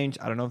it changed.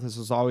 I don't know if this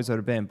was always what it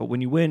had been. But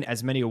when you win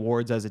as many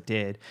awards as it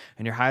did,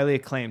 and you're highly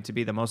acclaimed to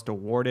be the most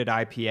awarded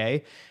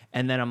IPA,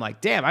 and then I'm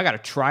like, damn, I got to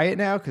try it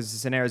now because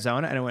it's in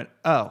Arizona. And I went,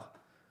 oh,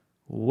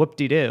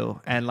 whoop-de-doo.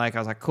 And like I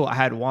was like, cool, I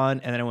had one,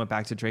 and then I went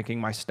back to drinking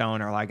my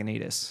Stone or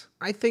Lagunitas.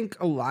 I think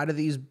a lot of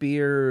these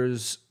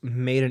beers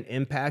made an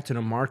impact in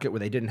a market where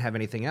they didn't have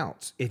anything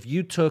else. If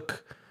you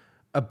took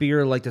a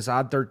beer like this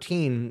Odd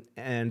 13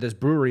 and this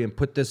brewery and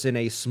put this in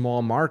a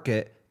small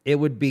market, it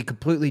would be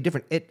completely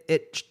different.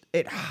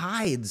 It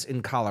hides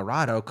in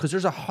Colorado because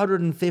there's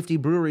 150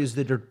 breweries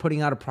that are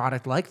putting out a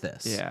product like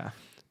this. Yeah.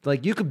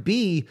 Like, you could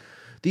be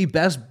the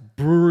best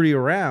brewery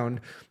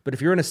around, but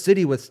if you're in a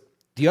city with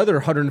the other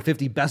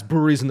 150 best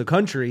breweries in the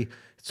country,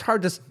 it's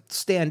hard to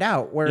stand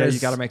out. Whereas Yeah, you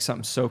got to make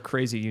something so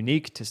crazy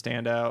unique to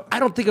stand out. I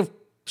don't think of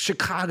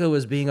Chicago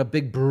as being a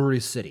big brewery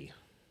city.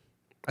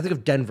 I think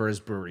of Denver as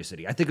brewery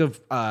city. I think of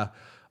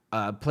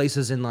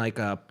places in like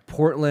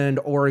Portland,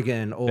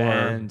 Oregon, or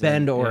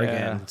Bend, Oregon.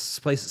 yeah.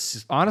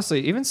 Places.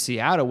 Honestly, even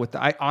Seattle with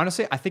I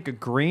think of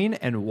green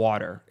and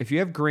water. If you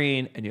have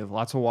green and you have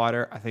lots of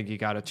water, I think you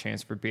got a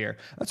chance for beer.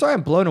 That's why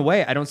I'm blown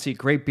away. I don't see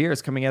great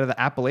beers coming out of the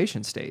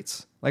Appalachian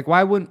states. Like,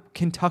 why wouldn't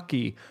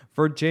Kentucky,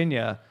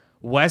 Virginia,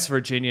 West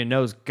Virginia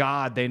knows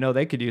God, they know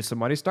they could use some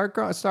money. Start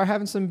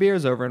having some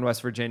beers over in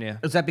West Virginia.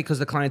 Is that because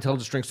the clientele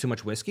just drinks too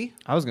much whiskey?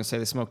 I was gonna say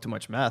they smoke too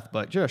much meth,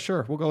 but yeah,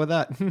 sure, we'll go with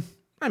that.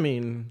 I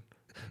mean,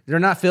 they're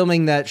not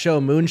filming that show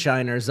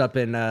Moonshiners up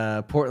in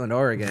Portland,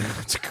 Oregon.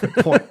 That's a good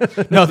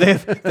point. No,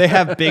 they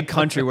have big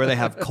country where they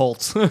have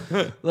cults.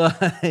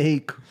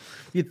 Like,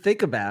 you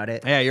think about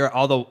it. Yeah, you're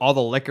all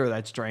the liquor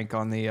that's drank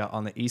on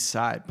the east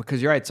side, because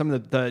you're right. Some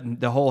of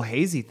the whole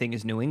hazy thing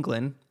is New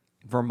England.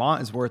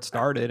 Vermont is where it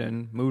started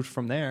and moved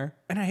from there.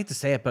 And I hate to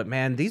say it, but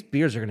man, these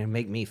beers are going to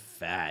make me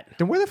fat.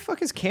 Then where the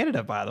fuck is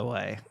Canada, by the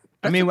way?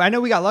 I mean, I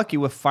know we got lucky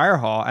with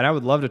Firehall, and I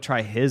would love to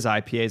try his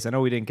IPAs. I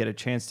know we didn't get a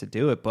chance to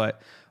do it,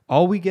 but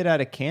all we get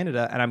out of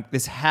Canada, and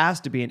this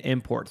has to be an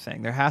import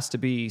thing. There has to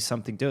be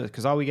something to it,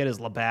 because all we get is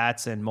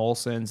Labatt's and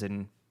Molson's,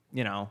 and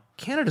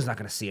Canada's not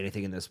going to see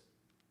anything in this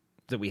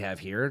that we have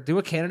here. Do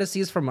what Canada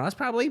sees from us?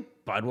 Probably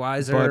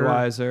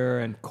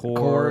Budweiser and Coors,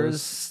 Coors,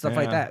 stuff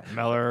like that.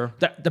 Miller.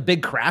 The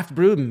big craft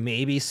brew,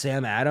 maybe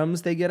Sam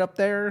Adams they get up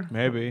there.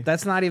 Maybe.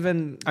 That's not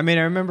even... I mean,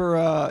 I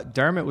remember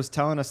Dermot was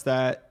telling us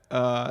that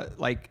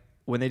like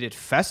when they did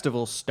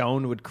festivals,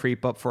 Stone would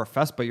creep up for a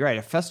fest. But you're right,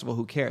 a festival,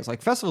 who cares?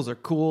 Like, festivals are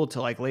cool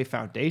to like lay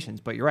foundations,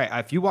 but you're right.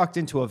 If you walked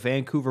into a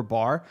Vancouver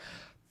bar,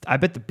 I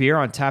bet the beer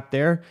on tap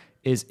there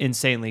is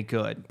insanely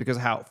good because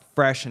of how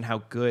fresh and how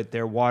good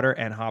their water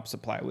and hop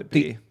supply would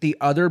be. The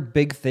other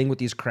big thing with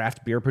these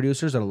craft beer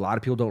producers that a lot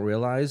of people don't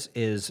realize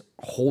is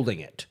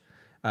holding it.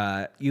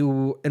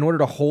 In order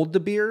to hold the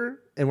beer,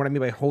 and what I mean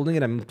by holding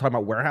it, I'm talking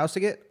about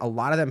warehousing it. A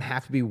lot of them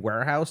have to be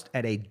warehoused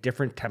at a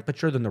different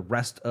temperature than the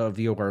rest of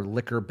your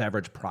liquor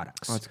beverage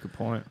products. Oh, that's a good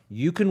point.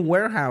 You can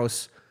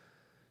warehouse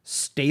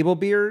stable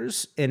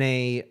beers in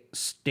a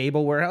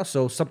stable warehouse.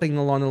 So something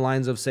along the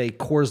lines of, say,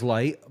 Coors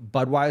Light,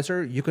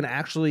 Budweiser, you can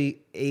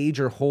actually age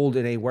or hold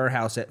in a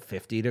warehouse at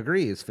 50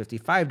 degrees,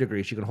 55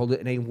 degrees. You can hold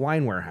it in a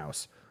wine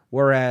warehouse.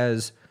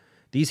 Whereas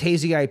these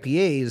hazy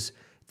IPAs,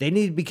 they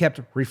need to be kept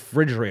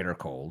refrigerator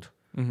cold.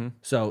 Mm-hmm.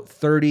 So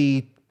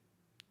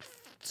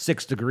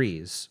 36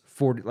 degrees,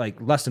 40, like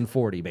less than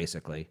 40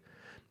 basically.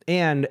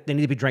 And they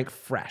need to be drank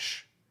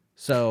fresh.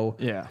 So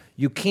yeah,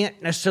 you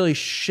can't necessarily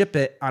ship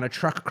it on a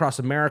truck across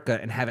America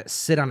and have it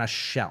sit on a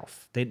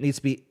shelf. It needs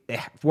to be,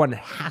 one, it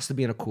has to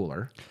be in a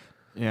cooler.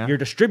 Yeah. Your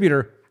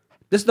distributor,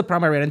 this is the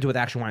problem I ran into with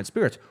Action Wine and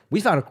Spirits.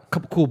 We found a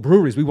couple cool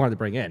breweries we wanted to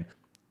bring in.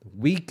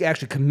 We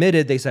actually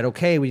committed. They said,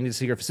 okay, we need to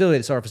see your facility.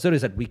 They saw our facility,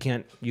 said, you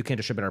can't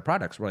distribute our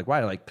products. We're like,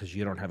 why? Like, because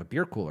you don't have a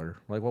beer cooler.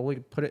 We're like, well, we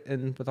put it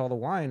in with all the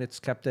wine. It's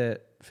kept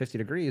at 50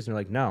 degrees. And they're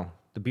like, no,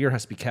 the beer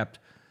has to be kept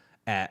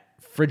at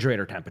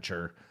refrigerator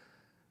temperature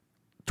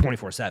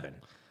 24/7.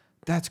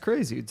 That's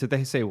crazy. Did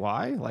they say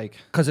why? Like,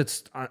 because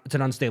it's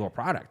an unstable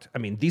product. I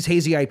mean, these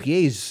hazy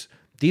IPAs,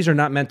 these are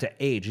not meant to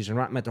age. These are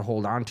not meant to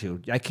hold on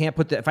to. I can't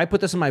if I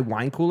put this in my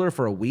wine cooler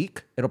for a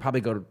week, it'll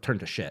probably turn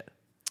to shit.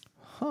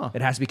 Huh.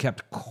 It has to be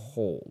kept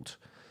cold.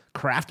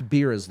 Craft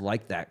beer is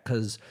like that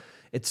because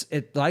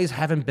these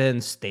haven't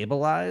been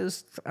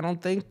stabilized. I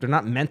don't think they're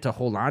not meant to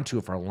hold on to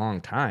it for a long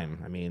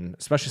time. I mean,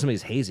 especially some of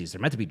these hazies, they're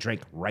meant to be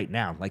drank right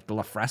now, like the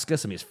La Fresca,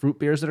 some of these fruit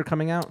beers that are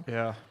coming out.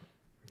 Yeah.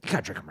 You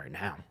gotta drink them right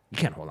now. You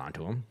can't hold on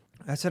to them.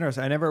 That's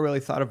interesting. I never really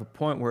thought of a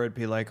point where it'd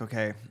be like,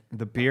 okay,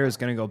 the beer is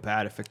going to go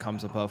bad if it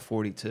comes above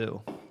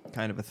 42,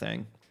 kind of a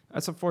thing.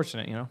 That's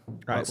unfortunate, All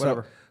But right,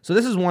 whatever. So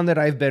this is one that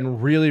I've been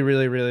really,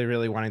 really, really,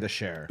 really wanting to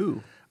share.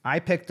 Ooh. I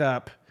picked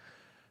up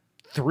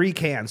 3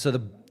 cans. So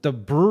the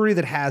brewery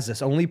that has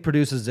this only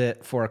produces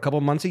it for a couple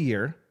months a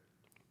year.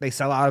 They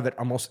sell out of it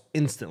almost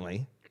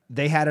instantly.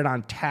 They had it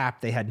on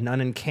tap. They had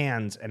none in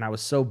cans, and I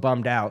was so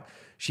bummed out.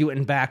 She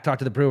went back, talked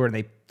to the brewer, and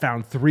they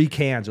found 3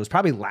 cans. It was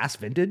probably last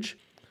vintage.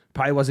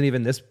 Probably wasn't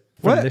even this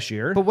this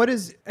year. But what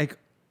is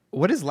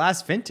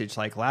last vintage?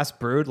 Like last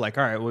brewed? Like,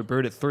 all right, we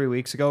brewed it 3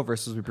 weeks ago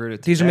versus we brewed it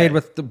today. These are made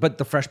with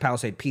the Fresh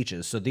Palisade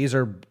peaches. So these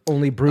are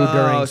only brewed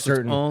during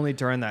certain... It's only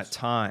during that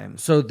time.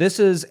 So this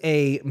is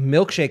a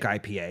milkshake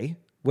IPA,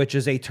 which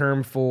is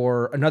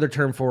another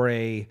term for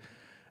a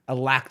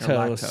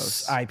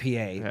lactose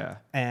IPA.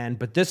 Yeah.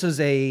 But this is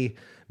a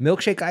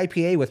milkshake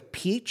IPA with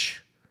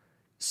peach,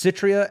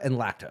 citria, and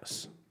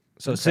lactose.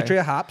 So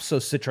citria hops, so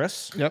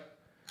citrus. Yep.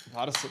 A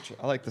lot of citrus.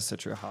 I like the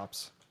citria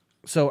hops.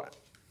 So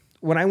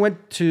when I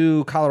went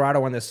to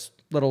Colorado on this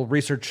little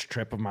research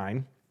trip of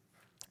mine.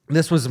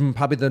 This was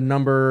probably the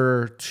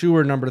number 2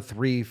 or number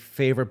 3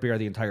 favorite beer of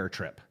the entire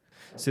trip.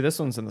 See, this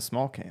one's in the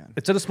small can.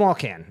 It's in a small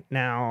can.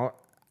 Now,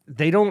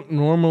 they don't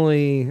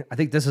normally, I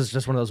think this is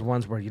just one of those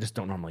ones where you just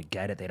don't normally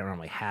get it. They don't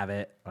normally have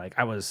it. Like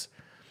I was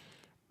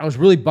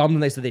really bummed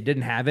when they said they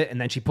didn't have it. And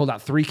then she pulled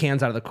out 3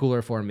 cans out of the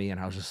cooler for me. And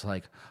I was just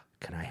like,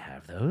 can I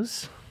have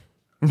those?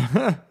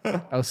 I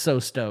was so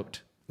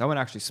stoked. That one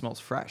actually smells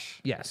fresh.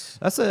 Yes.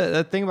 That's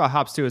the thing about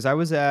hops too, is I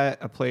was at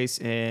a place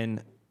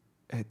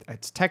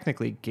it's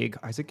technically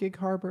is it Gig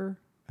Harbor?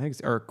 I think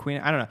or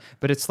Queen, I don't know.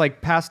 But it's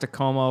like past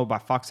Tacoma by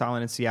Fox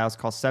Island in Seattle. It's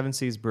called Seven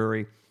Seas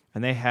Brewery.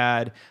 And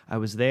I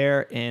was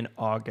there in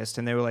August,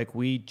 and they were like,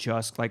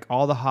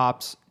 all the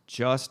hops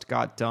just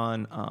got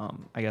done,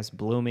 I guess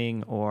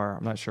blooming, or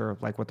I'm not sure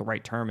like what the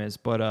right term is,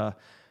 but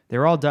they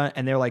were all done,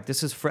 and they were like,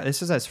 this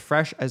is as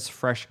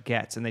fresh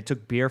gets. And they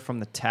took beer from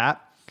the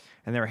tap,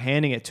 and they were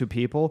handing it to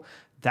people.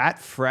 That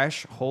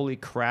fresh, holy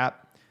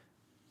crap,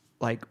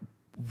 like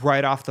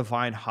right off the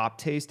vine hop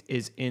taste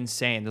is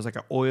insane. There's like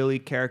an oily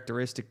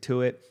characteristic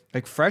to it.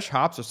 Like fresh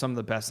hops are some of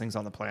the best things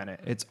on the planet.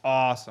 It's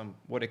awesome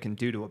what it can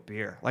do to a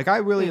beer. Like I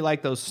really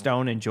like those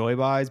Stone and Joy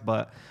Buys,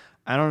 but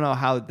I don't know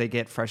how they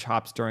get fresh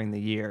hops during the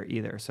year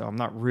either. So I'm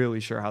not really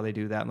sure how they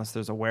do that unless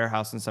there's a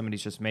warehouse and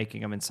somebody's just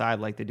making them inside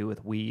like they do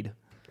with weed.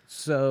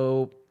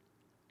 So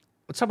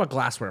let's talk about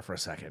glassware for a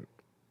second.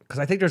 Because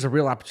I think there's a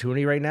real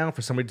opportunity right now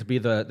for somebody to be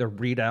the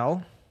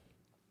Riedel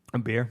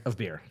of beer.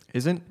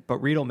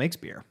 But Riedel makes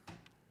beer.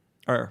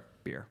 Or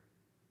beer.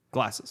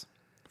 Glasses.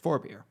 For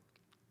beer.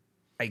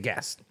 I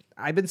guess.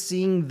 I've been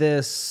seeing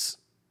this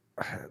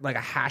like a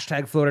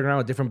hashtag floating around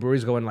with different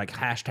breweries going like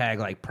hashtag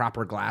like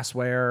proper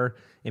glassware.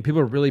 And people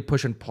are really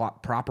pushing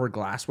proper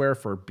glassware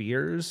for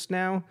beers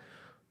now.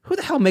 Who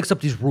the hell makes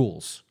up these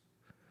rules?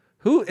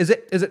 Who is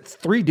it? Is it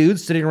 3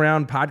 dudes sitting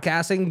around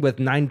podcasting with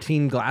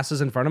 19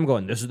 glasses in front of them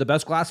going, this is the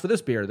best glass for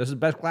this beer. This is the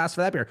best glass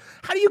for that beer.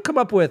 How do you come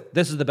up with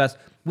this is the best?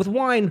 With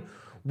wine,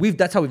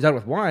 that's how we've done it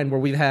with wine, where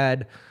we've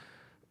had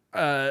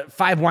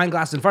 5 wine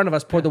glasses in front of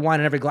us, poured the wine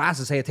in every glass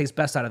and say it tastes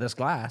best out of this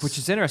glass. Which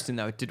is interesting,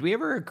 though. Did we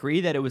ever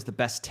agree that it was the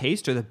best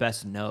taste or the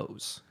best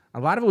nose? A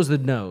lot of it was the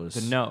nose.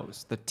 The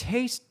nose. The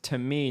taste, to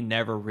me,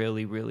 never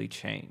really, really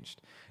changed.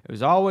 It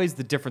was always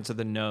the difference of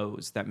the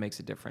nose that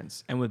makes a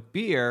difference. And with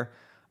beer,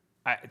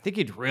 I think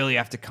you'd really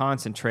have to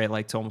concentrate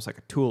like to almost like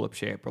a tulip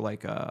shape or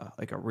like a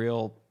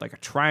real like a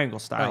triangle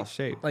style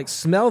shape. Like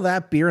smell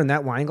that beer in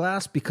that wine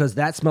glass because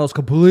that smells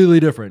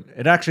completely different.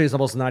 It actually is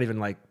almost not even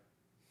like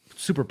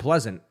super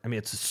pleasant. I mean,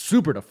 it's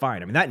super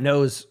defined. I mean, that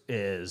nose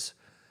is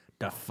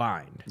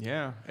defined.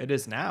 Yeah, it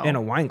is now. In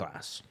a wine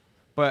glass.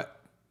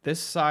 But this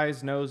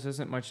size nose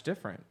isn't much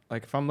different.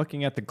 Like if I'm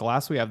looking at the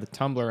glass, we have the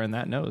tumbler and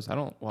that nose.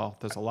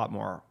 There's a lot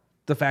more.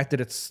 The fact that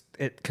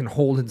it can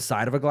hold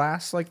inside of a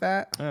glass like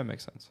that. That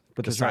makes sense.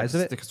 But the size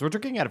of it? Because we're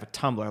drinking out of a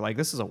tumbler. Like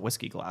this is a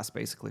whiskey glass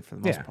basically for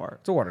the most part.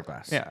 It's a water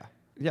glass. Yeah.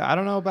 Yeah, I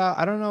don't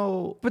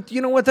know. But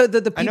you know what?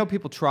 I know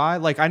people try.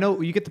 Like I know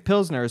you get the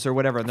Pilsners or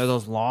whatever, and they're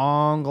those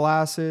long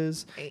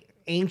glasses.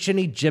 Ancient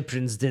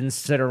Egyptians didn't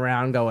sit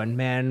around going,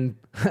 man,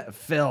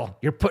 Phil,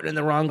 you're putting in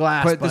the wrong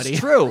glass, but buddy. It's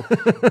true.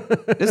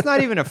 It's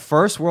not even a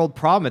first world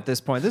problem at this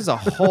point. This is a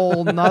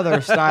whole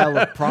nother style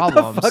of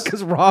problems. What the fuck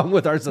is wrong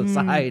with our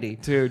society?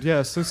 Dude,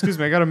 yes. Excuse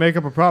me. I got to make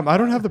up a problem. I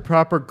don't have the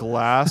proper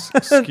glass.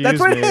 Excuse That's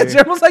what me. it is.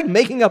 You're almost like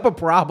making up a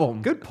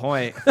problem. Good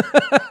point.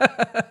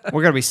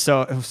 We're going to be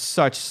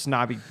such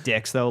snobby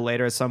dicks, though,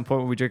 later at some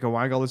point when we drink a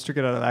wine. Go, let's drink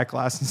it out of that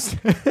glass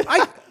instead.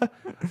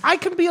 I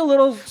can be a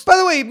little... By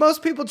the way,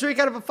 most people drink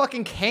out of a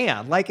fucking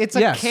can. Like, it's a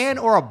Yes. can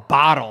or a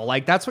bottle.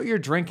 Like, that's what you're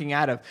drinking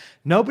out of.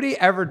 Nobody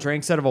ever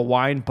drinks out of a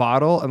wine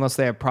bottle unless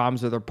they have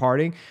problems with their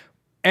partying.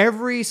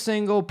 Every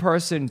single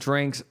person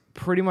drinks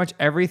pretty much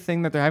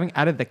everything that they're having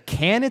out of the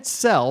can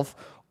itself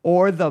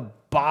or the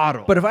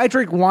bottle. But if I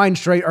drink wine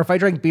straight, or if I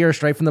drink beer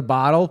straight from the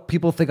bottle,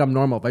 people think I'm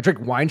normal. If I drink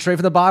wine straight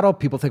from the bottle,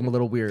 people think I'm a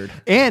little weird.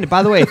 And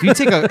by the way, if you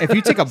take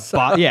a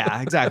bottle,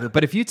 yeah, exactly.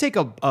 But if you take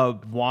a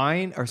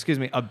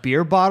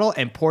beer bottle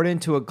and pour it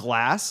into a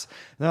glass,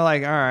 they're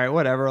like, all right,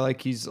 whatever. Like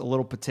he's a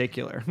little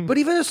particular. But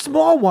even a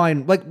small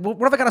wine, like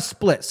what if I got a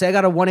split? Say I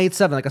got a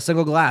 187, like a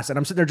single glass, and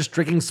I'm sitting there just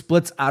drinking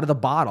splits out of the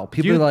bottle.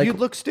 People are like, you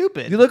look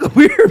stupid. You look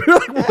weird. You're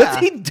like, what's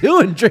he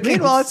doing drinking?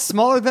 Meanwhile, it's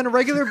smaller than a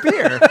regular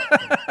beer.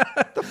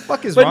 The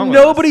fuck is but wrong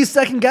with nobody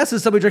second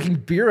guesses somebody drinking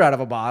beer out of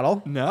a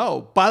bottle.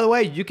 No. By the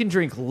way, you can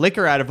drink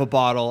liquor out of a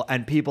bottle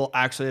and people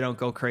actually don't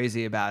go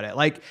crazy about it.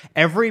 Like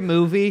every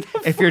movie,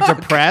 if you're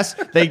depressed,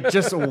 they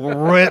just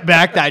rip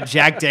back that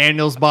Jack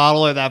Daniels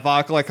bottle or that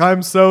vodka like,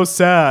 I'm so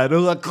sad.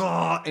 Like,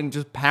 oh, and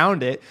just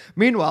pound it.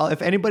 Meanwhile,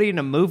 if anybody in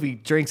a movie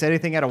drinks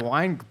anything out of a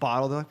wine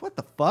bottle, they're like, what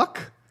the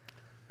fuck?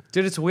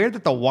 Dude, it's weird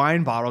that the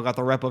wine bottle got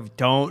the rep of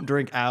don't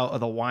drink out of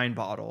the wine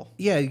bottle.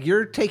 Yeah,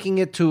 you're taking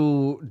it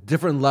to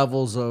different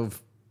levels of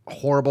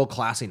horrible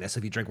classiness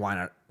if you drink wine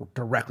out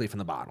directly from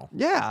the bottle.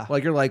 Yeah.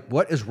 Like you're like,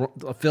 what is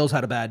Phil's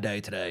had a bad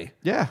day today?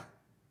 Yeah.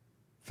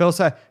 Phil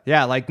said,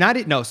 yeah, like they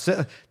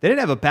didn't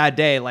have a bad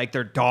day. Like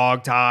their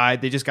dog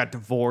died. They just got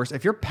divorced.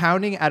 If you're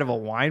pounding out of a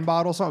wine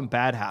bottle, something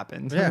bad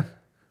happened. Yeah.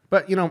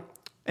 But, you know,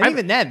 And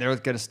even then, they're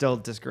going to still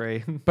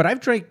disagree. But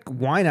I've drank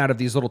wine out of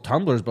these little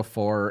tumblers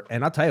before,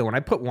 and I'll tell you, when I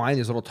put wine in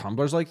these little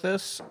tumblers like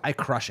this, I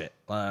crush it.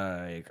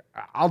 Like,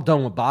 I'll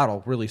dome a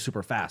bottle really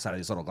super fast out of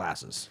these little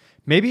glasses.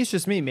 Maybe it's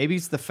just me. Maybe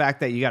it's the fact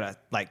that you got to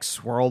like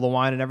swirl the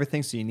wine and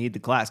everything, so you need the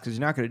glass because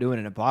you're not going to do it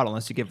in a bottle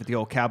unless you give it the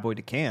old cowboy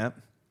decant.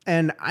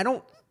 And I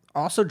don't,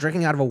 also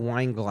drinking out of a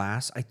wine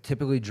glass, I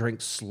typically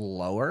drink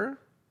slower.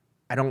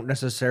 I don't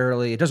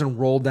necessarily, it doesn't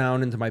roll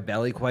down into my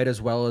belly quite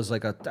as well as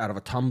like out of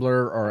a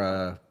tumbler or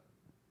a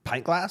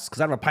pint glass,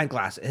 because out of a pint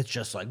glass it's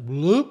just like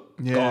whoop,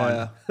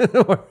 gone.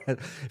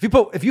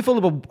 if you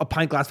fill up a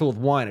pint glass full of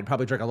wine, I'd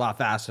probably drink a lot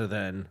faster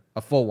than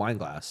a full wine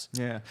glass.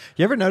 Yeah.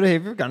 You ever notice?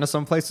 Have you ever gone to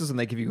some places and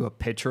they give you a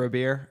pitcher of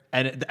beer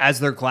and as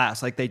their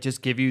glass, like they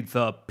just give you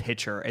the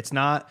pitcher. It's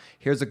not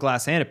here's a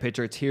glass and a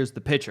pitcher. It's here's the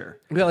pitcher.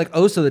 Yeah, like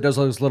Osa that does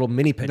those little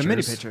mini pitchers. The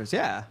mini pitchers,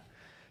 yeah.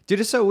 Dude,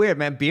 it's so weird,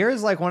 man. Beer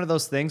is like one of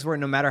those things where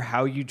no matter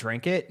how you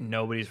drink it,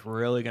 nobody's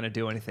really going to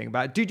do anything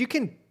about it. Dude, you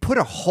can put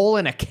a hole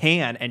in a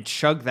can and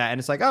chug that, and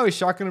it's like, oh, he's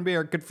shotgun a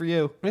beer. Good for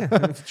you.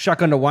 Yeah.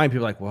 Shotgun to wine,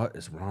 people are like, what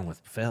is wrong with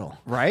Phil?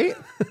 Right?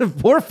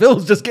 Poor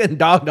Phil's just getting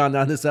dogged on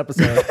this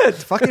episode.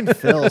 It's fucking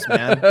Phil's,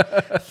 man.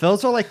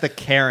 Phil's are like the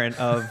Karen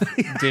of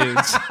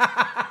dudes.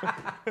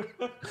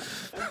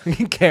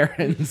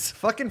 Karens.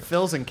 Fucking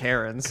Phil's and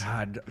Karens.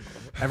 God,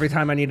 every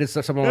time I needed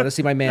someone to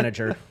see my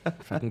manager,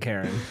 fucking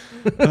Karen.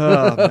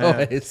 Oh, man.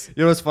 Always.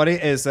 You know what's funny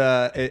is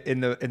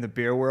in the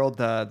beer world,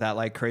 that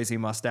like crazy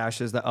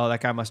mustaches that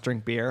guy must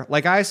drink beer.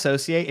 Like I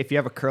associate if you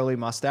have a curly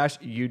mustache,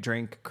 you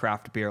drink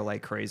craft beer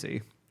like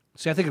crazy.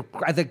 See, I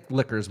think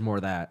liquor is more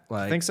that.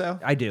 Like, Think so?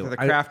 I do. For the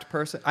craft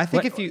person. I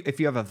think if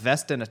you have a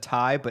vest and a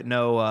tie but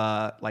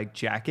no like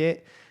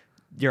jacket,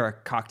 you're a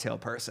cocktail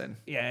person.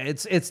 Yeah,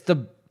 it's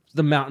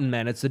the mountain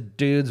men. It's the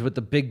dudes with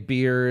the big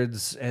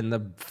beards and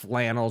the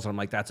flannels. I'm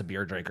like, that's a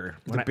beer drinker.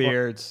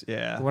 Beards,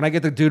 yeah. When I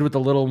get the dude with the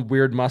little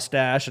weird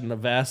mustache and the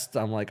vest,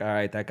 I'm like, all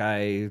right, that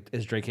guy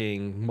is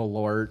drinking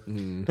Malort.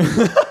 And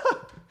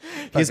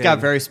He's got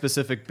very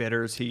specific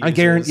bitters. I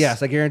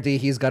guarantee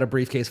he's got a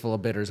briefcase full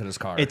of bitters in his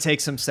car. It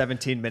takes him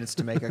 17 minutes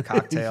to make a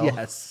cocktail.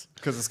 Yes.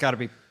 Because it's got to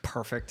be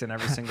perfect in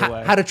every single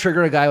way. How to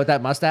trigger a guy with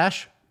that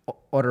mustache?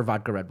 Order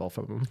vodka Red Bull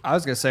from him. I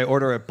was going to say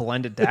order a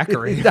blended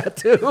daiquiri. That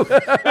too.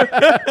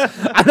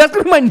 That's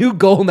gonna be my new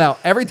goal now.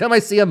 Every time I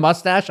see a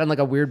mustache on like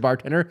a weird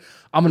bartender,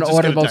 I'm gonna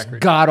order the most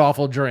god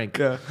awful drink.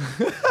 Yeah.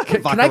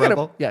 Can I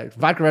get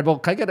vodka Red Bull?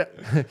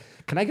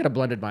 Can I get a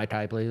blended Mai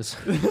Tai, please?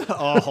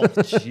 Oh,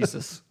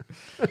 Jesus.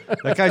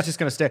 That guy's just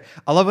going to stare.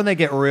 I love when they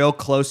get real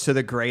close to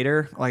the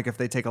grater, like if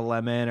they take a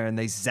lemon and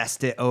they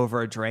zest it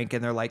over a drink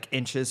and they're like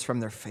inches from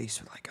their face.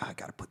 They're like, oh, I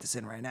got to put this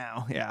in right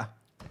now. Yeah.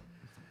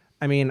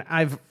 I mean,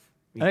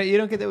 you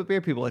don't get that with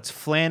beer people. It's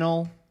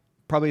flannel,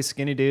 probably a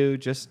skinny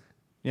dude, just,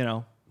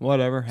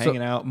 whatever,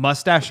 hanging out.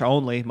 Mustache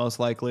only, most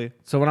likely.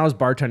 So when I was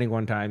bartending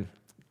one time,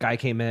 guy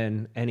came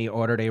in and he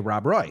ordered a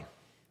Rob Roy.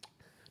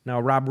 Now,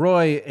 Rob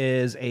Roy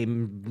is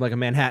like a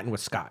Manhattan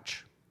with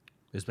scotch,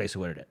 is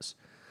basically what it is.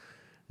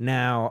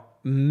 Now,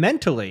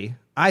 mentally,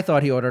 I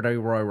thought he ordered a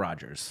Roy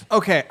Rogers.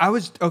 Okay,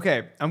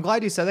 I'm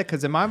glad you said that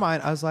because in my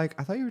mind, I was like,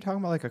 I thought you were talking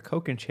about like a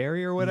Coke and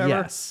cherry or whatever.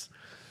 Yes.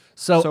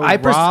 So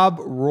Rob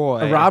Roy.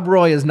 A Rob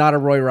Roy is not a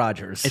Roy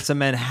Rogers. It's a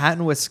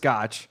Manhattan with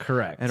scotch.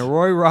 Correct. And a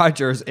Roy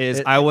Rogers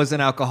is I was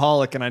an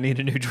alcoholic and I need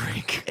a new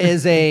drink.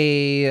 Is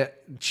a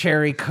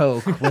cherry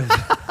Coke with...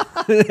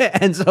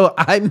 And so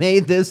I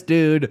made this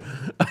dude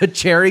a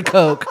cherry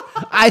Coke.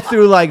 I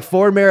threw like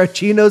 4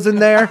 maracchinos in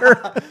there.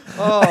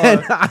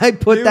 And I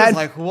put that. Was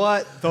like,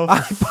 what the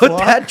I put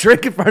that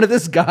drink in front of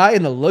this guy,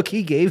 and the look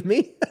he gave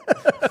me.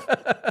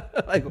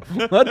 Like,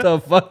 what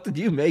the fuck did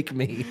you make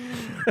me?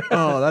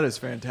 Oh, that is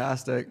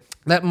fantastic.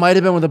 That might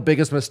have been one of the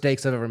biggest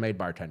mistakes I've ever made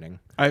bartending.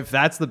 If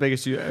that's the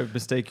biggest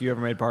mistake you ever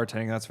made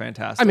bartending, that's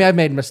fantastic. I mean, I've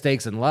made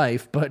mistakes in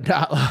life, but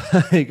not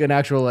like an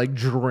actual like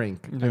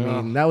drink. Yeah. I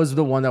mean, that was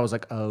the one that was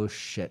like, oh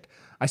shit.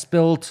 I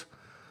spilled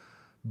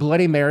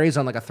Bloody Marys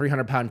on like a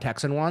 300-pound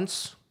Texan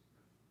once.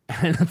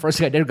 And the first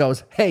thing I did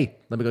was, hey,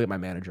 let me go get my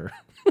manager.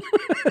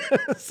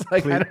 It's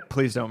like,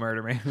 please don't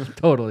murder me.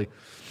 Totally.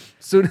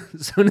 Soon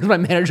as my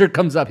manager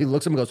comes up, he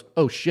looks at me and goes,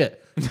 oh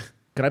shit.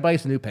 Can I buy you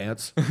some new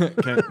pants?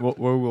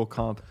 We'll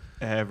comp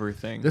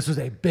everything. This was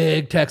a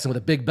big Texan with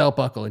a big belt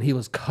buckle, and he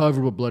was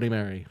covered with Bloody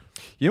Mary.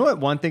 You know what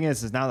one thing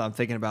is now that I'm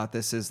thinking about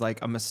this is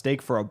like a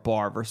mistake for a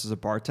bar versus a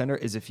bartender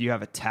is if you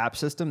have a tap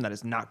system that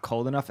is not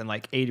cold enough and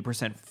like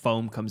 80%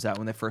 foam comes out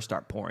when they first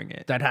start pouring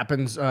it. That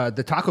happens.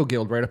 The Taco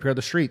Guild right up here on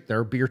the street,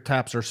 their beer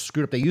taps are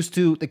screwed up.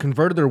 They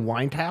converted their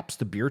wine taps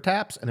to beer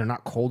taps, and they're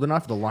not cold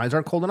enough. The lines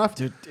aren't cold enough.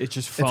 Dude, it's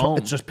just foam.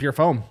 It's just pure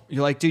foam.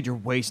 You're like, dude, you're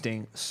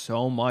wasting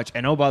so much.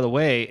 And oh, by the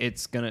way,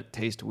 it's going to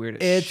taste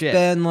weird as shit. It's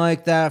been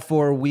like that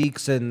for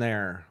weeks in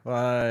there.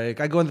 Like,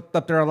 I go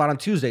up there a lot on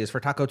Tuesdays for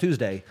Taco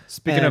Tuesday.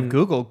 Speaking of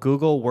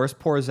Google worst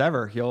pours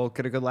ever. You'll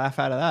get a good laugh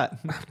out of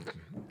that.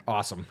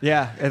 Awesome.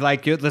 Yeah.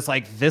 It's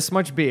like this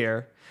much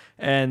beer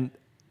and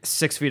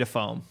 6 feet of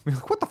foam. You're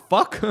like, what the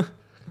fuck?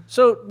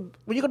 So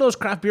when you go to those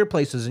craft beer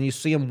places and you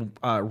see them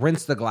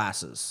rinse the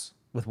glasses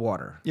with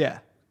water. Yeah.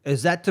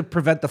 Is that to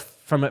prevent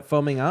from it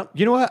foaming up?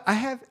 You know what? I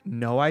have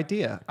no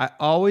idea. I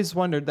always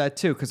wondered that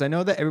too, because I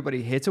know that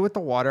everybody hits it with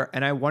the water,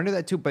 and I wonder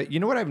that too. But you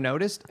know what I've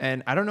noticed?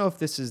 And I don't know if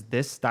this is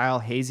this style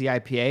hazy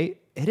IPA.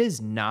 It is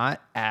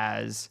not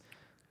as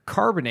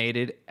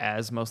carbonated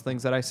as most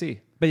things that I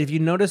see. But if you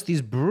notice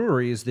these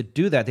breweries that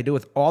do that, they do it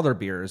with all their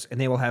beers, and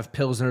they will have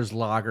pilsners,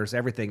 lagers,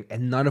 everything,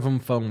 and none of them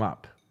foam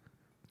up.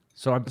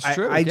 So It's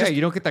true.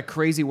 You don't get that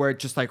crazy where it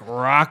just like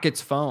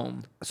rockets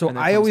foam. So and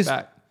then comes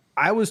back.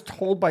 I was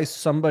told by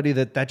somebody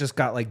that just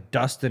got like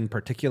dust and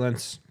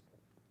particulates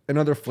and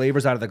other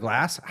flavors out of the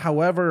glass.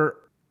 However,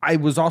 I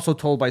was also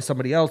told by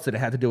somebody else that it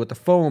had to do with the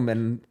foam,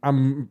 and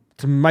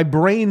my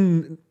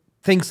brain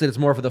thinks that it's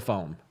more for the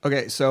foam.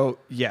 Okay, so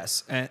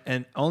yes,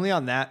 and only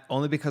on that,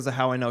 only because of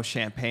how I know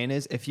champagne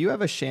is. If you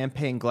have a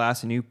champagne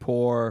glass and you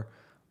pour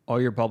all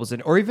your bubbles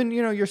in, or even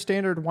your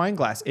standard wine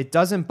glass, it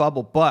doesn't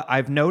bubble. But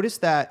I've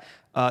noticed that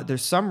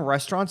there's some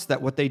restaurants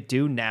that what they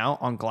do now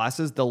on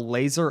glasses, they'll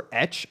laser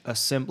etch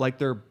like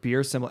their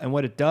beer symbol, and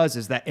what it does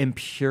is that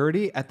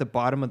impurity at the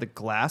bottom of the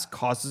glass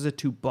causes it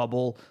to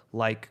bubble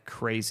like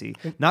crazy.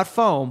 Not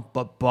foam,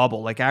 but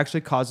bubble. Like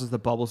actually causes the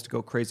bubbles to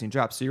go crazy and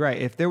drop. So you're right.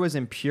 If there was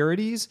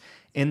impurities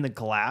in the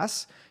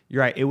glass,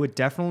 you're right. It would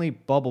definitely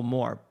bubble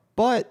more.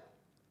 But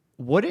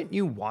wouldn't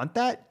you want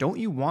that? Don't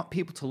you want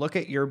people to look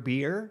at your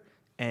beer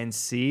and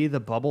see the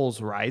bubbles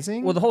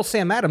rising? Well, the whole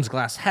Sam Adams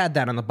glass had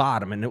that on the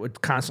bottom, and it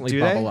would constantly Do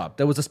bubble they? up.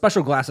 There was a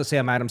special glass that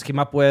Sam Adams came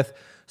up with.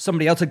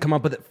 Somebody else had come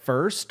up with it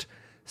first.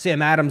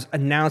 Sam Adams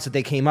announced that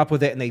they came up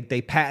with it, and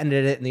they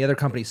patented it, and the other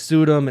company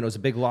sued them, and it was a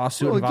big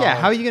lawsuit Well, involved. yeah,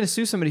 how are you going to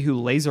sue somebody who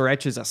laser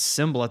etches a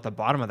symbol at the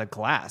bottom of the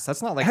glass?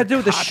 That's not like It had to do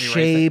with the copyright thing.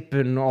 shape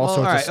and all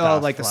sorts of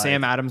stuff. like the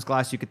Sam Adams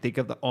glass, you could think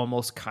of the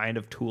almost kind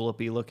of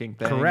tulipy looking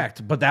thing.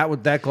 Correct, but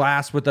that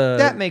glass with the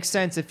That makes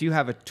sense if you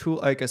have a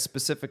tool like a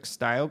specific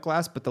style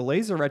glass, but the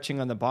laser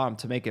etching on the bottom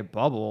to make it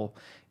bubble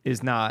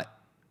is not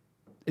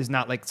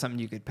like something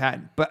you could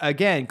patent. But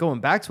again,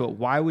 going back to it,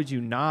 why would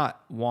you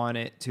not want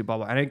it to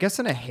bubble? And I guess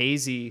in a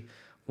hazy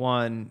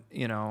one,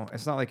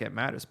 it's not like it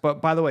matters.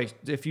 But by the way,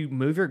 if you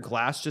move your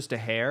glass just a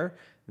hair,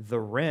 the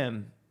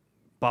rim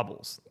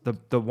bubbles. The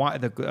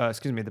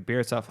beer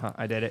itself,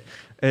 I did it,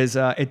 is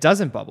it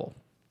doesn't bubble,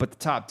 but the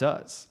top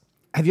does.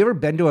 Have you ever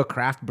been to a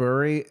craft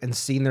brewery and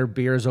seen their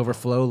beers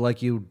overflow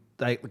like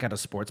at a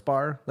sports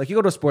bar? Like you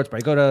go to a sports bar,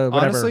 you go to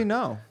whatever. Honestly,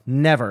 no.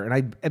 Never.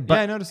 But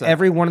I noticed that.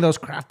 Every one of those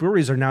craft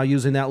breweries are now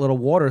using that little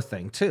water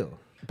thing too.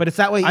 But it's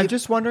that way. I'm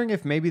just wondering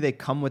if maybe they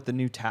come with the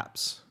new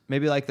taps.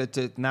 Maybe like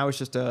now it's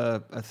just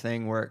a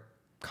thing where it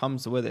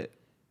comes with it.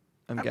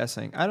 I'm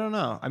guessing. I don't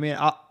know. I mean,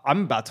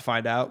 I'm about to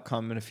find out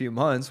come in a few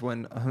months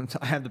when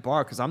I have the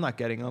bar because I'm not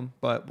getting them,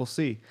 but we'll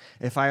see.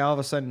 If I all of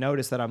a sudden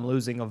notice that I'm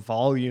losing a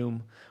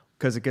volume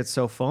because it gets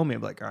so foamy,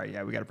 I'm like, all right,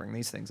 yeah, we got to bring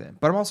these things in.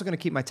 But I'm also going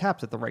to keep my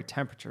taps at the right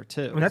temperature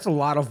too. I mean, that's a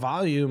lot of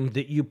volume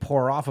that you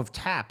pour off of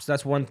taps.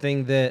 That's one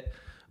thing that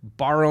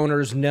bar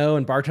owners know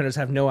and bartenders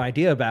have no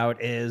idea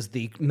about is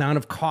the amount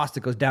of cost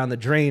that goes down the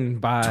drain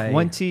by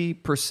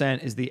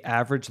 20% is the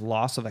average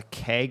loss of a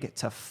keg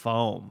to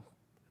foam.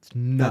 It's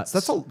nuts.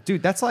 That's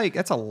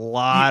a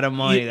lot of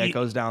money that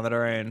goes down the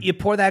drain. You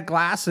pour that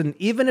glass, and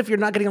even if you're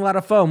not getting a lot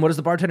of foam, what does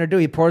the bartender do?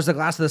 He pours the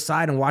glass to the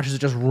side and watches it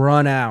just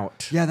run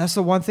out. Yeah, that's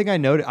the one thing I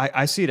noticed.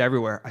 I see it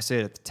everywhere. I see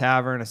it at the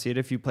tavern. I see it at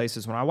a few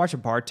places. When I watch a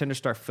bartender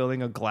start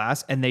filling a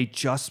glass and they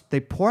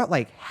pour out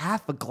like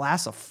half a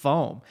glass of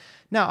foam.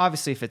 Now,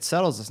 obviously, if it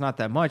settles, it's not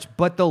that much,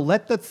 but they'll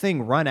let the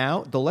thing run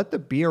out. They'll let the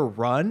beer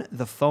run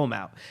the foam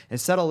out.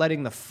 Instead of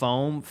letting the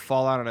foam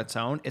fall out on its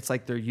own, it's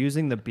like they're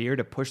using the beer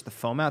to push the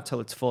foam out till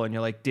it's full. And you're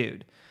like,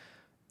 dude,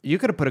 you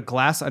could have put a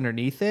glass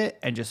underneath it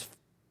and just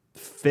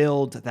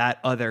filled that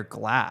other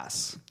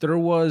glass. There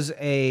was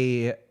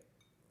a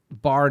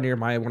bar near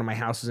one of my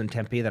houses in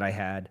Tempe that I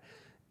had,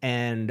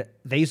 and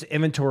they used to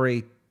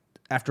inventory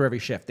after every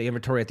shift. They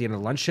inventory at the end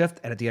of the lunch shift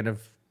and at the end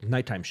of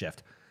nighttime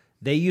shift.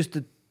 They used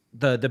to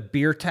the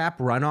beer tap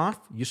runoff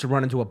used to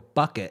run into a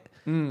bucket.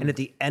 And at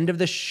the end of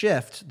the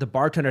shift, the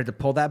bartender had to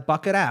pull that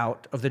bucket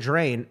out of the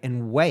drain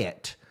and weigh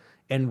it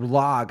and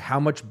log how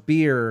much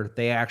beer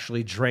they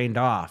actually drained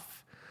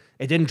off.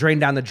 It didn't drain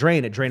down the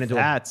drain. It drained into a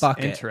bucket.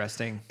 That's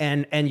interesting.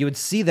 And you would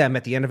see them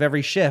at the end of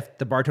every shift.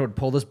 The bartender would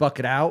pull this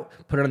bucket out,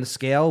 put it on the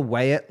scale,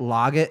 weigh it,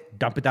 log it,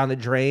 dump it down the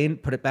drain,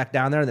 put it back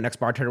down there. And the next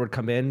bartender would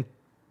come in,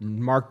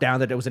 mark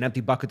down that it was an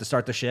empty bucket to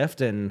start the shift.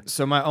 And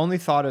so my only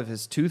thought of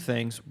is two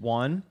things.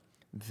 One,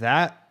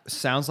 that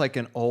sounds like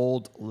an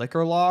old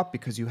liquor law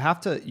because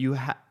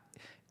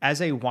as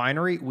a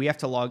winery, we have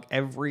to log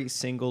every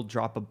single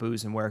drop of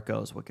booze and where it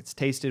goes, what gets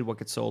tasted, what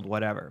gets sold,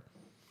 whatever.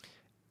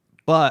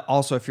 But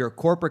also if you're a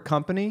corporate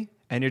company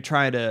and you're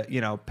trying to,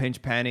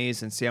 pinch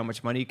pennies and see how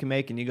much money you can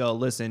make and you go,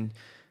 listen,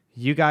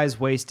 you guys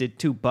wasted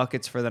 2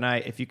 buckets for the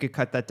night. If you could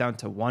cut that down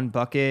to 1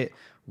 bucket,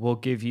 we'll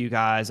give you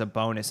guys a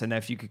bonus. And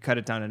if you could cut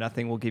it down to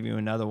nothing, we'll give you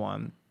another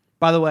one.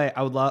 By the way,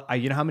 I would love,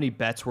 you know how many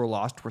bets were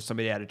lost where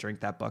somebody had to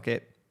drink that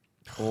bucket?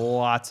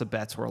 Lots of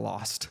bets were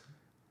lost.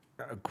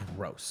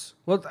 Gross.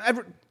 Well,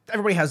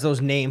 everybody has those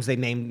names. They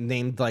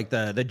named like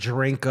the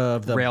drink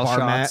of the Rail bar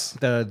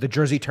shots. mat, the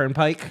Jersey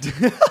Turnpike.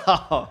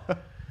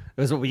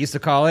 It was what we used to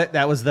call it.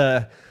 That was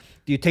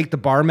you take the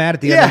bar mat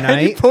at the end of the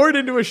and you night. pour it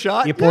into a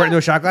shot. You pour it into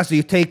a shot glass. So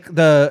you take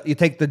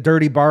the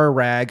dirty bar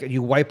rag and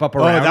you wipe up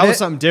around it. that was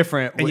something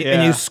different.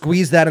 And you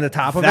squeeze that in the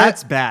top of it.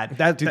 That's bad.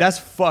 That's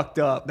fucked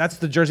up. That's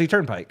the Jersey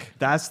Turnpike.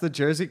 That's the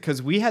Jersey,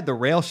 because we had the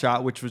rail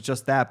shot, which was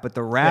just that, but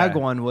the rag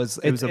one was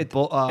it's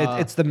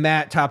the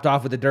mat topped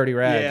off with the dirty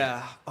rag.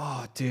 Yeah.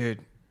 Oh, dude.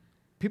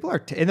 People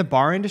are in the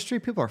bar industry.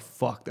 People are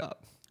fucked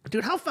up.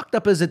 Dude, how fucked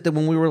up is it that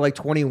when we were like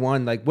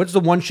 21, like what's the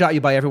one shot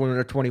you buy everyone when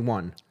they're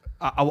 21?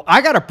 I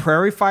got a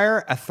Prairie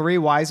Fire, a 3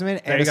 Wiseman,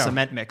 and a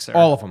cement mixer.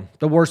 All of them.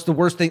 The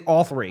worst thing.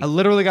 All 3. I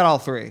literally got all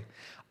 3.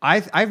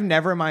 I've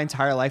never in my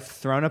entire life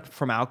thrown up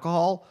from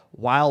alcohol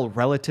while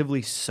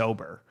relatively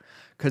sober,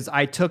 because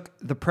I took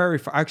the Prairie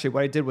Fire. Actually,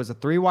 what I did was a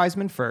 3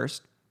 Wiseman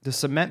first, the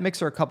cement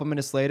mixer a couple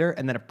minutes later,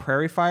 and then a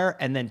Prairie Fire,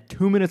 and then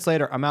 2 minutes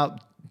later, I'm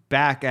out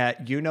back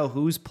at you know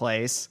whose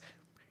place,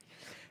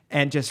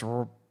 and just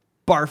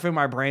barfing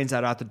my brains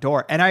out the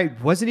door. And I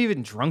wasn't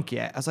even drunk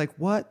yet. I was like,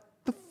 what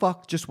the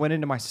fuck just went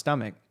into my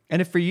stomach?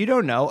 And if for you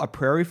don't know, a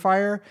Prairie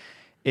Fire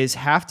is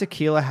half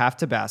tequila, half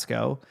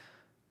Tabasco.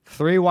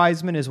 3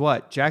 Wiseman is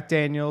what? Jack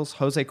Daniels,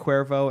 Jose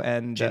Cuervo,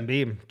 and Jim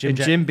Beam.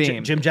 Jim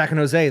Beam. Jim, Jack, and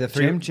Jose.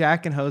 Jim,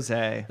 Jack, and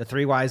Jose. The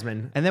 3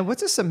 Wiseman. And then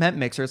what's a cement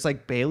mixer? It's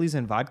like Bailey's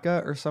and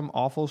vodka or some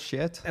awful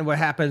shit. And what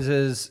happens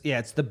is,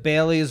 it's the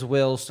Baileys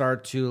will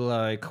start to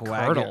like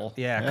curdle.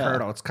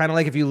 Curdle. It's kind of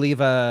like if you leave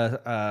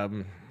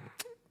the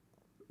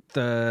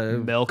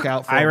milk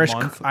out for Irish a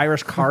month.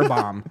 Irish car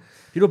bomb.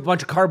 If you do a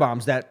bunch of car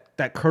bombs, that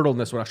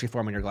curdleness will actually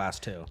form in your glass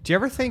too. Do you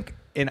ever think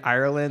in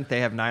Ireland they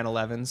have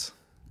 911s?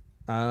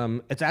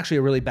 It's actually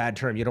a really bad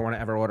term. You don't want to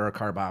ever order a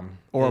car bomb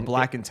Or a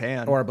black and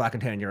tan. or a black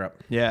and tan in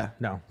Europe. Yeah.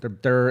 No,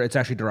 it's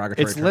actually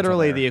derogatory. It's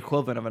literally the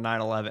equivalent of a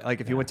 911. Like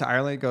if you went to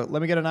Ireland, go,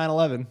 let me get a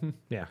 911.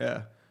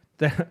 Yeah.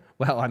 Yeah.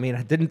 Well, I mean,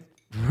 I didn't.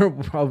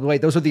 Oh,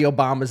 wait, those were the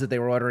Obamas that they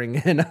were ordering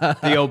in. The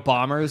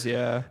Obamas,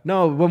 yeah.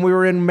 No, when we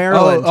were in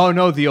Maryland. Oh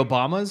no, the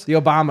Obamas? The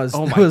Obamas.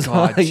 Oh It my was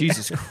God, like-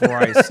 Jesus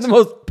Christ. the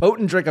most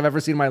potent drink I've ever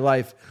seen in my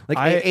life. Like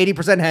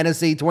 80%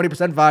 Hennessy,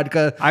 20%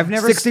 vodka. I've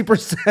never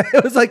 60%.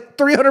 It was like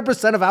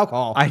 300% of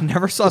alcohol. I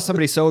never saw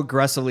somebody so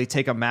aggressively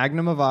take a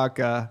magnum of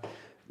vodka.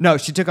 No,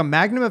 she took a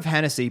magnum of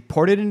Hennessy,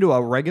 poured it into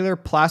a regular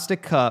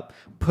plastic cup,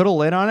 put a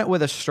lid on it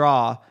with a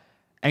straw,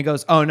 and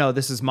goes, oh no,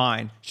 this is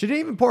mine. She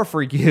didn't even pour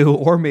for you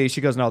or me. She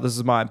goes, no, this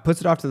is mine.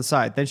 Puts it off to the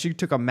side. Then she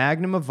took a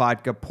magnum of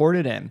vodka, poured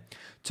it in.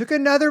 Took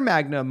another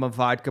magnum of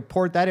vodka,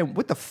 poured that in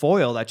with the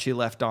foil that she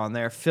left on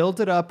there. Filled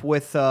it up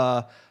with,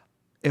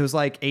 it was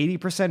like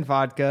 80%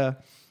 vodka,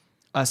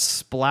 a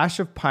splash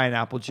of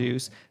pineapple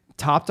juice,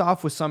 topped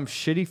off with some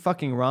shitty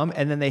fucking rum,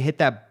 and then they hit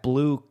that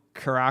blue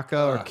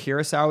Caraca or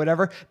Curacao or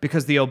whatever,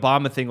 because the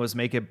Obama thing was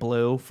make it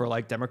blue for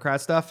like Democrat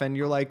stuff. And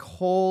you're like,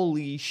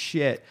 holy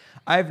shit.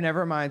 I've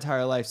never in my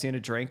entire life seen a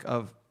drink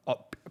of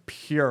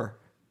pure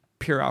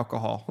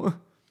alcohol.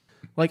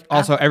 Like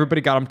Also,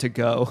 everybody got them to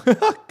go.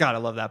 God, I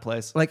love that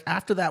place. like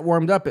after that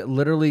warmed up, it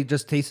literally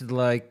just tasted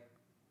like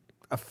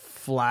a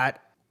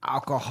flat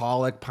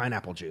alcoholic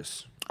pineapple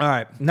juice. All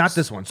right. Not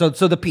this one. So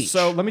the peach.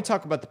 So let me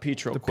talk about the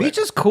peach real quick. peach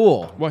is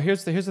cool. Well,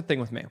 here's the thing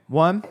with me.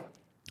 One,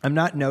 I'm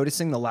not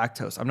noticing the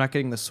lactose. I'm not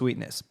getting the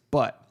sweetness,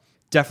 but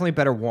definitely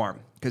better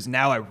warm, because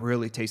now I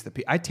really taste the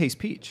peach. I taste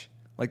peach.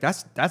 Like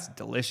that's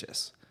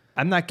delicious.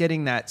 I'm not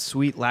getting that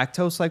sweet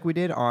lactose like we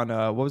did on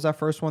what was that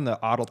first one? The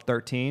Odd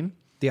 13.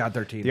 The Odd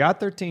 13. The Odd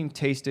 13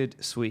 tasted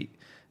sweet.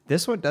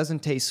 This one doesn't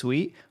taste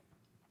sweet,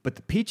 but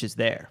the peach is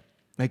there.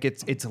 Like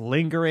it's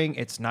lingering.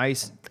 It's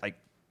nice. Like,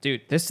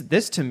 dude,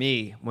 this to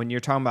me, when you're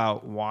talking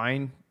about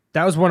wine,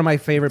 That was one of my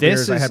favorite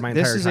beers I had my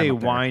entire time. This is a up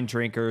there. wine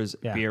drinker's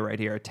beer right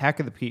here. Attack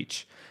of the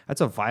Peach. That's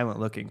a violent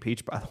looking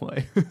peach, by the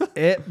way.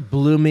 It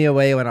blew me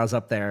away when I was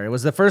up there. It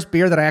was the first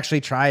beer that I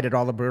actually tried at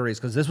all the breweries,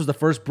 because this was the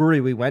first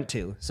brewery we went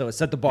to. So it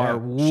set the bar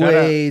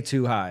way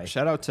too high.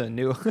 Shout out to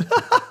New.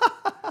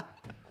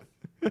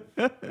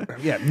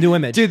 Yeah, New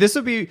Image. Dude, this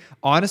would be,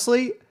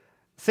 honestly,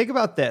 think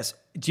about this.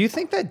 Do you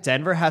think that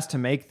Denver has to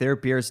make their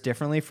beers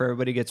differently for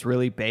everybody gets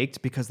really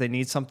baked because they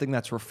need something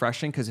that's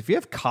refreshing? Because if you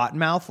have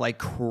Cottonmouth like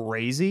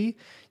crazy,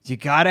 you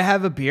got to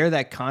have a beer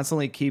that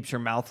constantly keeps your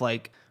mouth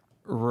like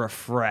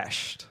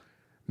refreshed.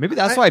 Maybe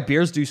that's why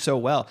beers do so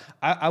well.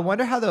 I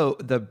wonder how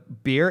the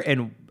beer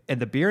and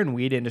the beer and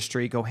weed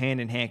industry go hand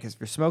in hand. Because if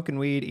you're smoking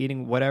weed,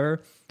 eating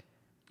whatever,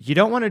 you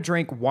don't want to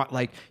drink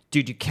like,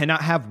 dude, you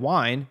cannot have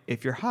wine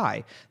if you're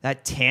high.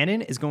 That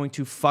tannin is going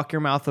to fuck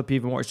your mouth up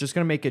even more. It's just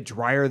going to make it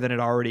drier than it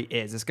already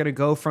is. It's going to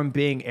go from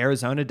being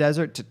Arizona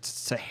desert to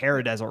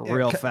Sahara desert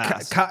real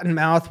fast.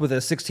 Cottonmouth with a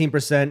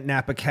 16%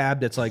 Napa Cab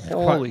that's like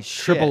Holy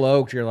triple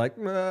oaked. You're like,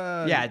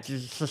 Yeah, you're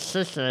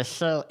going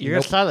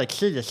to sound like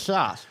cheese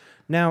sauce.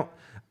 Now,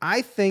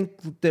 I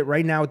think that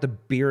right now with the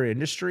beer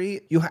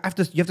industry, you have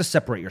to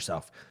separate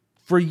yourself.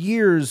 For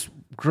years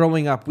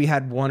growing up, we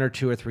had 1 or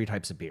 2 or 3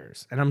 types of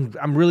beers, and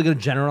I'm really going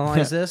to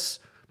generalize this.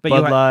 But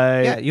Bud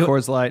Light, you,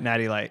 Coors Light,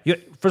 Natty Light.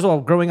 First of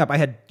all, growing up,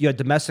 you had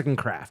domestic and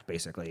craft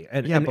basically,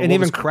 and Yeah, but and what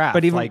even was craft?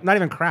 but even Like not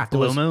even craft. It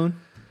Blue was Moon?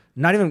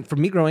 Not even for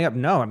me growing up.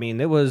 No, I mean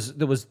there was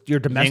your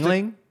domestic.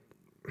 Yingling?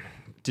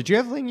 Did you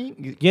have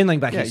Yuengling? Yuengling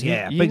back east,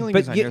 yeah. Yuengling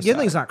But is on your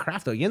Yuengling's side. not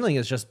craft though. Yuengling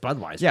is just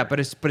Budweiser. Yeah, but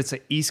it's an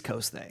East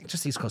Coast thing.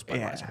 just East Coast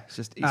Budweiser. Yeah, it's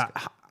just East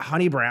Coast.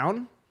 Honey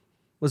Brown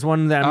was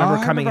one that I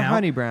remember coming out.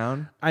 Honey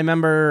Brown. I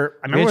remember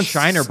had when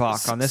Shiner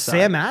Bock on this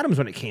Sam side. Adams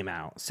when it came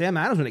out. Sam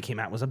Adams when it came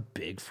out was a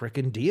big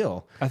freaking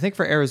deal. I think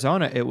for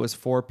Arizona, it was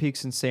Four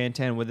Peaks and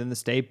Santan within the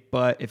state.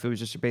 But if it was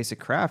just a basic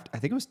craft, I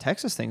think it was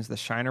Texas things. The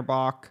Shiner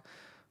Bock.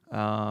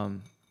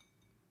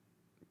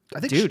 I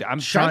think Dude,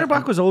 Shiner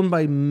Bock was owned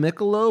by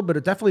Michelob, but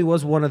it definitely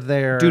was one of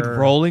their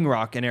Rolling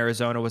Rock in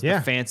Arizona was Yeah.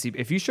 the fancy.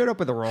 If you showed up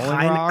with a Rolling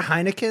Rock,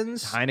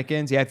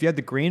 Heineken's. yeah. If you had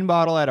the green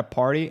bottle at a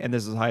party, and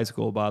this is high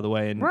school, by the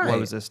way, and Right. what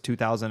was this,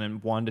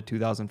 2001 to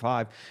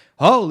 2005?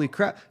 Holy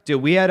crap,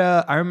 dude! We had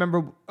I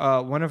remember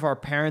one of our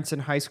parents in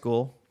high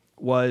school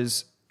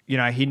was,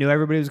 he knew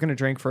everybody was going to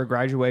drink for a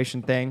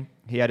graduation thing.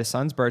 He had his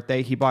son's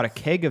birthday. He bought a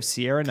keg of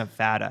Sierra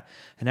Nevada,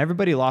 and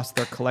everybody lost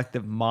their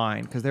collective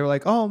mind because they were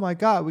like, "Oh my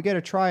god, we got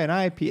to try an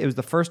IPA." It was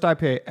the first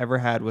IPA I ever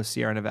had was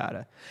Sierra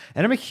Nevada,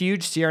 and I'm a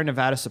huge Sierra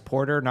Nevada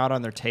supporter, not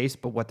on their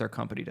taste, but what their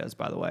company does.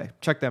 By the way,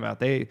 check them out.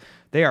 They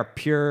are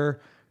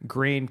pure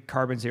green,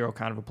 carbon zero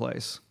kind of a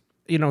place.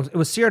 It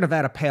was Sierra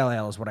Nevada Pale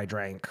Ale is what I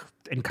drank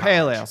in college.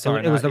 Pale ale,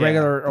 sorry, it was the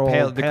regular old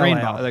the pale green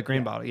ale. bottle, the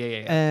green bottle.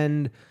 Yeah.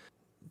 And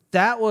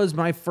that was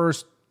my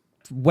first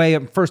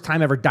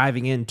time ever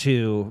diving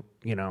into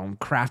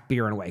craft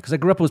beer in a way, because I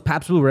grew up with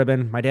Pabst Blue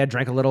Ribbon. My dad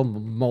drank a little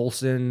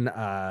Molson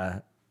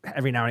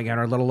every now and again,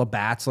 or little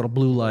Labatt's, little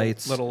Blue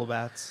Lights, Little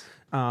Bats.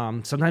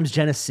 sometimes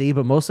Genesee,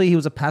 but mostly he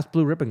was a Pabst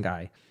Blue Ribbon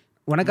guy.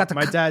 When I got to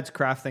My dad's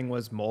craft thing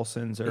was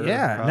Molson's, or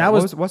Yeah, that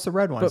was- what's the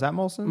red one? Is that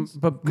Molson's?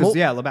 but Because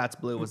Labatt's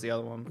Blue was the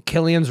other one.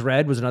 Killian's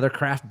Red was another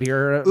craft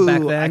beer back then.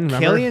 remember?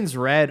 Killian's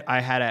Red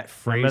I had at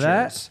Remember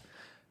that? Fraser's.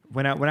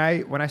 When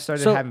I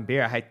started So- having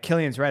beer, I had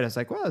Killian's Red. I was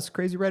like, "Wow, that's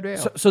crazy red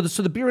ale." So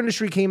the beer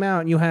industry came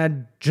out, and you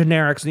had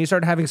generics, and you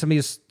started having some of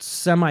these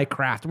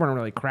semi-craft, weren't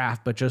really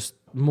craft, but just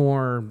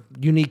more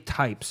unique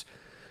types.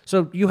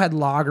 So you had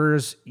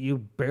lagers, you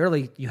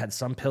had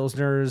some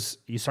pilsners,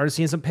 you started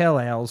seeing some pale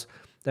ales.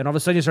 Then all of a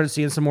sudden, you started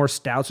seeing some more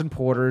stouts and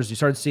porters. You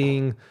started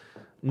seeing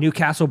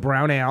Newcastle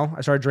Brown Ale.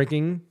 I started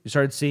drinking. You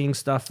started seeing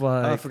stuff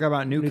like I forgot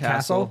about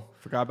Newcastle.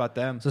 Forgot about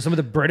them. So some of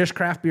the British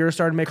craft beers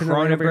started making their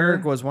way over here.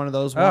 Kronenberg was one of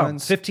those Oh,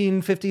 ones.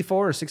 1554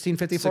 or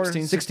 1654?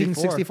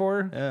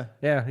 1664. Yeah.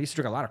 Yeah, I used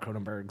to drink a lot of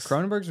Kronenbergs.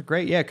 Kronenbergs are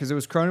great, yeah, because it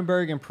was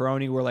Kronenberg and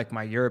Peroni were like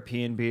my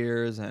European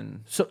beers,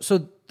 and So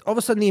all of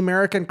a sudden, the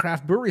American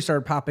craft brewery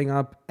started popping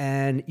up,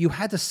 and you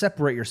had to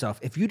separate yourself.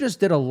 If you just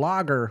did a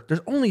lager,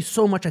 there's only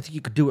so much I think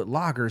you could do with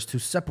lagers to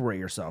separate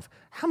yourself.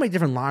 How many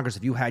different lagers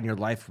have you had in your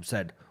life who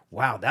said,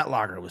 wow, that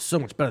lager was so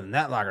much better than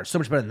that lager, so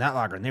much better than that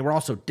lager, and they were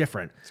all so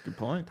different? that's a good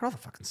point. They're all the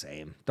fucking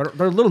same.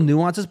 They're little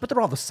nuances, but they're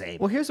all the same.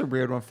 Well, here's a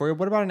weird one for you.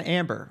 What about an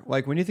amber?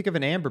 Like when you think of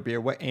an amber beer,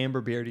 what amber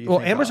beer do you Well,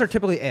 think ambers of? are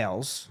typically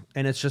ales,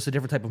 and it's just a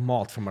different type of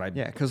malt from what I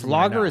Yeah, because from what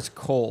I lager know. is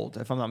cold,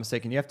 if I'm not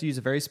mistaken. You have to use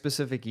a very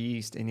specific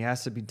yeast, and it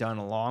has to be done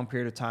a long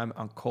period of time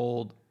on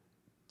cold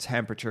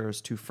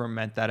temperatures to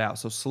ferment that out.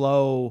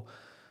 So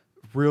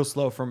real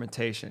slow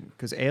fermentation,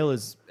 because ale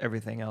is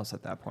everything else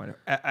at that point.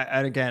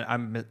 And again,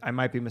 I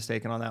might be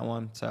mistaken on that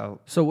one. So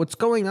what's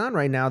going on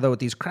right now, though, with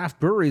these craft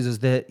breweries is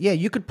that, yeah,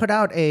 you could put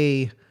out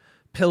a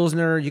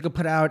Pilsner, you could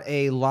put out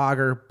a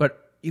lager,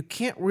 but you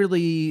can't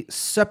really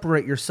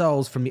separate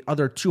yourselves from the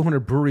other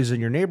 200 breweries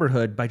in your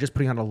neighborhood by just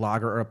putting out a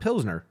lager or a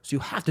Pilsner. So you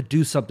have to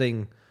do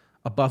something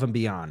above and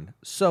beyond.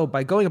 So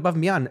by going above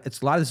and beyond,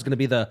 a lot of this is going to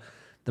be the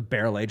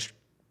barrel-aged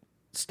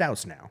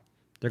stouts now.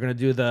 They're going to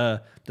do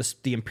the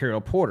Imperial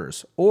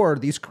Porters or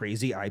these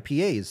crazy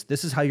IPAs.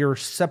 This is how you're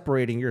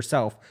separating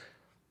yourself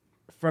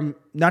from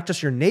not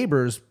just your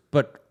neighbors,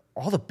 but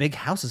all the big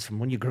houses from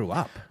when you grew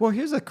up. Well,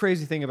 here's the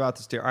crazy thing about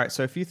this, dear. All right,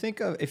 so if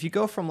you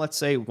go from, let's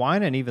say,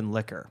 wine and even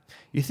liquor,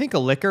 you think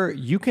of liquor,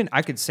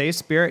 I could say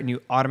spirit and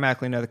you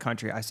automatically know the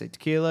country. I say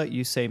tequila,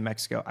 you say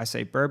Mexico. I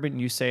say bourbon,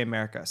 you say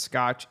America.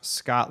 Scotch,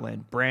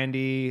 Scotland.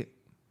 Brandy,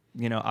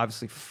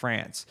 obviously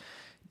France.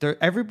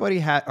 Everybody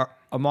had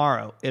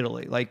Amaro,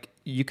 Italy. Like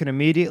you can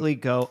immediately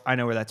go, I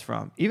know where that's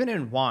from. Even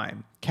in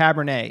wine,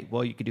 Cabernet.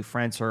 Well, you could do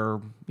French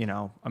or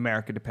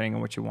America, depending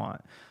on what you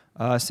want.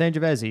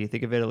 Sangiovese, you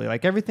think of Italy.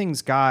 Like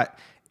everything's got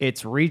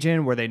its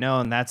region where they know,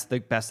 and that's the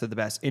best of the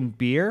best. In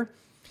beer,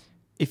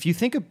 if you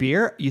think of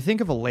beer, you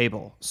think of a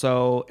label.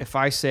 So if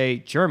I say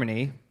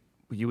Germany,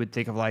 you would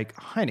think of like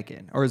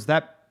Heineken, or is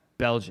that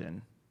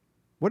Belgian?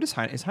 What is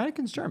Heineken? Is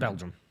Heineken's German?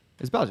 Belgium.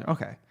 It's Belgium.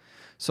 Okay.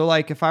 So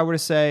like if I were to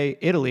say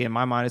Italy, in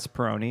my mind it's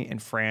Peroni. In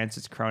France,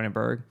 it's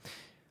Kronenberg.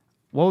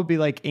 What would be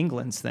like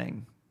England's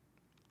thing?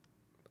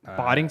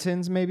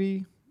 Boddington's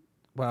maybe?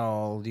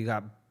 Well, you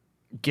got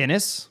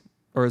Guinness?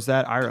 Or is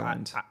that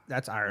Ireland?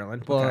 that's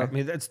Ireland. Well, Okay. I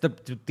mean, that's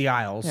the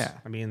Isles. Yeah.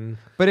 I mean,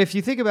 But if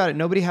you think about it,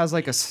 nobody has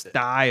like a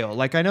style.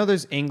 Like I know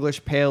there's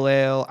English pale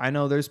ale, I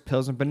know there's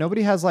Pilsner, but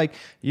nobody has like,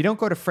 you don't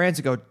go to France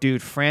and go,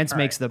 dude, France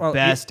makes the well,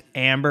 best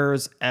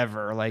ambers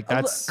ever. Like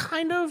that's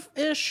kind of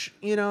ish.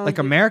 like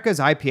America's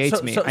IPA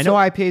to me. I know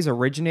IPAs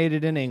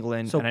originated in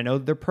England and I know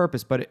their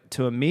purpose, but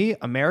to me,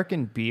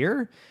 American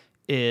beer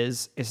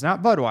it's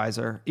not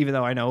Budweiser, even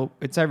though I know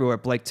it's everywhere.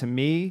 But like to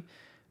me,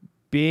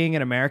 being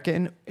an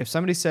American, if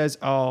somebody says,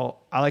 "Oh,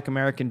 I like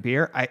American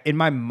beer," in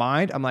my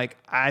mind, I'm like,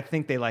 I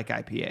think they like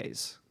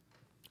IPAs.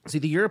 See,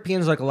 the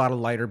Europeans like a lot of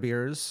lighter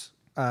beers.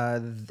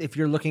 If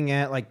you're looking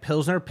at like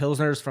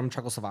Pilsner's from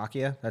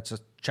Czechoslovakia. That's a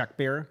Czech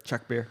beer.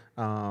 Czech beer.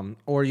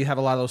 Or you have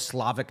a lot of those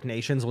Slavic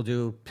nations will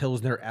do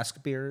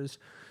Pilsner-esque beers.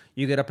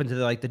 You get up into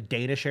the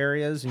Danish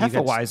areas. And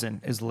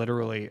Hefeweizen is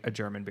literally a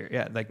German beer.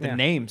 Yeah, like the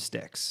name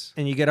sticks.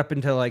 And you get up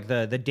into like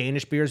the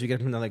Danish beers. You get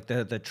up into like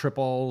the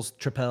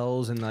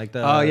tripels, and like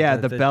the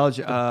the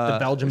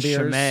Belgian beers.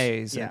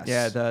 Chimay, Yes.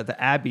 yeah, the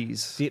Abbeys.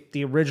 Some of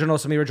the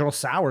original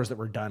sours that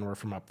were done were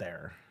from up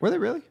there. Were they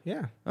really?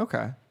 Yeah.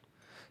 Okay.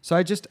 So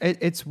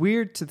it's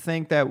weird to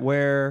think that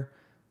where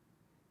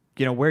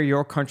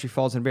your country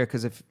falls in beer,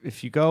 because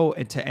if you go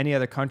into any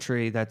other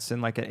country that's in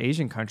like an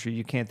Asian country,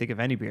 you can't think of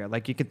any beer.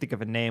 Like you can think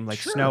of a name like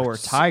Snow or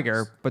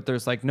Tiger, but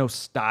there's like no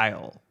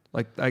style.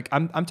 Like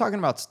I'm talking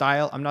about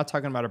style. I'm not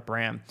talking about a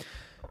brand.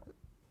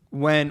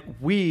 When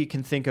we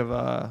can think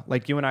of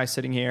like you and I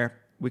sitting here,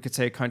 we could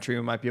say a country,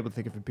 we might be able to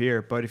think of a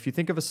beer. But if you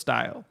think of a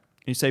style,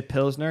 you say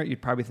Pilsner,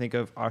 you'd probably think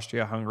of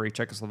Austria, Hungary,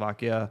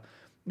 Czechoslovakia,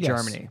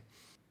 Germany.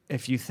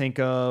 If you think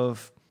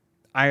of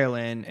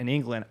Ireland and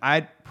England,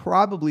 I'd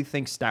probably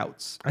think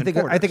stouts. I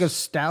think of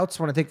stouts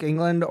when I think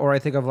England, or I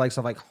think of like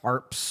stuff like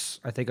harps.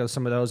 I think of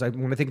some of those.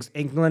 When I think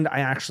England,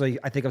 I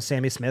think of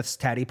Sammy Smith's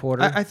Taddy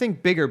Porter. I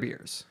think bigger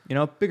beers,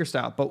 bigger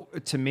style.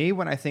 But to me,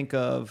 when I think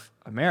of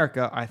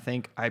America, I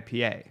think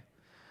IPA.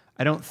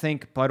 I don't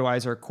think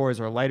Budweiser, Coors,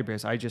 or lighter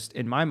beers. I just,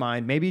 in my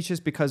mind, maybe it's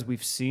just because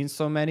we've seen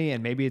so many,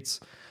 and maybe it's.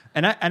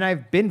 And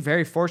I've been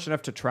very fortunate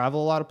enough to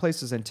travel a lot of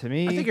places, and to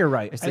me, I think you're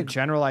right. It's the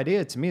general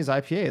idea. To me, is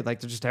IPA. Like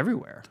they're just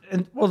everywhere.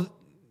 And well,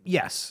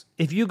 yes.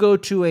 If you go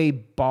to a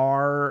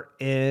bar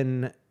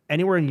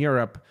anywhere in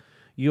Europe,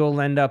 you'll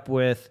end up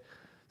with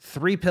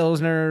 3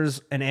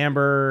 Pilsners, an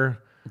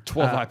amber,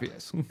 12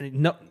 IPAs.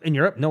 No, in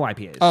Europe, no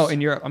IPAs. Oh,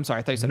 in Europe, I'm sorry,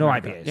 I thought you said no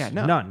America. IPAs. Yeah,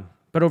 no. None.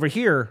 But over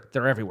here,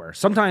 they're everywhere.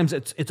 Sometimes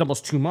it's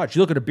almost too much.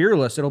 You look at a beer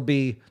list,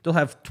 they'll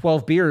have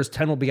 12 beers,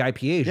 10 will be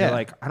IPAs. Yeah. You're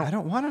like, I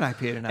don't want an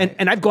IPA tonight.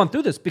 And I've gone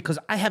through this because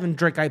I haven't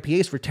drank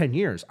IPAs for 10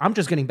 years. I'm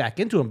just getting back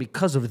into them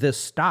because of this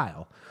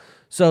style.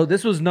 So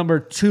this was number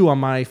 2 on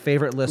my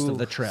favorite list of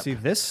the trip. See,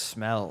 this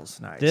smells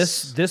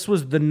nice. This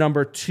was the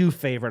number 2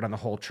 favorite on the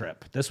whole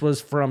trip. This was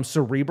from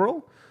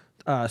Cerebral.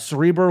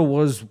 Cerebral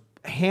was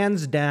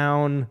hands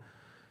down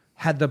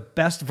had the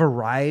best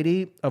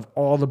variety of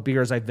all the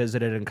beers I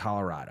visited in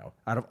Colorado.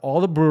 Out of all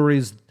the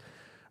breweries,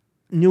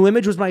 New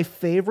Image was my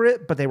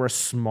favorite, but they were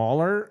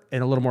smaller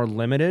and a little more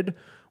limited.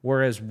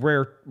 Whereas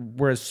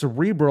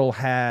Cerebral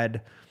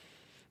had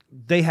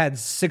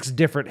 6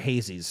 different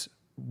hazies.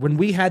 When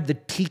we had the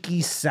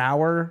Tiki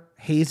Sour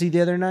hazy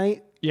the other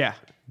night, yeah,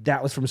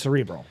 that was from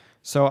Cerebral.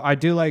 So I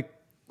do like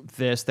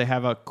this. They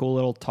have a cool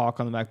little talk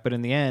on the back, but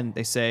in the end,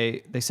 they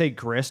say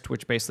grist,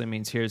 which basically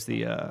means here's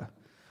the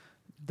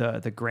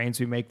grains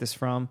we make this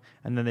from,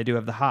 and then they do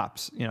have the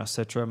hops,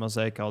 Citra,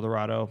 Mosaic,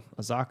 Eldorado,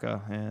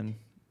 Azacca, and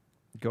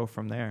go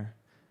from there.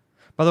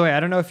 By the way, I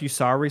don't know if you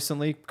saw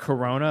recently,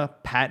 Corona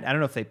I don't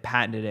know if they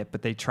patented it,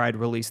 but they're trying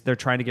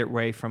to get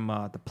away from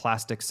the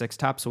plastic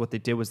 6-top. So what they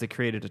did was they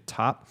created a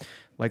top,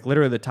 like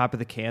literally the top of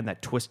the can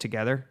that twists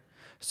together,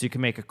 so you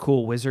can make a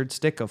cool wizard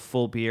stick of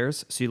full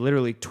beers. So you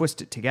literally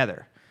twist it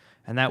together,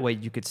 and that way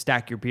you could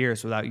stack your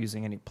beers without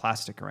using any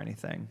plastic or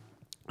anything.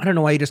 I don't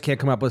know why you just can't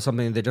come up with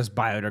something that just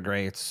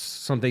biodegrades.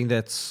 Something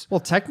that's... Well,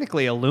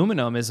 technically,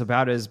 aluminum is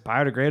about as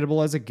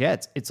biodegradable as it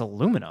gets. It's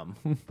aluminum.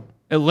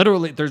 It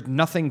literally, there's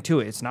nothing to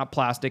it. It's not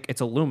plastic.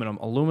 It's aluminum.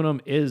 Aluminum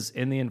is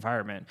in the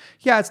environment.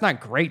 Yeah, it's not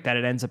great that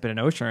it ends up in an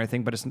ocean or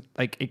anything, but it's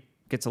like it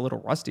gets a little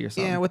rusty or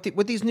something. Yeah,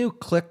 with these new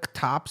click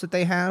tops that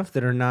they have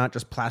that are not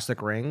just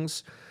plastic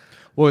rings.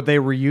 Well,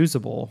 they're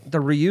reusable.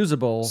 They're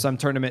reusable. Some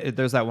tournament.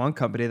 There's that one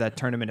company that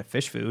turned them into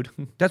fish food.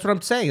 That's what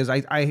I'm saying. Is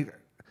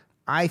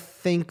I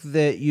think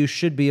that you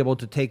should be able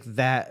to take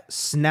that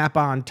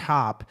snap-on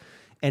top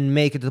and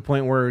make it to the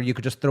point where you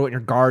could just throw it in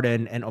your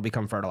garden and it'll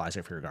become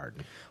fertilizer for your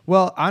garden.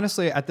 Well,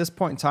 honestly, at this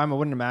point in time, I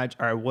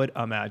would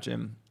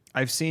imagine.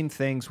 I've seen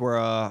things where,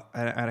 and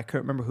I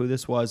couldn't remember who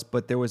this was,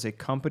 but there was a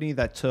company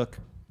that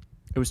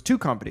it was 2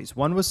 companies.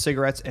 One was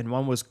cigarettes and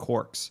one was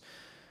corks.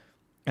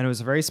 And it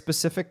was a very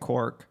specific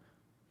cork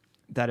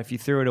that if you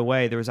threw it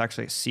away, there was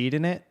actually a seed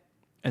in it.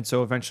 And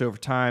so eventually over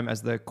time,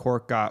 as the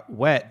cork got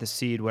wet, the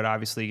seed would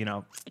obviously,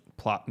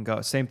 plop and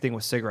go. Same thing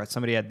with cigarettes.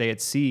 They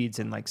had seeds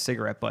in like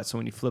cigarette butts. So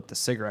when you flip the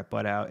cigarette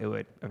butt out, it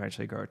would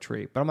eventually grow a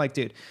tree. But I'm like,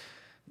 dude,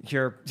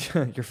 your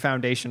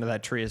foundation of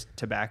that tree is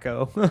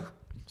tobacco.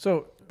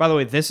 So, by the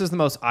way, this is the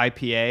most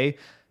IPA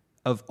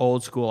of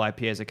old school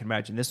IPAs I can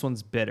imagine. This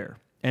one's bitter.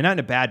 And not in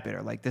a bad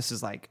bitter. Like this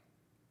is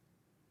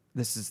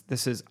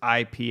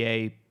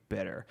IPA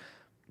bitter,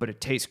 but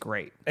it tastes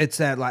great. it's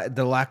the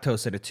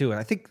lactose in it too. And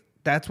I think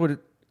that's what it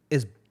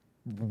is,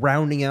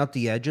 rounding out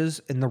the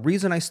edges. And the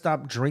reason I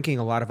stopped drinking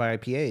a lot of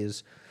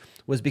IPAs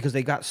was because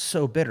they got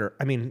so bitter.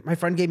 I mean, my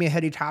friend gave me a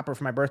heady topper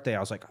for my birthday. I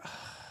was like,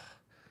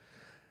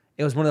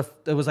 it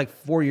was like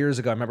 4 years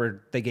ago. I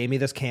remember they gave me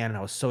this can and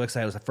I was so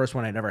excited. It was the first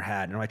one I'd ever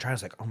had. And when I tried, I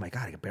was like, oh my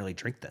God, I can barely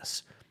drink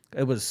this.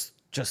 It was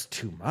just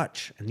too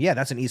much. And yeah,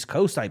 that's an East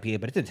Coast IPA,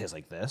 but it didn't taste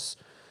like this.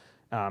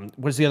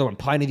 What's the other one?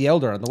 Pliny the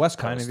Elder on the West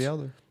Coast. Pliny the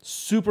Elder.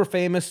 Super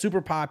famous,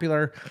 super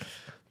popular.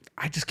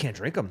 I just can't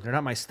drink them. They're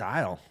not my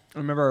style. I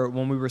remember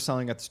when we were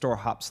selling at the store,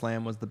 Hop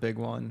Slam was the big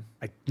one.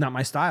 Not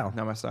my style.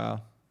 Not my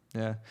style.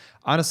 Yeah.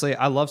 Honestly,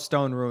 I love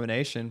Stone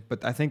Ruination,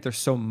 but I think they're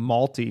so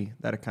malty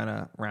that it kind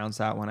of rounds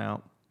that one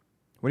out.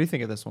 What do you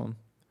think of this one?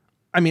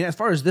 I mean, as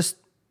far as this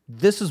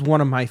is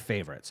one of my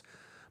favorites.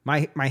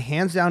 My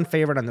hands down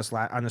favorite on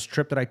this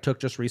trip that I took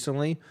just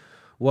recently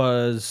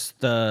was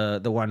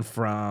the one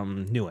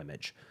from New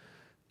Image.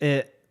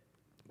 There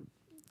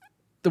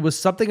was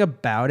something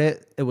about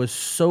it. It was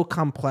so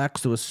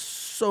complex. There was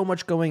so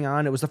much going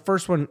on. It was the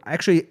first one.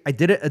 Actually, I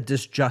did it a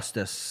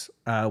disjustice.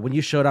 When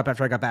you showed up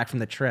after I got back from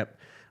the trip,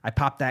 I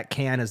popped that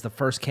can as the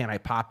first can I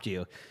popped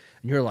you.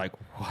 And you're like,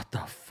 what the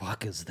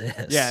fuck is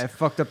this? Yeah, it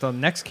fucked up the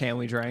next can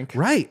we drank.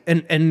 Right.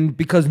 And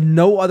because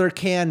no other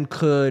can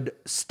could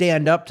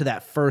stand up to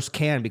that first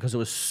can because there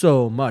was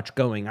so much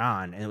going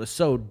on and it was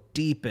so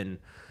deep. And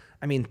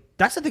I mean,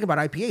 that's the thing about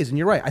IPAs. And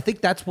you're right. I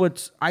think that's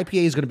what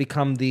IPA is going to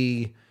become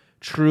the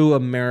true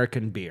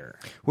American beer.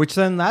 Which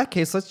then in that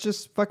case, let's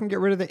just fucking get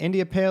rid of the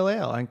India Pale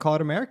Ale and call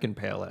it American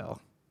Pale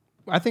Ale.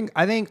 I think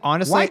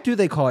honestly. Why do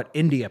they call it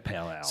India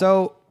Pale Ale?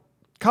 So,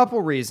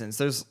 couple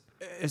reasons.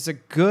 It's a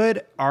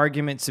good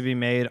argument to be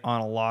made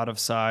on a lot of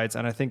sides,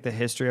 and I think the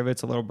history of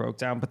it's a little broke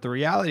down. But the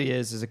reality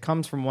is it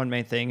comes from one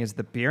main thing: is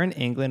the beer in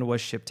England was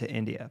shipped to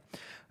India.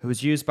 It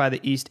was used by the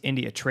East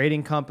India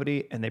Trading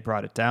Company, and they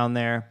brought it down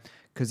there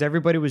because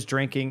everybody was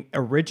drinking.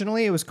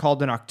 Originally, it was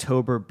called an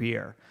October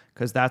beer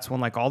because that's when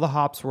like all the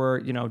hops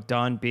were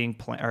done being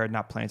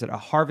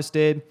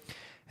harvested,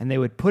 and they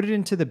would put it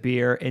into the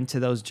beer into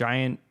those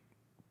giant,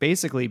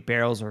 basically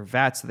barrels or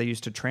vats that they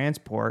used to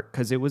transport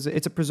because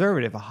it's a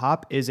preservative. A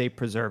hop is a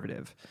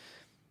preservative.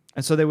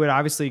 And so they would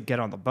obviously get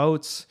on the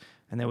boats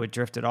and they would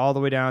drift it all the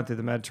way down through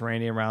the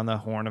Mediterranean, around the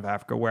Horn of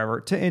Africa, wherever,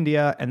 to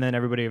India, and then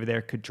everybody over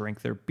there could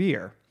drink their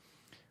beer.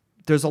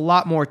 There's a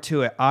lot more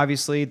to it.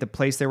 Obviously, the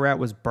place they were at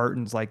was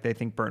Burton's. Like, they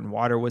think Burton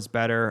Water was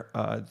better.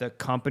 The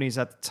companies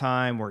at the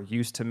time were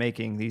used to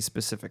making these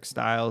specific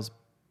styles.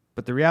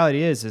 But the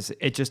reality is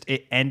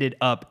it ended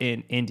up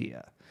in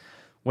India.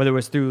 Whether it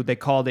was through, they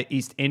called it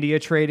East India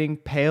Trading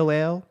Pale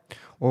Ale,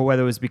 or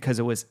whether it was because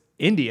it was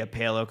India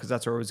Pale Ale, because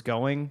that's where it was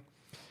going.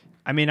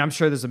 I mean, I'm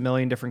sure there's a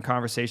million different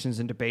conversations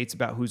and debates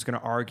about who's going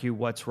to argue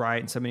what's right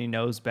and somebody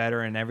knows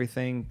better and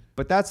everything.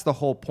 But that's the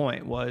whole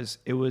point,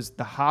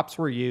 the hops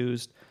were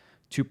used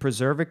to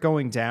preserve it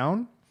going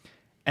down.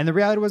 And the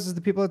reality was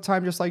the people at the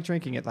time just liked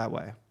drinking it that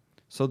way.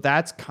 So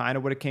that's kind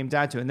of what it came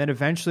down to. And then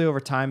eventually over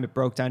time, it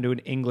broke down to an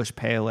English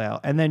pale ale.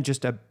 And then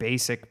just a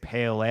basic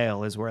pale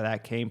ale is where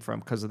that came from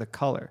because of the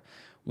color.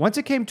 Once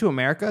it came to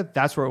America,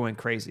 that's where it went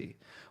crazy.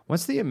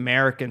 Once the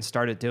Americans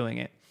started doing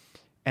it,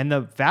 and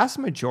the vast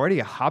majority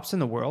of hops in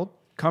the world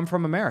come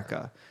from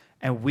America.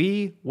 And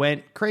we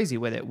went crazy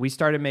with it. We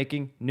started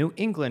making New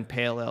England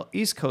Pale Ale,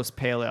 East Coast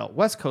Pale Ale,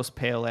 West Coast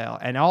Pale Ale,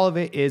 and all of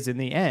it is in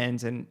the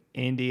end an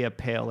India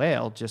Pale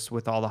Ale, just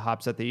with all the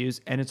hops that they use,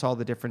 and it's all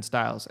the different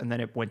styles. And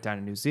then it went down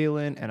to New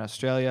Zealand and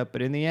Australia.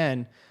 But in the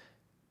end,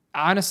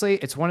 honestly,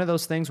 it's one of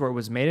those things where it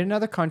was made in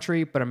another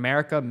country, but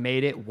America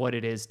made it what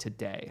it is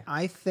today.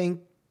 I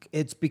think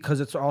it's because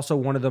it's also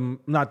one of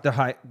them,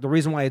 the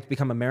reason why it's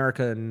become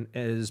American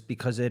is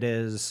because it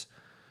is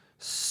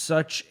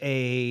such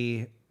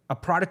a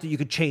product that you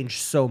could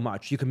change so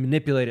much. You can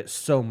manipulate it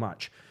so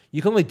much.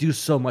 You can only do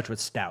so much with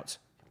stouts.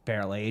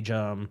 Barrel age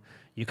them.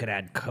 You could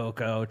add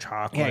cocoa,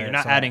 chocolate. Yeah, you're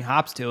not adding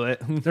hops to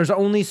it. There's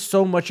only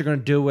so much you're going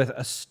to do with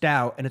a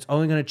stout, and it's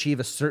only going to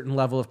achieve a certain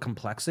level of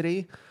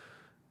complexity.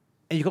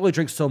 And you can only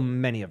drink so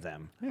many of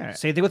them. Yeah.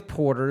 Same thing with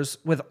porters.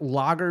 With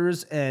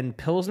lagers and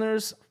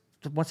pilsners,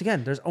 once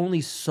again, there's only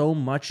so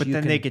much you can do.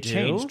 But then they get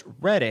changed.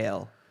 Red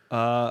ale,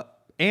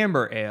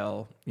 amber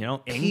ale,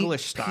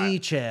 English style.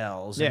 Peach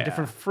ales and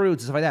different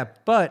fruits and stuff like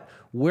that. But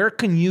where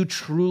can you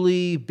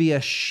truly be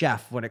a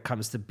chef when it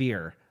comes to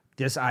beer?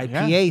 This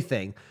IPA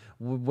thing.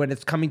 When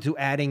it's coming to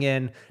adding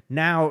in,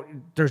 now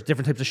there's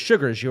different types of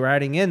sugars. You're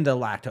adding in the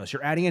lactose.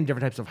 You're adding in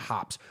different types of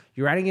hops.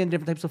 You're adding in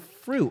different types of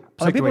fruit.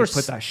 I like the way you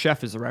put that.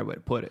 Chef is the right way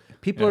to put it.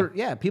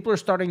 People are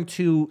starting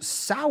to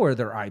sour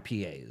their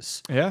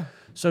IPAs. Yeah.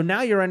 So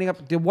now you're ending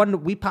up, the one that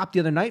we popped the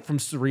other night from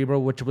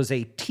Cerebral, which was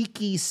a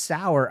tiki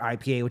sour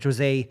IPA, which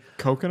was a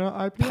coconut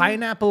IPA?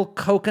 Pineapple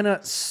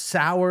coconut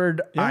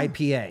soured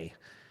IPA.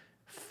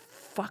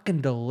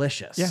 Fucking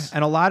delicious. Yeah,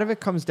 and a lot of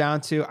it comes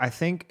down to, I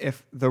think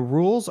if the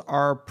rules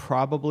are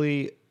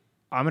probably,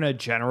 I'm going to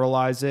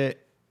generalize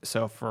it.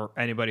 So for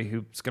anybody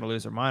who's going to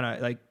lose their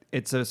mind,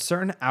 it's a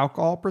certain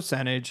alcohol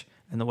percentage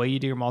and the way you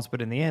do your malts,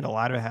 but in the end, a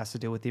lot of it has to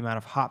do with the amount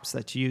of hops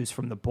that you use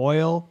from the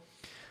boil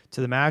to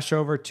the mash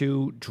over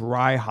to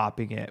dry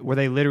hopping it, where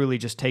they literally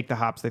just take the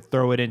hops, they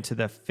throw it into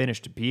the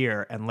finished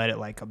beer and let it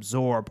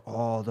absorb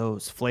all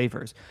those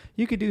flavors.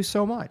 You could do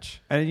so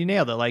much. And you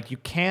nailed it. You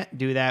can't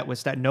do that with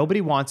stout. Nobody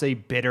wants a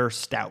bitter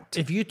stout.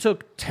 If you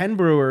took 10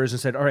 brewers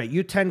and said, all right,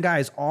 you 10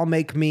 guys all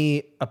make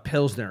me a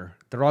Pilsner,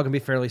 they're all going to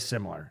be fairly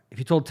similar. If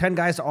you told 10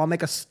 guys to all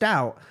make a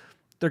stout,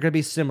 they're going to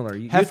be similar.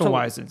 You tell-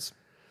 Hefeweizen's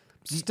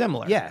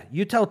similar. Yeah,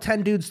 you tell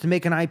 10 dudes to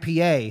make an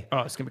IPA.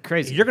 Oh, it's going to be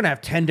crazy. You're going to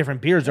have 10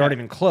 different beers that aren't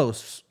even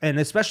close. And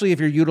especially if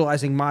you're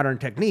utilizing modern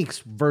techniques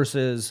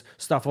versus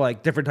stuff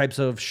like different types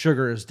of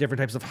sugars, different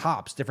types of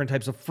hops, different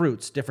types of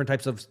fruits, different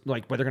types of,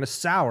 like, where they're going to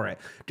sour it,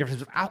 different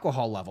types of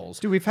alcohol levels.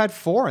 Dude, we've had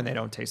 4 and they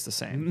don't taste the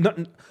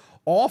same.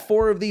 All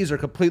 4 of these are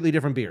completely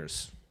different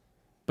beers,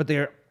 but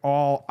they're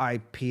all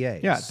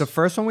IPAs. Yeah, the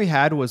first one we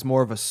had was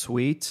more of a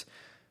sweet,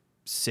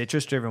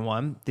 citrus-driven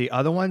one. The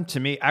other one, to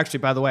me, actually,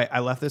 by the way, I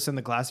left this in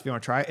the glass if you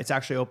want to try it. It's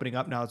actually opening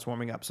up now. It's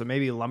warming up. So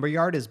maybe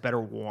Lumberyard is better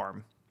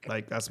warm.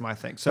 Like, that's my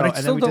thing. So, But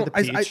and then we did the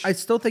peach. I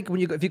still think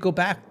if you go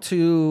back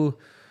to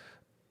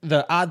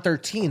the Odd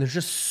 13, there's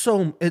just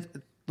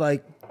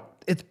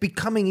it's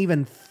becoming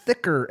even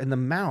thicker in the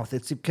mouth.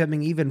 It's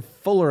becoming even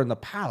fuller in the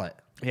palate.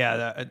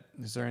 Yeah,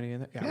 is there any in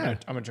there? Yeah,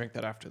 I'm gonna drink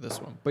that after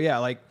this one. But yeah,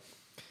 like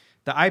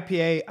the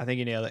IPA, I think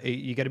you nailed it.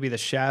 You got to be the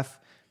chef.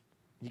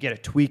 You got to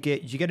tweak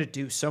it. You got to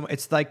do so much.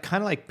 It's like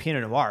kind of like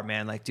Pinot Noir,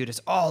 man. Like, dude, it's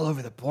all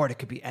over the board. It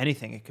could be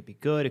anything. It could be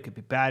good. It could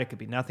be bad. It could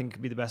be nothing. It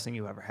could be the best thing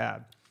you ever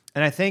had.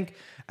 And I think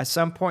at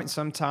some point,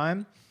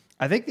 sometime,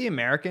 I think the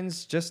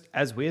Americans, just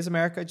as we as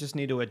America, just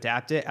need to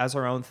adapt it as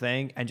our own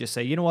thing and just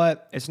say, you know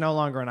what? It's no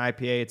longer an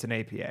IPA. It's an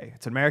APA.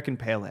 It's an American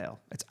Pale Ale.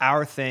 It's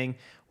our thing.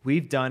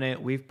 We've done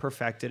it. We've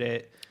perfected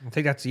it. I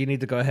think you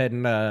need to go ahead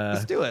and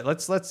let's do it.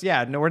 Let's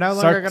yeah. No, we're no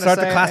longer going to start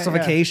the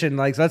classification.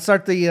 Like, let's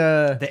start the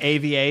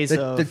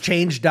AVAs the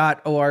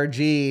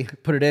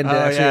change.org. Put it in.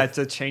 It's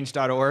a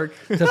change.org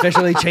to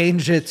officially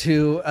change it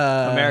to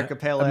American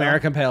Pale Ale.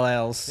 American Pale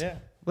Ales. Yeah.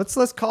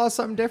 Let's call it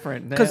something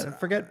different. Because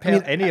forget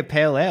any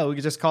pale ale. We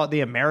could just call it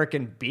the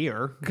American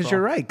beer. Because you're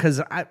right.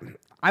 Because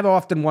I've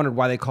often wondered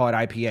why they call it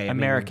IPA.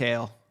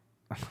 Americale.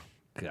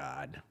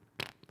 God.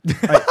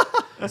 Right.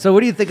 So, what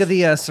do you think of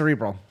the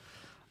Cerebral?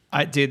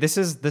 Dude, this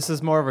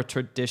is more of a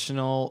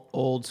traditional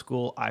old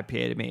school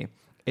IPA to me.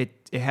 It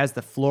has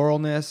the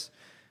floralness,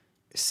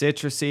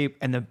 citrusy,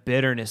 and the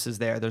bitterness is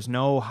there. There's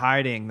no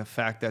hiding the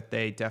fact that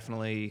they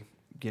definitely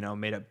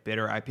made a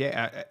bitter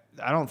IPA.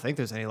 I don't think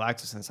there's any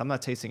lactose in this. I'm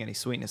not tasting any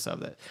sweetness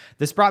of it.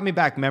 This brought me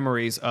back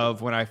memories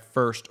of when I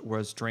first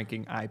was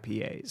drinking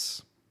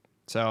IPAs.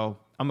 So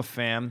I'm a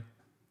fan.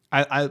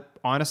 I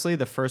honestly,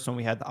 the first one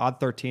we had, the Odd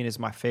 13, is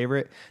my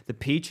favorite. The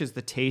peach is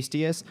the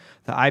tastiest.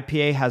 The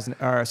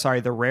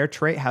IPA the rare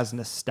trait has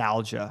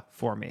nostalgia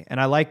for me.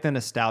 And I like the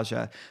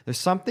nostalgia. There's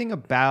something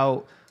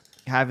about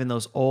having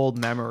those old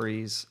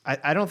memories.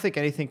 I don't think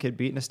anything could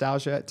beat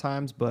nostalgia at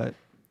times, but...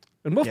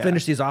 And we'll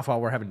finish these off while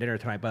we're having dinner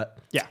tonight, but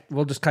yeah,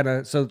 we'll just kind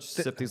of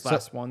sip these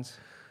last ones.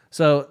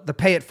 So the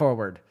pay it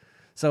forward.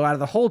 So out of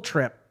the whole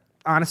trip,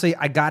 honestly,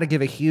 I got to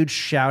give a huge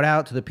shout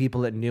out to the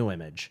people at New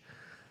Image.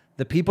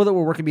 The people that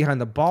were working behind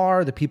the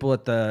bar, the people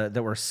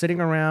that were sitting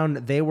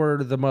around, they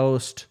were the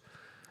most...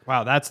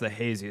 Wow, that's the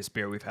haziest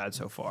beer we've had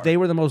so far. They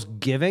were the most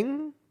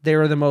giving. They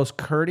were the most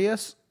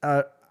courteous.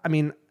 I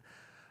mean,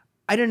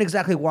 I didn't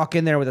exactly walk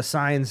in there with a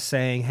sign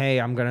saying, hey,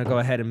 I'm going to go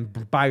ahead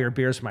and buy your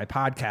beers for my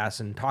podcast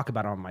and talk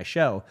about it on my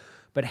show.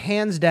 But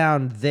hands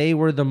down, they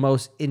were the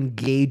most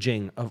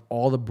engaging of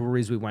all the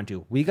breweries we went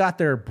to. We got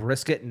their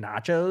brisket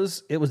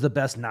nachos. It was the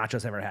best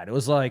nachos I ever had. It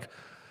was like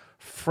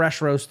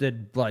fresh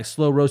roasted, like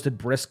slow roasted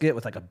brisket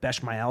with like a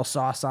bechamel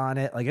sauce on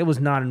it. Like, it was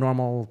not a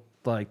normal,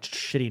 like,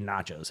 shitty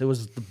nachos. It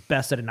was the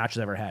best set of nachos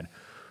I ever had.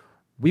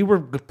 We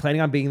were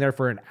planning on being there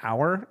for an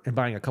hour and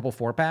buying a couple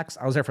 4-packs.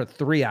 I was there for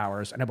 3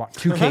 hours and I bought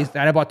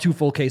two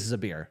full cases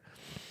of beer.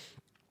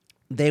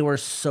 They were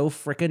so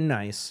freaking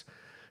nice.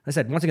 I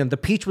said, once again, the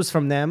peach was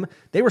from them.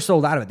 They were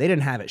sold out of it. They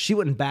didn't have it. She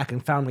went back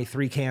and found me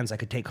 3 cans I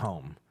could take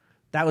home.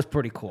 That was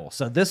pretty cool.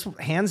 So this,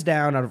 hands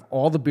down, out of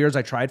all the beers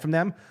I tried from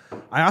them,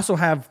 I also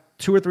have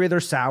 2 or 3 of their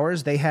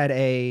sours. They had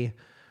a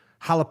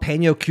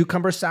jalapeno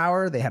cucumber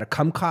sour. They had a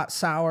kumquat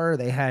sour.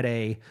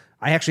 I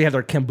actually have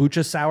their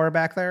kombucha sour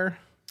back there.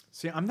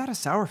 See, I'm not a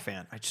sour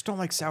fan. I just don't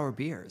like sour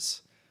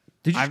beers.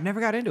 I've never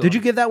got into it. Did you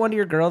give that one to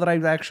your girl that I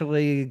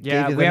actually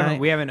gave you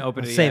we haven't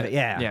opened it Save yet. it,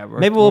 yeah. Yeah,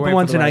 maybe we'll open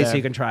one tonight so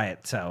you can try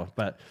it. So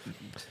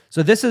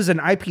this is an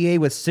IPA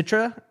with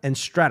Citra and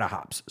Strata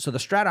hops. So the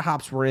Strata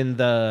hops were in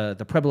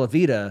the Puebla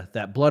Vita,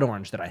 that blood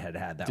orange that I had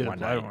one blood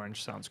night. Blood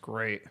orange sounds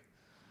great.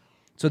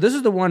 So this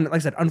is the one, like I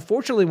said,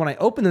 unfortunately, when I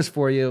opened this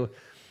for you,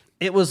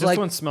 it was this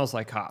one smells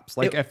like hops.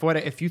 Like,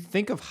 if you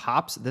think of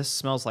hops, this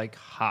smells like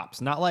hops.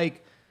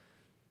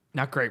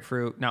 Not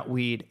grapefruit, not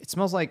weed. It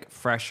smells like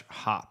fresh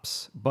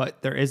hops,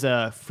 but there is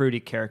a fruity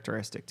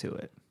characteristic to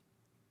it.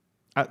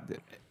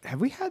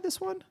 Have we had this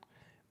one?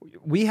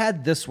 We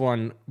had this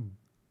one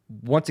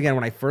once again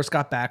when I first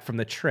got back from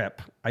the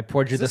trip. I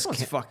poured you this. This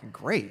one's fucking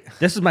great.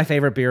 This is my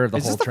favorite beer of the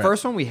whole trip. Is this the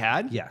first one we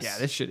had? Yes. Yeah,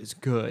 this shit is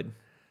good.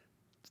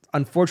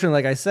 Unfortunately,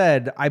 like I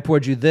said, I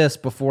poured you this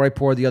before I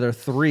poured the other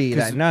 3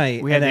 that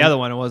night. We had the other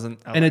one. It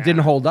wasn't... and it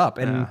didn't hold up.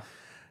 And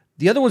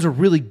the other ones are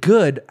really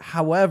good.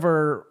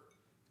 However...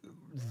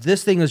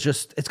 this thing is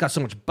just, it's got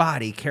so much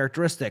body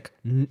characteristic.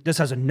 This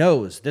has a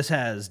nose. This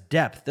has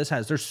depth.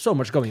 There's so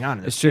much going on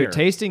in this It's true. beer.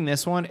 Tasting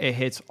this one, it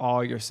hits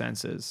all your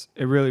senses.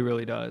 It really,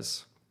 really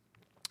does.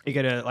 You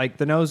gotta like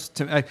the nose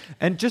to,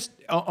 and just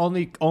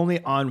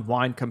only on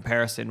wine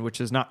comparison,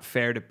 which is not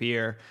fair to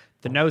beer.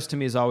 The nose to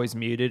me is always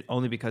muted,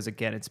 only because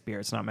again it's beer.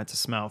 It's not meant to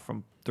smell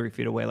from 3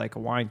 feet away like a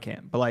wine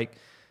can. But like,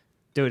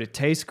 dude, it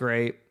tastes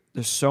great.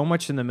 There's so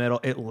much in the middle.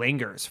 It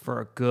lingers for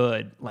a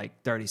good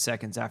like 30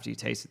 seconds after you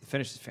taste it. The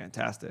finish is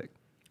fantastic.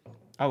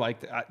 I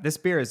like that. This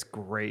beer is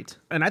great.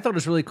 And I thought it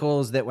was really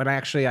cool is that when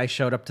I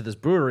showed up to this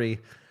brewery,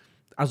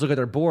 I was looking at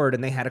their board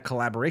and they had a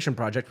collaboration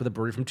project with a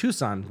brewery from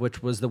Tucson,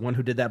 which was the one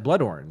who did that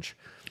Blood Orange.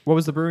 What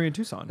was the brewery in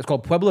Tucson? It's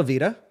called Puebla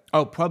Vida.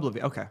 Oh, Puebla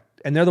Vida. Okay.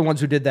 And they're the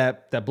ones who did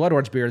that Blood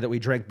Orange beer that we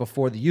drank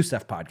before the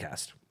Youssef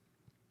podcast.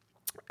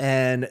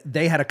 And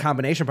they had a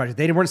combination project.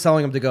 They weren't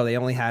selling them to go. They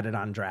only had it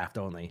on draft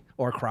only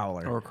or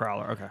crowler.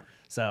 Okay.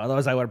 So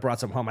otherwise I would have brought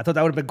some home. I thought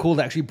that would have been cool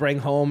to actually bring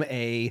home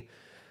a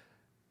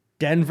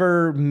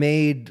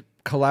Denver-made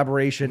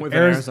collaboration with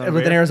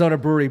an Arizona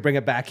brewery, bring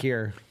it back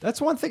here.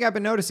 That's one thing I've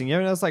been noticing. You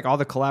ever notice like all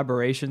the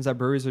collaborations that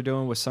breweries are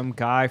doing with some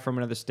guy from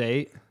another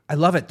state? I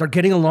love it. They're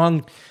getting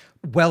along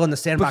well in the But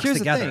sandbox here's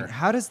together. the thing.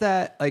 How does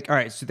that, like, all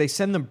right, so they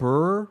send the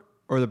brewer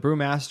or the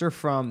brewmaster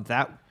from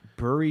that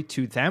brewery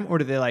to them? Or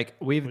do they like,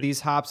 we have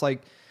these hops,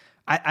 like,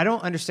 I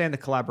don't understand the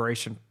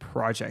collaboration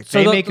project. So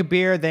they the- make a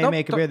beer, they nope,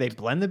 make a beer, they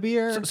blend the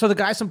beer. So the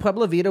guys from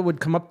Puebla Vida would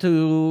come up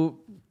to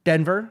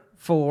Denver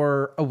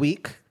for a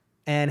week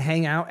and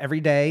hang out every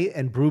day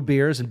and brew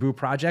beers and brew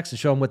projects and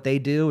show them what they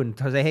do and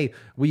say, hey,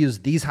 we use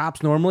these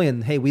hops normally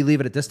and hey, we leave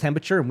it at this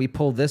temperature and we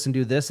pull this and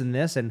do this and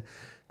this. And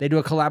they do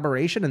a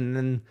collaboration and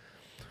then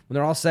when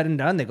they're all said and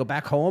done, they go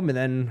back home and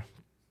then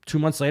 2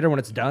 months later when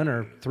it's done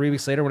or 3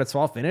 weeks later when it's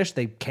all finished,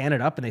 they can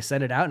it up and they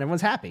send it out and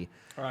everyone's happy.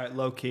 All right,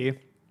 low key.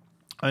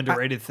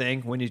 Underrated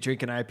thing. When you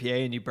drink an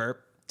IPA and you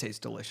burp, tastes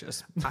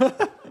delicious.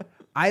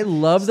 I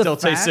love the Still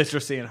fact tastes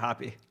citrusy and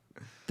hoppy.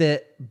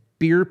 that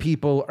beer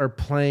people are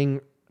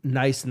playing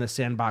nice in the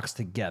sandbox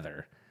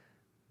together.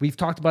 We've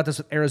talked about this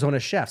with Arizona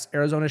chefs.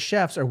 Arizona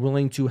chefs are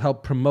willing to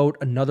help promote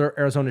another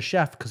Arizona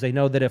chef because they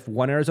know that if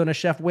one Arizona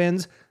chef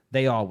wins,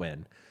 they all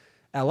win.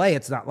 LA,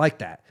 it's not like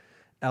that.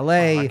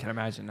 LA, I can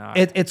imagine not.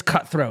 it's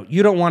cutthroat.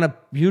 You don't want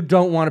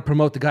to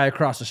promote the guy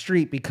across the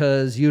street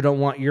because you don't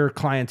want your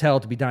clientele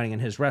to be dining in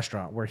his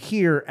restaurant. Where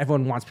here,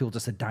 everyone wants people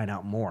just to dine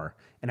out more.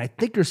 And I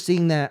think you're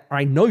seeing that, or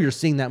I know you're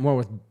seeing that more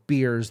with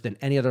beers than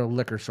any other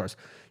liquor source.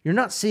 You're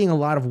not seeing a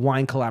lot of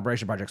wine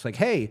collaboration projects like,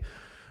 hey,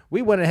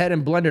 we went ahead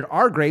and blended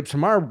our grapes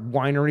from our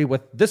winery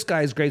with this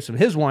guy's grapes from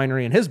his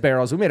winery and his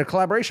barrels. We made a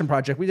collaboration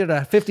project. We did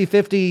a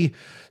 50-50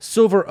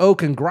 Silver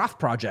Oak and Groff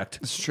project.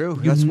 It's true.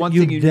 That's one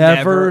thing you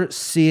never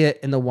see it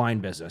in the wine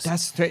business.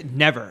 That's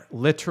never.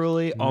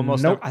 Literally,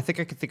 almost. Nope. I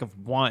think I could think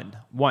of one,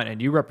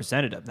 and you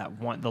represented them. That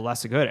one, the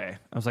Les Agoude.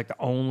 I was like the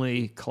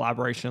only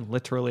collaboration,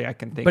 literally, I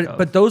can think of.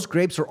 But those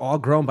grapes are all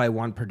grown by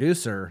one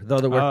producer. Though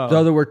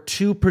there were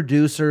two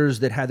producers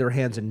that had their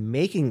hands in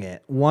making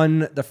it.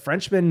 One, the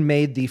Frenchman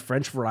made the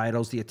French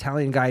varietals. The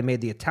Italian guy made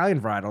the Italian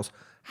varietals.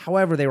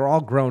 However, they were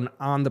all grown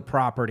on the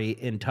property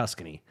in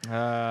Tuscany.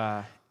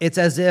 It's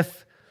as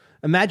if,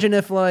 imagine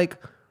if like,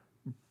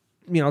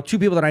 two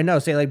people that I know,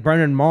 say like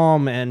Brendan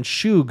Malm and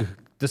Shug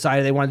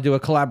decided they wanted to do a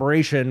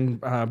collaboration,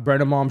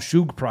 Brendan Malm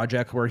Shug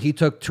project where he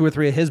took 2 or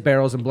 3 of his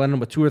barrels and blended them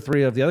with 2 or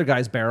 3 of the other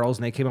guy's barrels,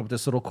 and they came up with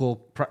this little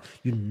cool.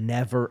 You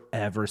never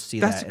ever see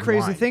that. That's the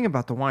crazy wine. thing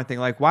about the wine thing.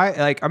 Like why?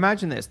 Like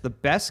imagine this: the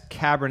best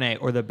Cabernet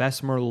or the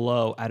best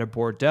Merlot out of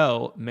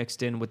Bordeaux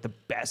mixed in with the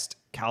best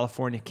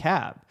California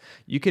Cab.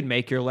 You could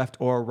make your left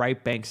or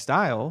right bank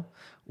style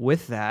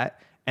with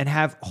that and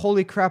have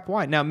holy crap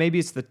wine. Now maybe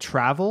it's the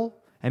travel.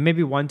 And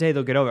maybe one day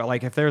they'll get over it.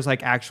 Like if there's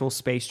like actual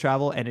space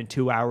travel and in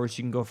 2 hours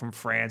you can go from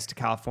France to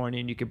California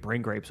and you could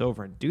bring grapes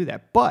over and do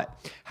that. But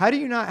how do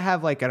you not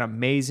have like an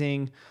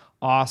amazing,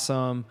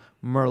 awesome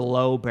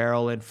Merlot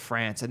barrel in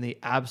France and the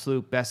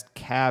absolute best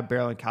Cab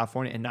barrel in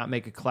California and not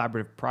make a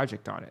collaborative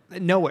project on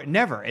it? Nowhere,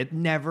 never. It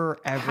never,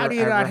 ever, How do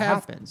you ever not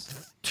have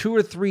happens. 2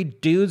 or 3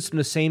 dudes from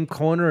the same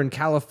corner in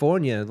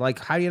California? Like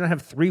how do you not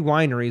have 3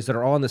 wineries that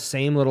are all in the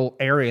same little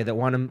area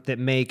that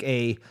make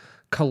a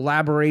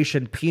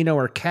collaboration Pinot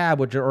or Cab,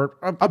 which are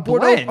a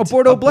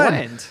Bordeaux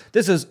blend.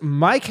 This is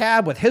my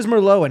Cab with his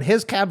Merlot and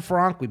his Cab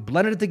Franc. We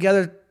blended it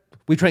together.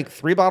 We drank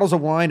 3 bottles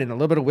of wine and a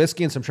little bit of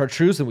whiskey and some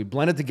chartreuse, and we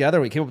blended it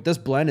together. We came up with this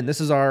blend, and this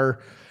is our.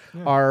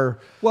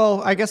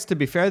 Well, I guess to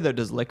be fair though,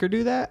 does liquor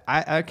do that?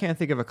 I can't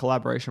think of a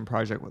collaboration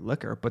project with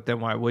liquor, but then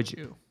why would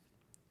you?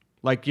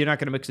 Like, you're not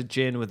going to mix a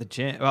gin with a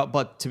gin. Well,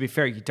 but to be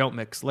fair, you don't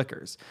mix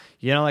liquors.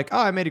 Like, oh,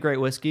 I made a great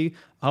whiskey.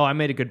 Oh, I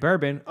made a good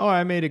bourbon. Oh,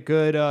 I made a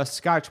good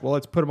scotch. Well,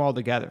 let's put them all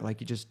together.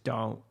 Like, you just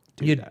don't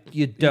do that.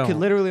 You don't. You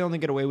could literally only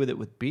get away with it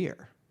with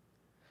beer.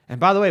 And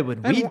by the way,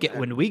 when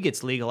weed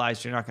gets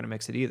legalized, you're not going to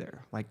mix it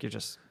either. Like, you're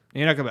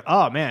not going to be,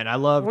 oh, man, I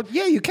love... Well,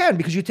 yeah, you can,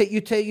 because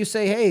you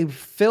say, hey,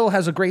 Phil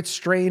has a great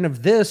strain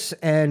of this,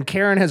 and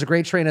Karen has a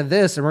great strain of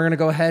this, and we're going to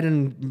go ahead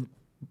and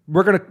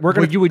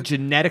You would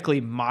genetically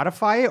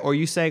modify it, or are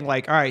you saying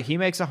like, all right, he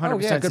makes 100%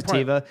 good point.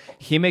 sativa,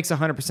 he makes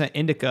 100%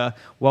 indica.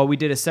 Well, we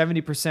did a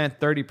 70%,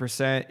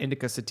 30%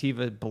 indica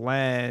sativa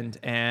blend,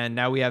 and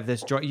now we have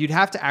this joint. You'd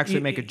have to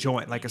actually make a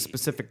joint, like a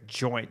specific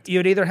joint.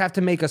 You'd either have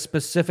to make a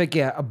specific,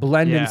 a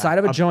blend Yeah, inside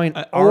of a joint,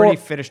 already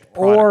finished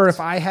or product. if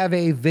I have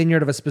a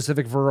vineyard of a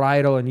specific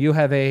varietal and you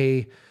have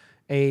a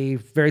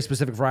very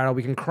specific varietal,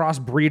 we can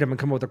crossbreed them and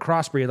come up with a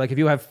crossbreed. Like if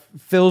you have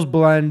Phil's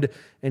blend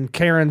and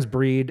Karen's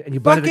breed, and you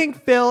blend Fucking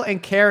Phil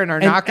and Karen are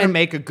not going to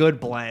make a good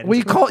blend. well,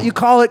 you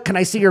call it. Can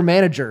I see your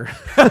manager?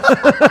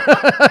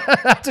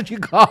 That's what you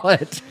call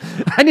it.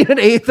 I need an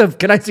eighth of.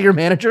 Can I see your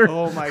manager?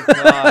 Oh my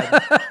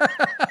God.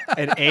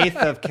 An eighth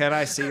of Can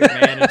I See Your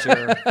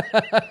Manager?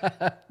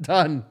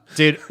 Done.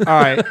 Dude, all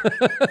right.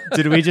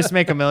 Did we just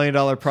make $1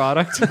 million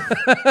product?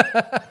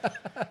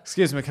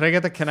 Excuse me, can I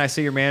get the Can I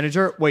See Your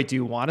Manager? Wait, do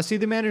you want to see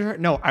the manager?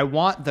 No, I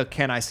want the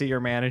Can I See Your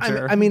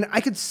Manager. I mean, I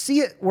could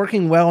see it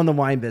working well in the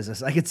wine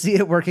business. I could see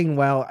it working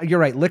well. You're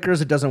right. Liquors,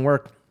 it doesn't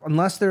work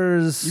unless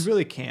there's You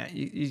really can't.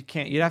 You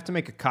can't. You'd have to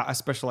make a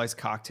specialized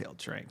cocktail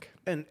drink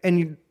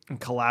and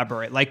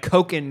collaborate. Like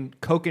Coke and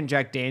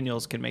Jack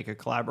Daniels can make a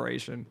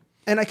collaboration.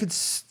 and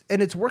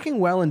it's working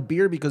well in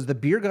beer because the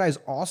beer guys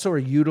also are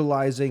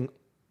utilizing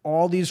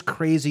all these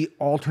crazy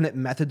alternate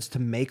methods to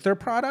make their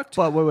product.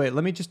 But wait.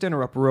 Let me just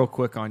interrupt real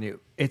quick on you.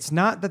 It's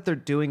not that they're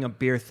doing a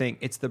beer thing.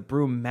 It's the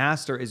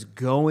brewmaster is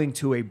going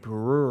to a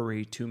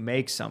brewery to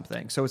make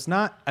something. So it's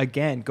not,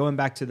 again, going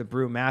back to the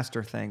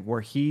brewmaster thing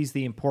where he's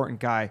the important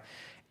guy.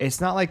 It's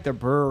not like the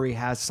brewery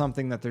has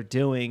something that they're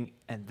doing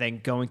and then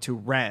going to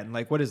Ren.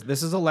 Like, what is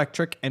this? Is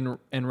Electric and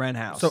Ren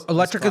House. So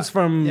Electric is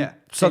from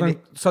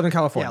Southern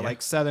California. Yeah,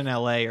 like Southern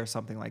LA or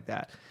something like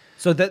that.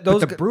 So But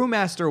the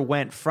brewmaster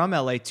went from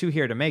LA to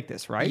here to make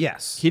this, right?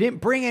 Yes. He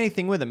didn't bring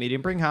anything with him. He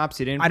didn't bring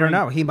hops. I don't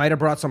know. He might have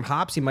brought some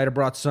hops. He might have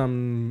brought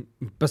some,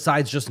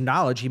 besides just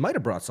knowledge, he might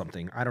have brought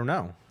something. I don't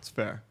know. It's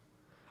fair.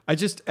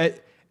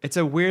 It's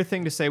a weird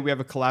thing to say we have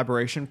a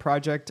collaboration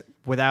project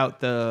without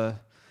the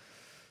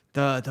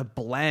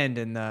blend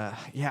and I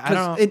don't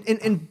know.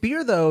 In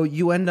beer, though,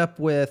 you end up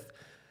with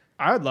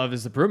I would love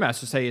as the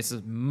brewmaster say this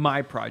is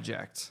my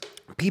project.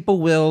 people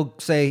will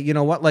say, you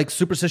know what, like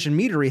Superstition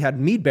Meadery had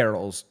mead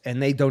barrels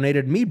and they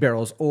donated mead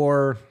barrels,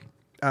 or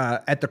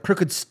at the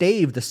Crooked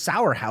Stave, the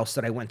Sour House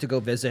that I went to go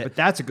visit. But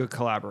that's a good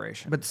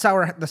collaboration. But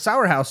the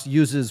Sour House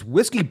uses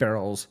whiskey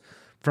barrels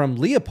from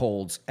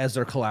Leopold's as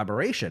their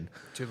collaboration.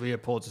 Dude,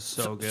 Leopold's is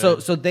so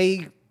good. So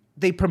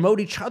they promote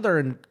each other,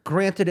 and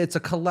granted, it's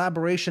a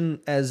collaboration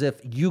as if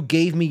you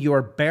gave me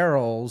your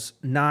barrels,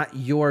 not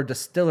your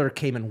distiller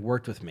came and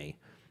worked with me.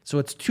 So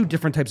it's two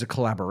different types of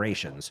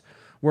collaborations.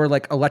 Where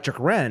like Electric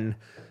Ren,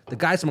 the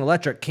guys from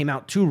Electric came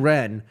out to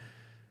Ren,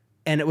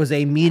 and it was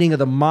a meeting of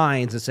the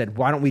minds that said,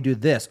 why don't we do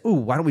this? Ooh,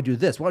 why don't we do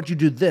this? Why don't you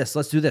do this?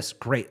 Let's do this.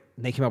 Great.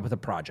 And they came up with a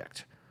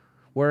project.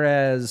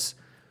 Whereas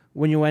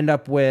when you end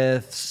up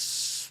with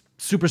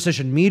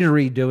Superstition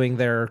Meadery doing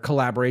their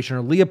collaboration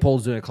or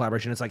Leopold's doing a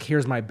collaboration, it's like,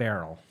 here's my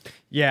barrel.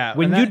 Yeah.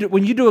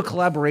 When you do a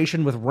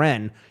collaboration with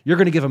Ren, you're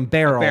going to give them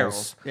barrels.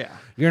 Barrels, yeah.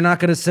 You're not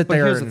going to sit But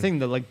there. here's the thing: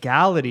 the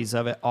legalities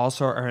of it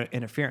also are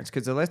interference.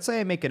 Because let's say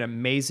I make an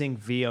amazing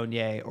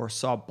Viognier or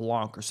Sauv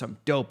Blanc or some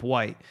dope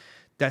white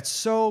that's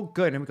so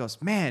good, and everyone goes,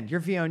 "Man, your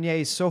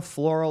Viognier is so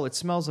floral. It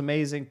smells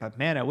amazing, but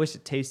man, I wish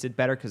it tasted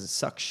better because it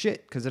sucks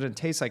shit because it doesn't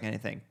taste like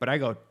anything." But I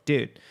go,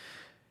 dude.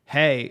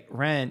 Hey,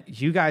 Ren,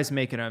 you guys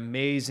make an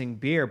amazing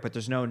beer, but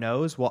there's no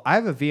nose. Well, I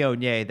have a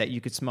Viognier that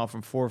you could smell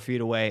from 4 feet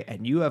away,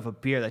 and you have a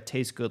beer that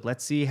tastes good.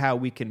 Let's see how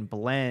we can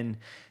blend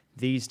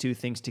these two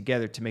things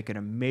together to make an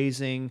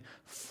amazing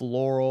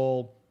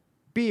floral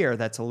beer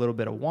that's a little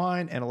bit of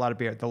wine and a lot of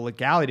beer. The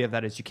legality of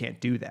that is you can't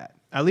do that.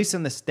 At least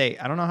in the state.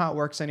 I don't know how it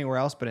works anywhere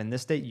else, but in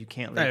this state, you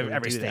can't legally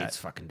every do state's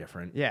that. fucking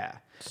different. Yeah.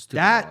 Stupid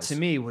That laws. to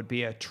me would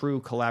be a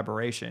true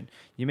collaboration.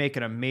 You make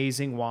an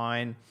amazing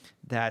wine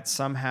that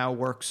somehow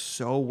works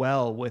so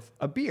well with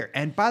a beer.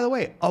 And by the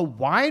way, a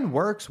wine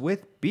works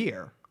with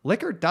beer.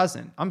 Liquor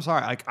doesn't. I'm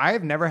sorry. Like I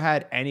have never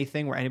had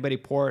anything where anybody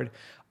poured.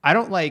 I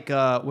don't like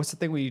what's the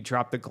thing where you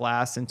drop the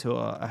glass into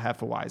a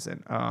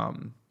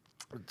Hefeweizen?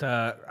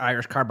 The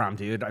Irish car bomb,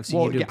 dude. I've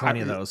seen you do plenty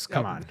of those.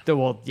 Come on.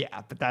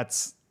 But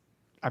that's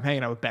I'm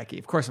hanging out with Becky.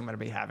 Of course I'm going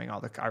to be having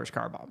all the Irish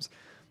car bombs.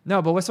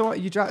 No, but what's the one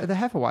you drop? The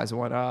Hefeweizen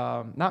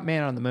one. Not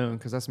Man on the Moon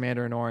because that's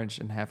Mandarin Orange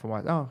and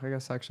Hefeweizen. Oh, I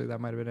guess actually that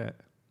might have been it.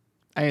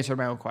 I answered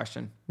my own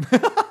question.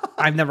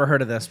 I've never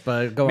heard of this,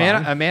 but go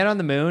on. A Man on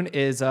the Moon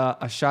is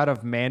a shot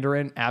of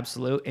Mandarin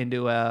Absolute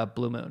into a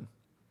Blue Moon.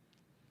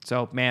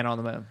 So Man on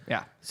the Moon,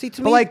 yeah. See,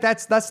 to but me, like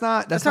that's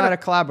not a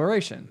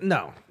collaboration.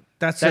 No,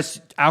 that's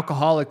just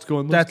alcoholics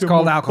going. That's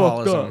called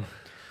alcoholism.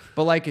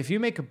 But like if you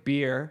make a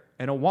beer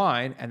and a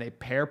wine and they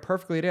pair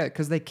perfectly together,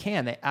 because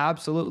they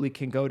absolutely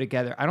can go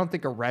together. I don't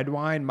think a red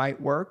wine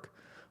might work,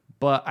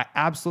 but I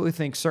absolutely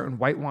think certain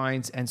white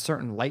wines and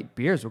certain light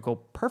beers will go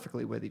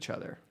perfectly with each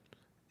other.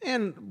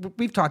 And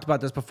we've talked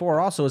about this before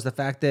also, is the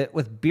fact that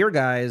with beer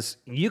guys,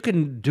 you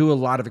can do a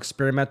lot of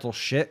experimental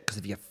shit because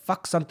if you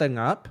fuck something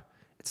up,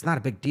 It's not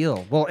a big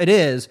deal. Well, it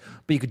is,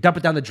 but you could dump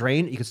it down the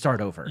drain. You could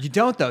start over. You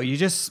don't though. You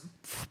just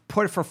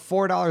put it for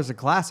 $4 a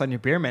glass on your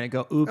beer man and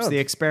go, oops, the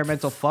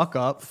experimental fuck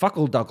up.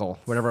 Fuckle-duckle,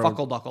 whatever.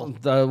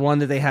 Fuckle-duckle. The one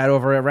that they had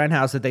over at Ren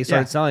House that they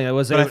started selling.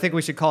 But I think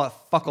we should call it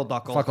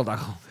fuckle-duckle.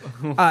 Fuckle-duckle.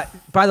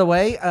 By the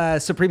way,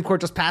 Supreme Court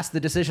just passed the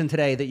decision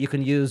today that you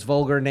can use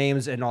vulgar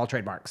names in all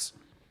trademarks.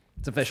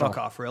 It's official. Fuck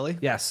off, really?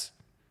 Yes.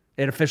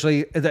 It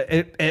officially,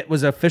 it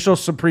was an official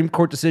Supreme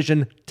Court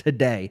decision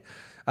today.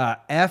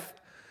 FUCS,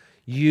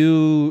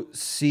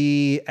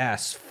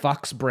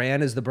 Fox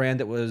brand is the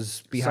brand that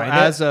was behind it.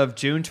 As of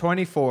June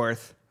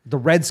 24th, the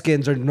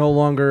Redskins are no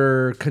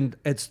longer,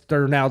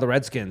 they're now the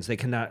Redskins. They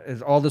cannot,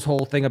 all this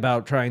whole thing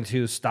about trying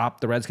to stop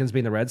the Redskins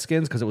being the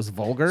Redskins because it was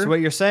vulgar. So what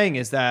you're saying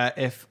is that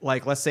if,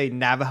 like, let's say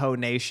Navajo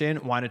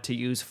Nation wanted to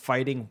use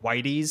Fighting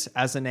Whiteys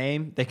as a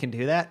name, they can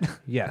do that?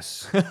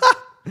 Yes.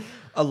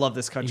 I love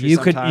this country you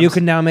sometimes. You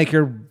can now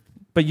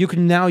but you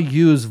can now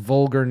use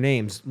vulgar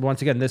names.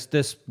 Once again,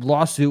 this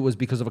lawsuit was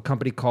because of a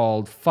company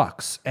called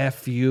Fuks,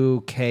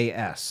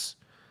 Fuks,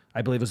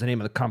 I believe was the name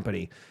of the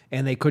company.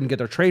 And they couldn't get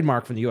their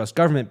trademark from the U.S.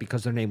 government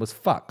because their name was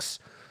Fuks.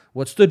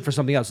 What stood for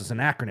something else. It's an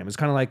acronym. It's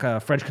kind of like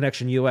French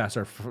Connection US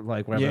or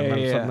like whatever.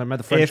 Yeah.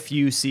 The French.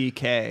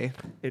 FUCK.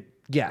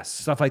 Yes,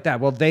 stuff like that.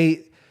 Well,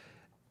 the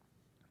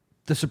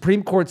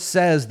Supreme Court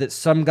says that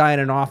some guy in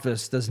an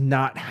office does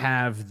not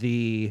have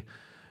the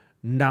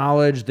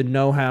knowledge, the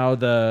know-how,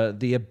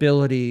 the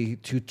ability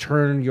to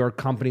turn your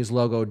company's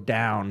logo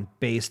down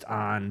based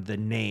on the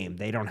name.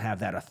 They don't have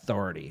that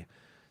authority.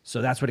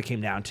 So that's what it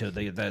came down to.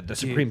 The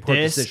Supreme Court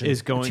decision. This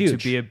is going to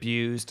be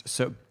abused.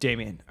 So,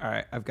 Damien, all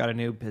right, I've got a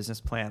new business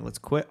plan. Let's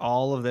quit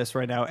all of this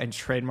right now and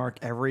trademark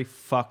every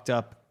fucked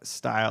up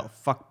style,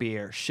 fuck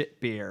beer, shit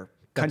beer,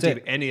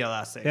 country, any of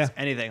those things,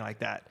 anything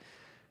like that.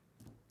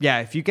 Yeah,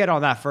 if you get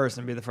on that first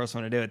and be the first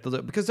one to do it,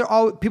 because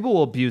people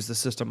will abuse the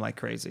system like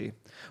crazy.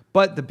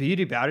 But the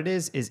beauty about it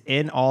is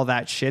in all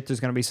that shit, there's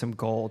going to be some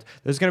gold.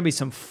 There's going to be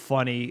some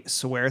funny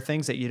swear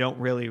things that you don't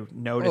really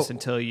notice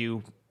until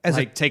you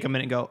take a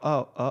minute and go,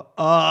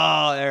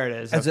 oh, there it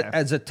is.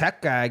 As a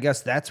tech guy, I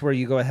guess that's where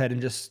you go ahead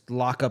and just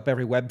lock up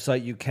every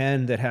website you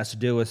can that has to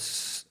do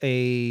with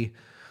a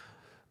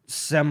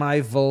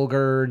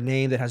semi-vulgar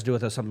name that has to do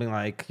with something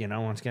like,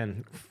 once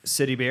again,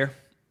 City beer.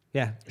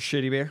 Yeah.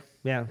 Shitty beer.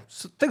 Yeah.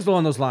 So things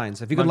along those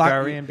lines. If you could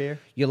beer.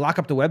 You lock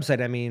up the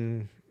website, I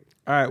mean.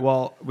 All right,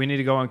 well, we need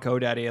to go on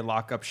GoDaddy and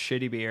lock up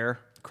shitty beer,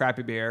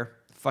 crappy beer,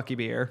 fucky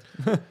beer.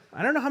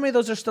 I don't know how many of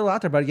those are still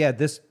out there, but yeah,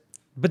 this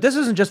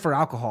isn't just for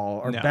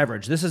alcohol or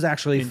beverage. This is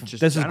actually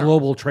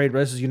global trade.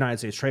 This is United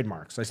States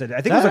trademarks. I think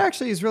that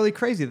actually is really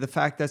crazy. The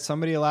fact that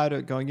somebody allowed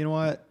it going, you know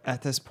what?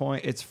 At this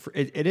point,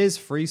 it is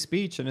free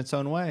speech in its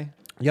own way.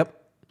 Yep.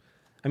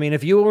 I mean,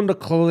 if you owned a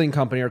clothing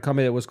company or a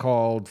company that was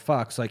called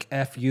Fuks, like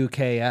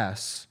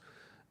FUKS,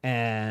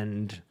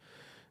 and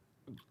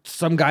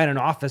some guy in an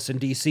office in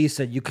DC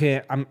said, "You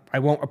can't. I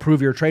won't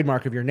approve your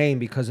trademark of your name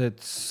because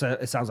it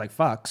sounds like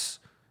fucks."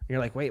 And you're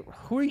like, "Wait,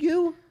 who are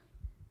you?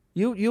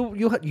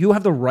 You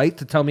have the right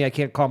to tell me I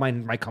can't call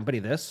my company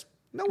this?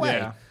 No way."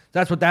 Yeah.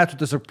 That's what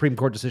the Supreme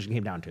Court decision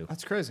came down to.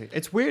 That's crazy.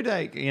 It's weird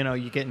that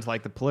you get into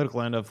like the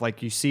political end of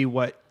like you see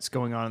what's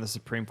going on in the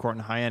Supreme Court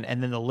and high end,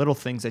 and then the little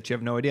things that you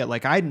have no idea.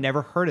 Like I'd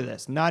never heard of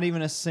this, not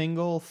even a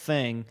single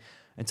thing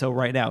until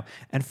right now.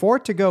 And for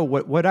it to go,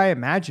 what I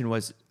imagine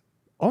was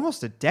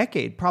almost a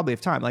decade probably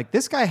of time. Like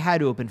this guy had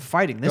to have been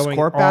fighting this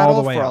court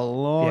battle for a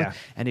long,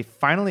 and he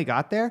finally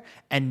got there,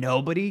 and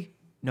nobody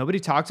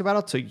talks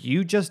about it. So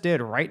you just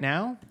did right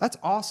now. That's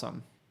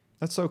awesome.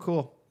 That's so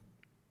cool.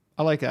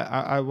 I like that.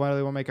 I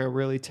really want to make a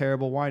really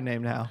terrible wine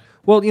name now.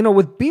 Well,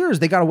 with beers,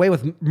 they got away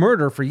with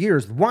murder for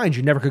years. With wines,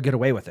 you never could get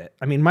away with it.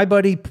 I mean, my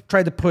buddy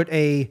tried to put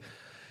a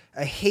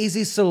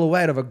hazy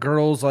silhouette of a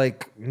girl's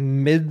like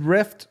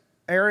midriff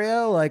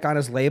area like on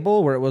his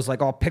label where it was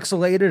like all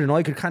pixelated and all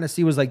you could kind of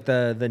see was like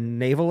the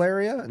navel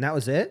area and that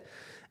was it.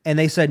 And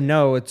they said,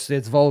 no, it's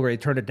vulgar. They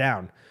turned it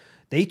down.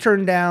 They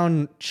turned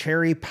down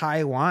cherry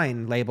pie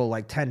wine label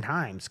like 10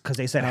 times because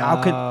they said,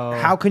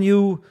 how can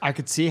you? I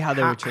could see how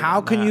they were. How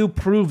can you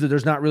prove that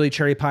there's not really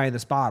cherry pie in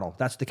this bottle?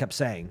 That's what they kept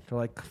saying. They're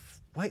like,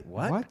 wait,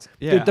 what? What?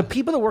 Yeah. The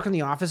people that work in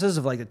the offices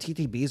of like the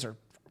TTBs are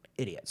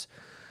idiots.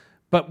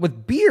 But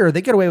with beer,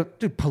 they get away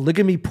with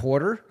polygamy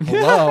porter.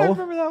 Hello, I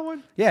remember that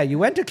one. Yeah,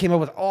 Uinta came up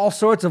with all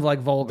sorts of like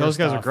vulgar. Those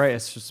guys stuff. are great,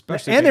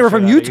 especially and they were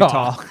from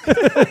Utah.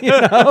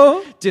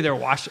 Dude, they're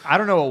I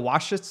don't know what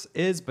Wasatch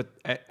is, but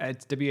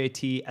it's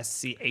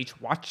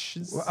WATSCH.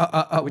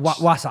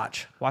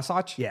 Wasatch.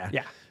 Wasatch. Yeah.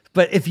 Yeah.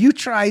 But if you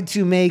tried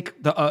to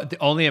make the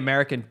only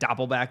American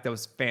Doppelback that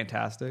was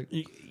fantastic,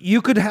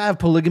 you could have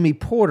polygamy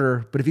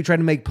porter, but if you tried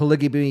to make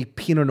polygamy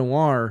Pinot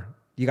Noir,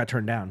 you got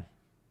turned down.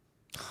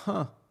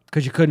 Huh.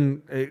 Because it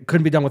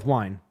couldn't be done with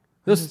wine.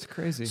 That's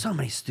crazy. So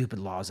many stupid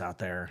laws out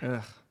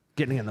there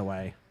getting in the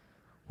way.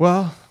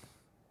 Well,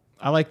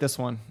 I like this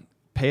one.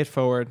 Pay it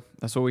forward.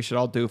 That's what we should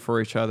all do for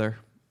each other.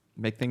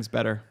 Make things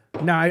better.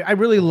 No, I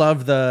really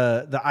love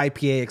the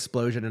IPA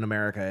explosion in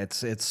America.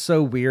 It's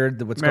so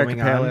weird what's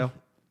going on.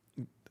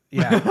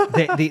 Yeah,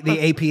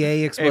 the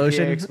APA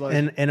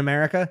explosion, in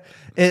America.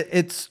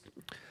 It's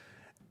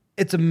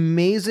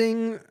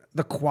amazing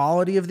the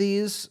quality of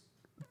these.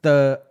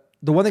 The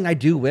one thing I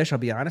do wish, I'll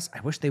be honest,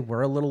 I wish they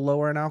were a little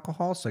lower in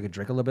alcohol so I could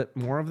drink a little bit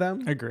more of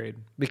them. Agreed.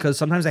 Because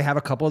sometimes I have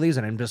a couple of these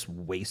and I'm just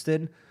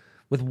wasted.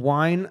 With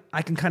wine,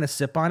 I can kind of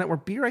sip on it. Where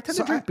beer, I tend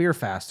to drink beer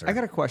faster. I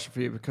got a question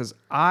for you because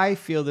I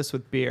feel this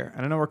with beer.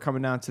 And I know we're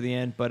coming down to the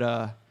end, but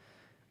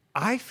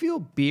I feel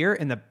beer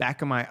in the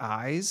back of my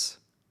eyes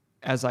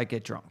as I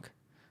get drunk.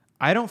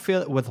 I don't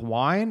feel it with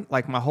wine.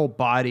 Like my whole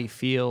body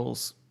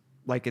feels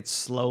like it's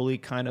slowly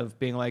kind of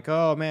being like,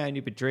 oh man,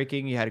 you've been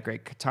drinking, you had a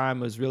great time,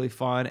 it was really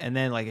fun. And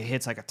then like it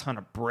hits like a ton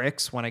of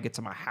bricks when I get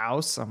to my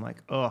house. I'm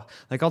like, oh,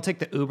 like I'll take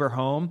the Uber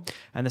home.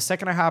 And the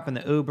second I hop in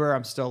the Uber,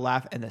 I'm still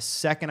laughing. And the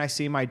second I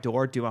see my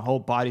door, dude, my whole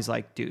body's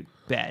like, dude,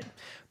 bed.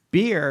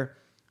 Beer,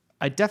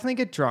 I definitely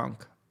get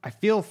drunk. I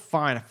feel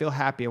fine. I feel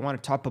happy. I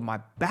want to talk, but my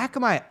back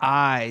of my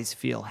eyes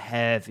feel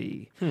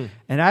heavy.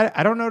 And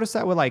I don't notice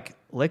that with like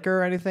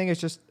liquor or anything. It's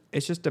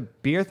just a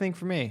beer thing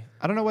for me.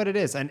 I don't know what it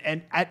is. And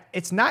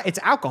it's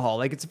alcohol.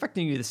 Like it's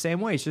affecting you the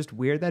same way. It's just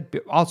weird that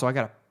also I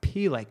got to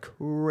pee like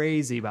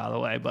crazy, by the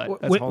way,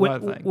 but that's a whole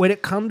other thing. When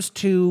it comes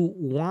to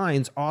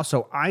wines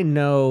also, I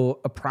know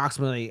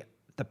approximately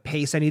the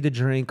pace I need to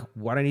drink,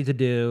 what I need to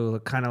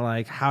do, kind of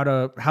like how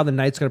the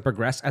night's going to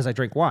progress as I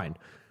drink wine.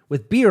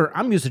 With beer,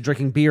 I'm used to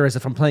drinking beer as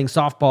if I'm playing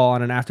softball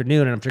on an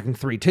afternoon and I'm drinking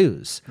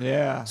 3-2s.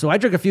 Yeah. So I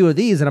drink a few of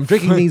these and I'm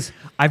drinking these.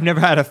 I've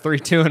never had a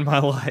 3-2 in my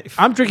life.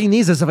 I'm drinking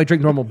these as if I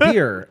drink normal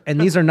beer, and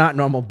these are not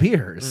normal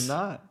beers. They're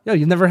not. No,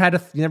 you've never been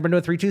to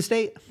a 3-2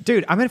 state?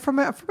 Dude, I'm from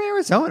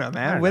Arizona,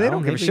 man. Where they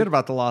don't give a shit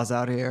about the laws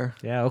out here.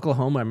 Yeah,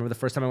 Oklahoma. I remember the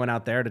first time I went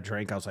out there to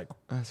drink, I was like,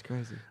 that's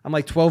crazy. I'm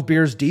like 12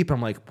 beers deep. I'm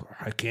like,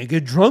 I can't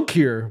get drunk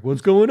here.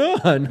 What's going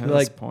on? Yeah,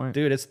 like, point.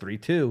 Dude, it's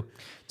 3-2.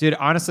 Dude,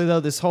 honestly,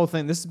 though, this whole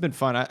thing, this has been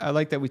fun. I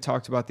like that we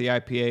talked about the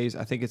IPAs.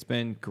 I think it's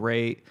been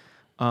great.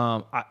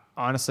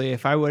 Honestly,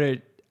 if I would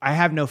have, I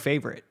have no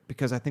favorite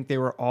because I think they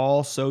were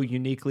all so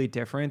uniquely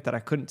different that I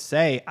couldn't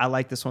say I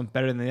like this one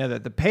better than the other.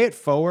 The Pay It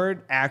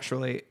Forward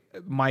actually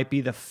might be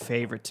the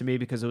favorite to me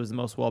because it was the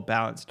most well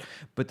balanced.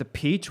 But the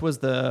peach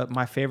was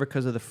my favorite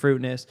because of the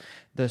fruitness.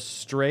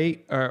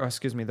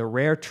 The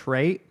rare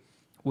trait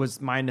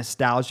was my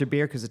nostalgia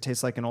beer because it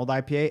tastes like an old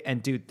IPA.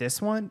 And dude,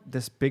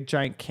 this big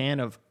giant can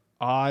of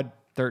Odd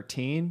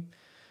 13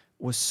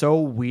 was so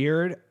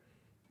weird.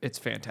 It's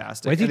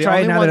fantastic. Wait till you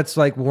try it now that it's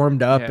like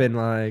warmed up and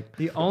like.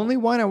 The only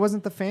one I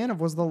wasn't the fan of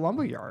was the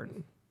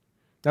Lumberyard.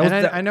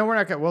 I know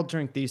we'll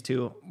drink these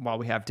two while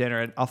we have dinner,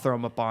 and I'll throw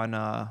them up on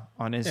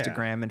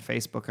Instagram and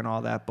Facebook and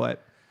all that.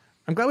 But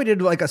I'm glad we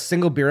did like a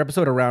single beer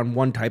episode around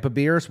one type of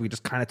beer, so we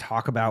just kind of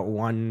talk about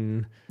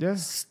one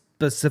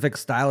specific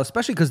style,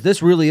 especially because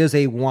this really is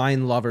a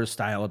wine lover's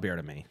style of beer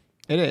to me.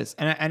 It is,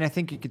 and I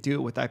think you could do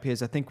it with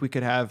IPAs. I think we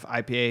could have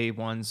IPA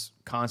ones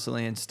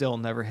constantly and still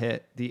never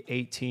hit the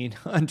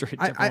 1,800.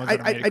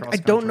 I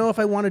don't know if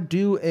I want to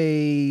do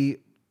a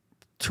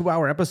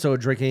 2-hour episode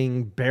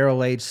drinking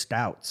barrel-aged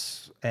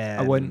stouts.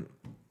 And I wouldn't.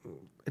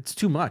 It's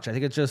too much. I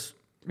think it's just...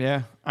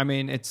 Yeah, I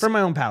mean, it's... For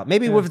my own palate.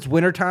 Maybe if it's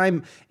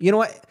wintertime, you know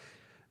what?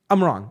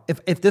 I'm wrong.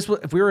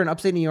 If we were in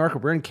upstate New York or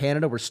we're in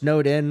Canada, we're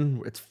snowed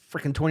in, it's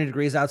freaking 20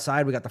 degrees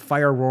outside, we got the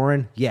fire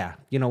roaring. Yeah,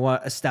 you know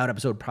what? A stout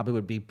episode probably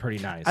would be pretty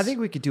nice. I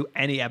think we could do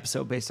any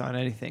episode based on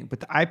anything,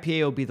 but the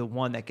IPA will be the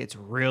one that gets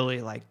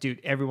really like,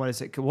 dude, everyone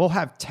is... We'll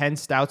have 10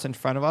 stouts in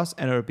front of us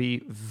and it'll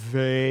be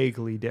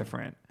vaguely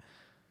different.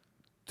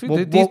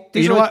 Dude,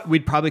 you know what?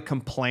 We'd probably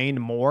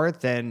complain more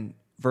than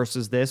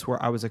versus this,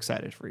 where I was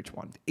excited for each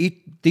one.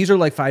 These are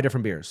like 5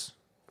 different beers.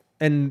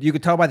 And you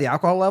could tell by the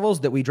alcohol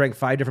levels that we drank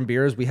 5 different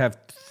beers. We have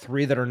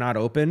 3 that are not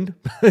opened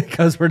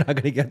because we're not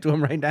going to get to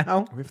them right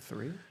now. We have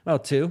 3? Oh,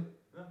 2.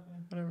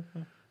 Whatever.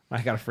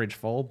 I got a fridge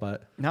full,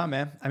 but... No,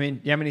 man. I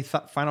mean, you have any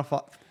final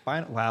thoughts?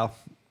 Wow.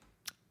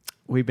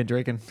 We've been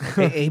drinking.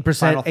 8%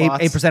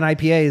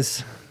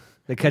 IPAs.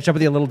 They catch up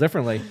with you a little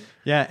differently.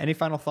 Yeah. Any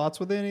final thoughts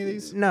with any of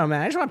these? No,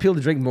 man. I just want people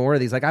to drink more of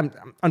these. Like,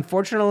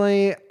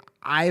 unfortunately...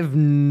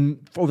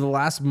 over the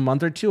last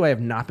month or two, I have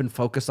not been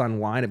focused on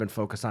wine. I've been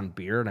focused on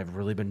beer, and I've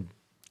really been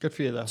good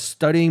for you though.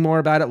 Studying more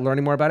about it,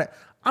 learning more about it.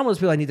 I almost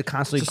feel I need to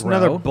constantly just grow.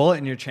 Another bullet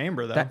in your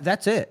chamber, though.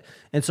 That's it.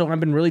 And so I've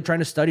been really trying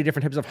to study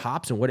different types of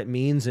hops and what it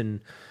means, and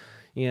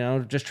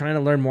just trying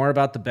to learn more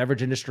about the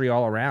beverage industry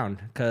all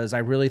around. Because I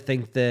really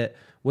think that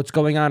what's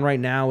going on right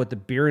now with the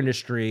beer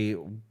industry,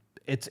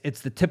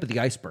 it's the tip of the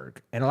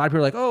iceberg. And a lot of people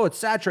are like, oh, it's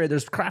saturated.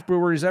 There's craft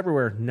breweries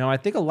everywhere. No, I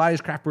think a lot of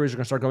these craft breweries are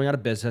going to start going out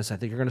of business. I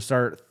think you're going to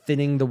start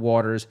thinning the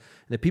waters.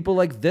 And the people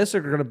like this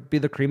are going to be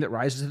the cream that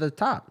rises to the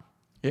top.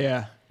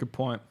 Yeah, good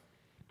point.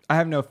 I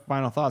have no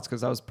final thoughts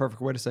because that was a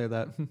perfect way to say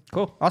that.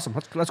 Cool. Awesome.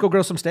 Let's go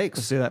grill some steaks.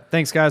 Let's do that.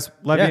 Thanks, guys.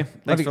 Love you.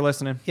 Thanks for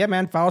listening. Yeah,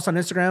 man. Follow us on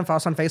Instagram. Follow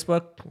us on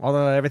Facebook.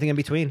 Everything in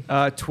between.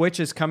 Twitch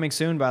is coming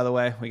soon, by the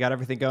way. We got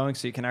everything going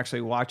so you can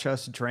actually watch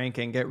us drink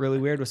and get really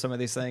weird with some of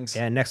these things.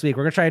 Yeah, next week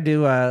we're going to try to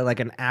do like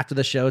an after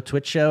the show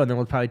Twitch show, and then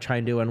we'll probably try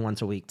and do one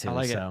once a week too. I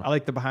like it. I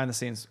like the behind the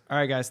scenes. All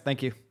right, guys.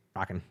 Thank you.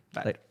 Rocking.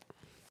 Bye. Later.